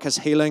outwork his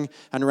healing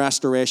and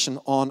restoration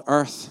on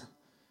earth.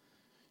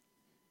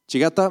 Do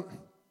you get that?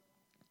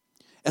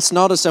 It's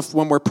not as if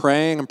when we're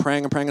praying and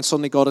praying and praying and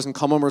suddenly God isn't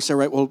coming, we'll say,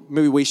 right, well,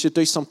 maybe we should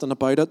do something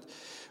about it.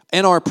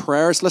 In our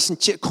prayers, listen,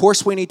 of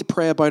course we need to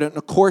pray about it. And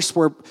of course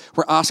we're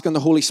asking the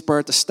Holy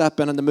Spirit to step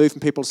in and to move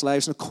in people's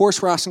lives. And of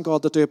course we're asking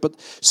God to do it. But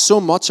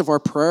so much of our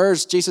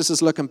prayers, Jesus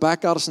is looking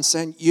back at us and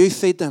saying, you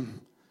feed them.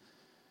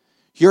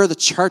 You're the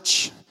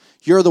church.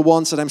 You're the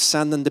ones that I'm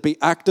sending to be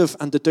active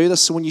and to do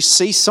this. So when you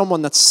see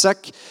someone that's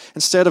sick,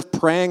 instead of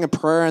praying a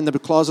prayer in the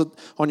closet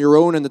on your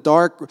own in the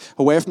dark,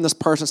 away from this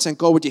person, saying,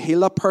 God, would you heal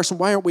that person?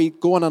 Why aren't we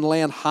going and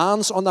laying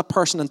hands on that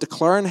person and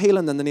declaring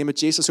healing in the name of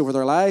Jesus over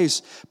their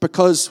lives?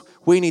 Because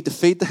we need to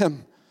feed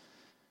them.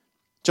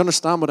 Do you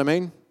understand what I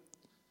mean?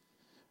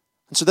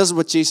 And so this is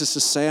what Jesus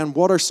is saying.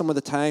 What are some of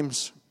the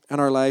times in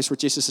our lives where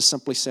Jesus is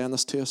simply saying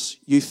this to us?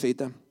 You feed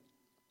them.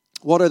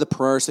 What are the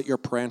prayers that you're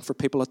praying for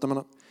people at the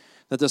minute?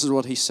 That this is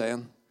what he's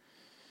saying.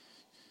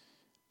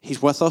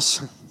 He's with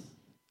us.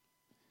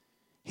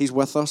 He's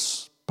with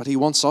us, but he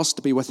wants us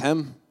to be with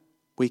him.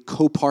 We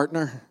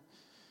co-partner.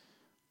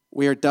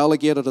 We are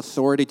delegated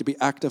authority to be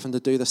active and to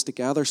do this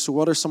together. So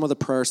what are some of the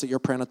prayers that you're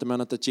praying at the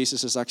minute that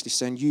Jesus is actually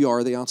saying you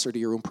are the answer to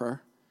your own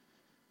prayer?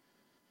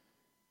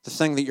 The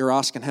thing that you're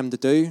asking him to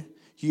do,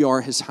 you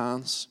are his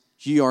hands.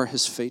 You are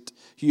his feet.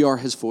 You are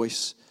his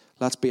voice.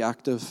 Let's be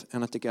active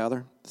in it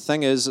together. The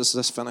thing is, as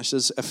this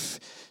finishes,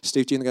 if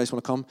Steve G and the guys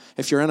want to come,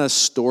 if you're in a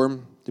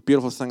storm, the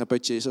beautiful thing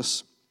about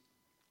Jesus,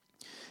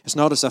 it's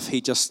not as if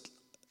he just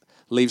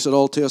leaves it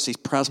all to us. He's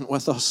present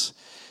with us.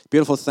 The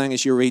beautiful thing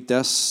is you read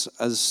this,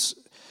 as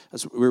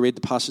we read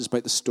the passage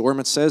about the storm,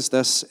 it says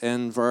this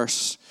in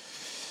verse,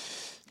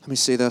 let me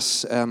see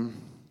this,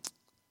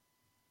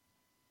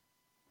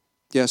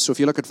 so if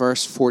you look at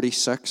verse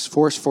 45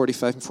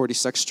 and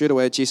 46, straight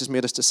away Jesus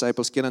made his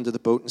disciples get into the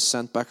boat and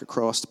sent back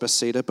across to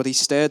Bethsaida, but he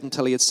stayed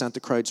until he had sent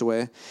the crowds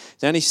away.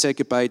 Then he said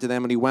goodbye to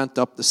them and he went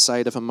up the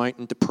side of a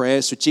mountain to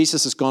pray. So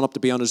Jesus has gone up to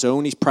be on his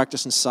own. He's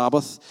practicing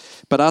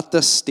Sabbath. But at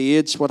this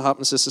stage, what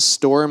happens is a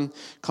storm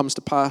comes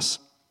to pass.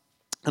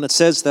 And it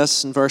says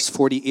this in verse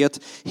 48,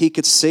 he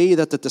could see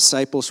that the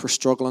disciples were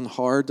struggling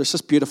hard. There's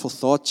this beautiful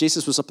thought.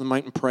 Jesus was up the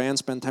mountain praying,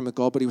 spending time with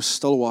God, but he was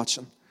still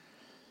watching.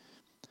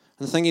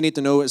 And the thing you need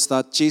to know is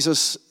that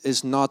Jesus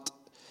is not,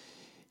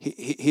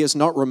 he is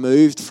not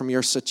removed from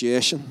your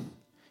situation.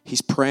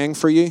 He's praying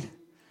for you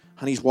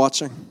and he's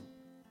watching,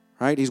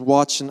 right? He's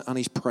watching and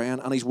he's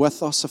praying and he's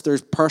with us. If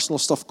there's personal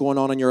stuff going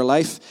on in your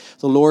life,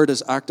 the Lord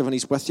is active and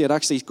he's with you. It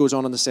actually goes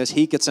on and it says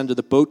he gets into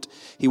the boat.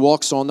 He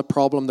walks on the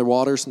problem, the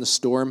waters and the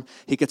storm.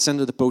 He gets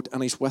into the boat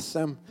and he's with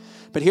them.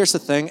 But here's the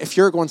thing. If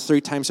you're going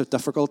through times of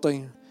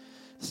difficulty,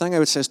 the thing I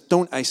would say is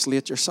don't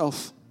isolate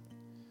yourself.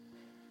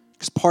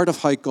 Because part of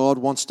how God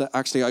wants to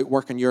actually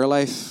outwork in your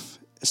life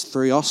is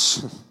through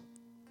us,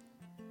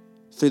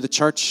 through the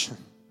church.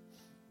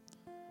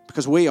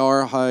 Because we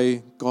are how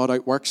God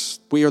outworks.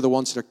 We are the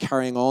ones that are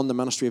carrying on the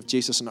ministry of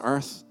Jesus on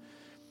earth.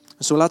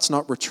 And so let's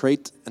not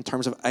retreat in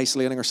terms of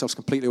isolating ourselves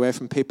completely away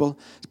from people.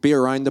 Be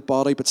around the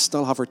body, but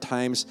still have our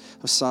times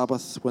of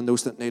Sabbath when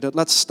those that need it.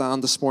 Let's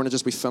stand this morning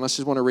as we finish. I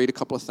just want to read a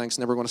couple of things,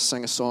 and then we're going to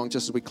sing a song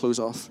just as we close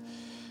off.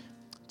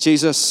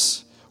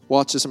 Jesus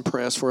watches and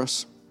prays for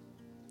us.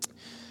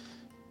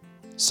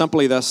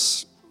 Simply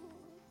this,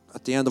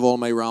 at the end of all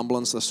my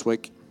ramblings this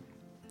week,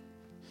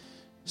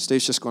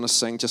 Steve's just going to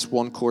sing just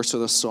one chorus of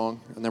this song,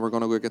 and then we're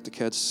going to go get the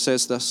kids. It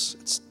says this,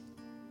 it's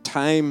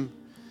time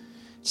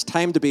It's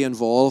time to be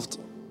involved.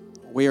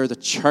 We are the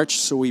church,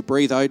 so we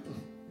breathe out.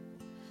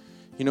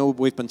 You know,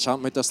 we've been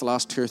chatting about this the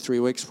last 2 or 3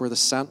 weeks. We're the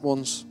sent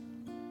ones.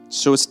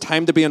 So it's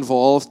time to be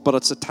involved, but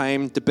it's a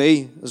time to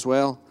be as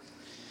well.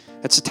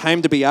 It's a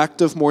time to be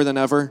active more than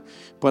ever,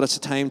 but it's a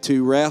time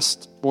to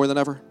rest more than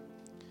ever.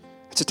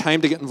 It's a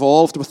time to get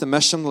involved with the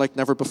mission like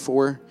never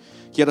before,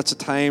 yet it's a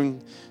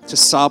time to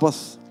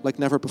Sabbath like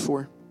never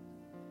before.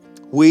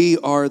 We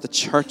are the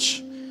church,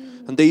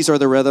 and these are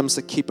the rhythms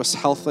that keep us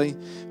healthy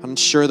and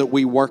ensure that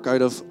we work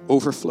out of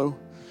overflow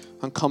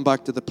and come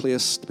back to the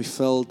place to be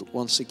filled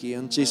once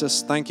again.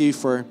 Jesus, thank you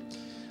for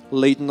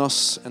leading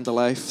us into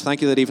life.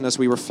 Thank you that even as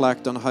we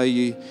reflect on how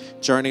you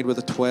journeyed with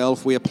the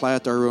 12, we apply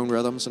it to our own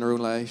rhythms and our own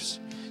lives.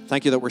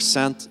 Thank you that we're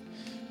sent,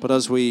 but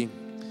as we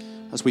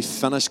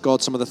finish,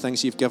 God, some of the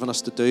things you've given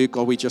us to do,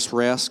 God, we just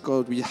rest.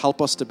 God, will you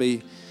help us to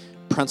be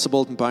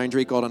principled and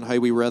boundary, God, on how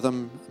we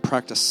rhythm,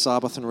 practice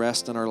Sabbath and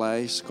rest in our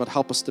lives. God,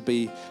 help us to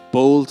be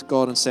bold,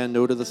 God, and say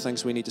no to the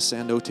things we need to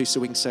say no to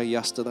so we can say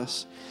yes to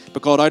this.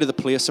 But God, out of the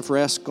place of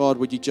rest, God,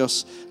 would you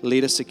just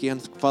lead us again?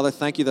 Father,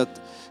 thank you that,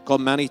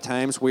 God, many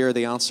times we are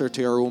the answer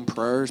to our own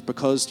prayers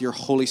because your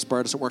Holy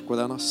Spirit is at work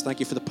within us. Thank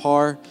you for the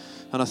power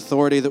and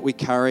authority that we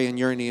carry in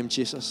your name,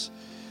 Jesus.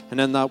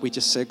 And in that we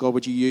just say, God,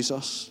 would you use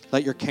us?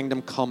 Let your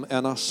kingdom come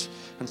in us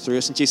and through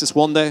us. And Jesus,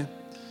 one day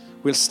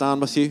we'll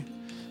stand with you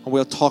and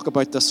we'll talk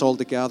about this all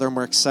together. And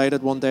we're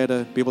excited one day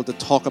to be able to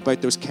talk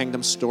about those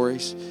kingdom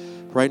stories.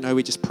 Right now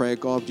we just pray,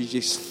 God, would you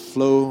just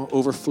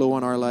overflow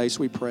in our lives,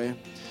 we pray.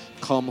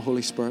 Come,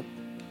 Holy Spirit.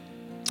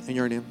 In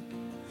your name.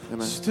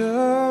 Amen.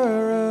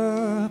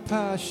 Stir a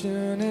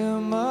passion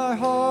in my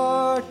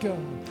heart, God.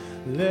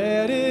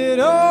 Let it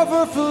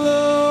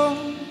overflow.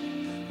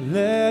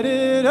 Let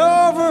it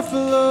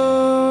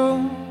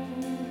overflow.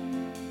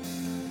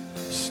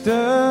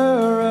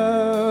 Stir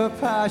a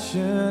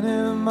passion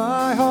in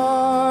my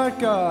heart,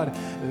 God.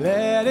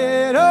 Let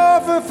it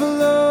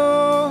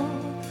overflow.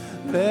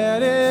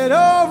 Let it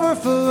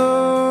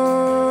overflow.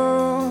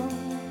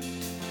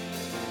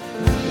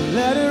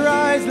 Let it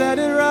rise, let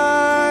it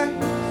rise.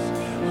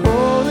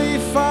 Holy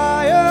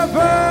fire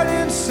burn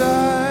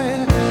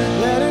inside.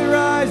 Let it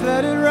rise,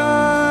 let it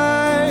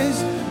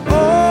rise.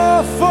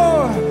 Oh,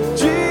 for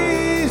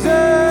Jesus.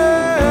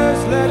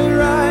 Let it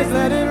rise,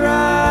 let it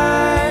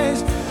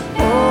rise.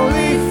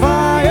 Holy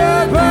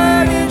fire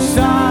burn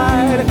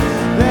inside.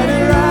 Let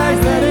it rise,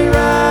 let it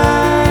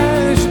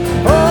rise.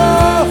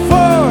 Oh,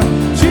 for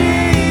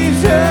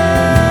Jesus.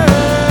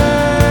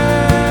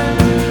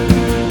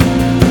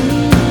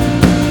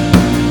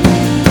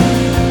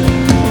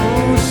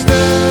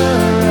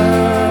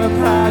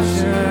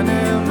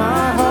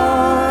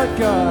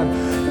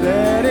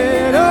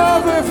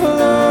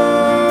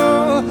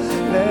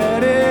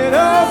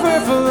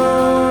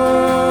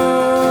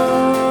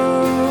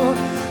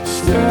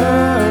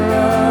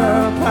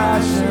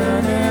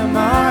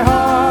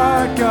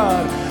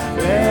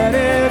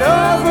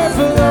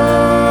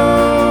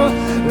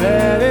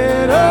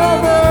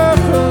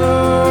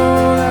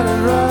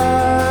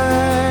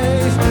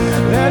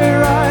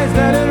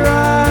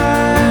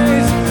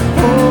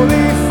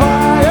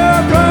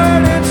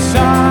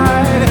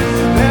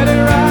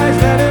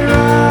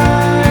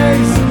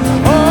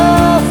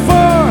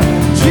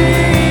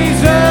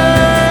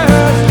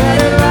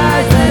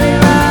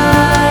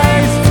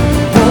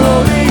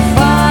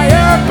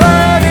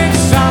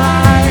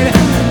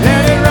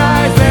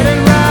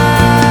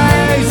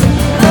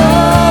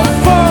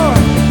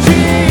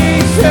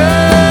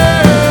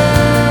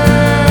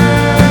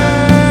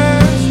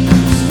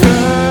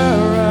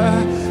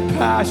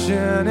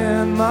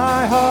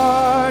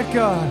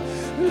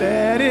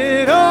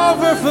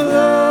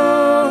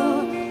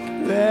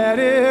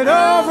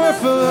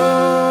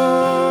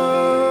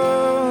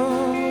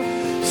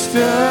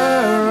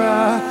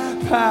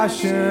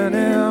 Passion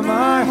in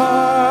my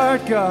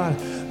heart, God,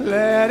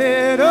 let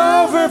it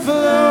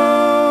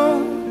overflow,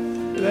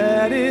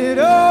 let it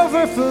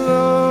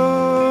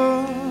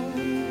overflow.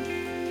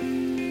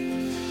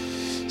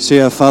 So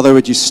yeah, Father,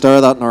 would you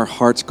stir that in our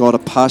hearts, God, a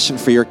passion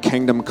for your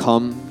kingdom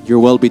come, your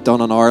will be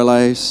done in our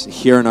lives,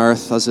 here on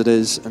earth as it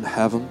is in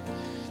heaven.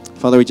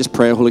 Father, we just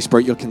pray, Holy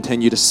Spirit, you'll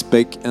continue to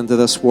speak into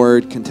this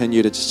word,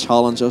 continue to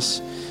challenge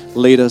us,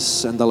 lead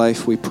us in the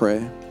life we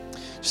pray.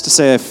 Just to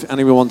say, if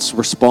anyone wants to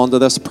respond to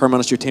this, the prayer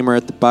ministry team are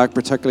at the back,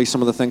 particularly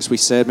some of the things we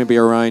said, maybe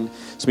around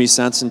some of you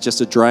sensing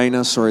just a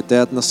dryness or a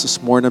deadness this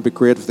morning. It'd be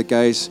great if the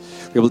guys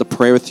were able to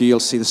pray with you.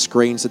 You'll see the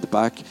screens at the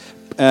back.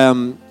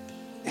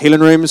 Healing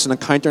rooms and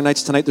encounter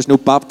nights tonight. There's no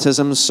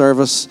baptism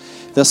service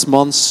this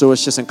month, so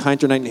it's just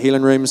encounter night and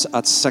healing rooms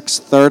at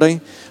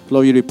 6:30. We'd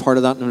love you to be part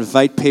of that and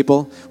invite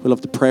people. We'd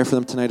love to pray for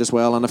them tonight as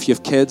well. And if you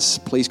have kids,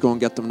 please go and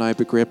get them now. It'd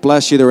be great.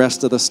 Bless you the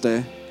rest of this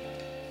day.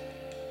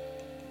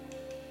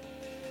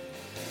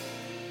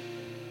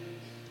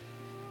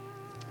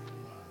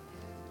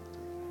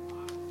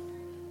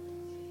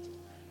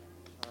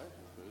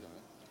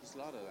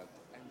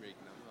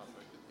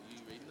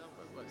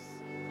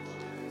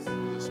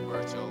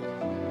 Spiritual,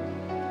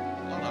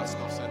 all that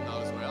stuff's in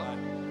that as well.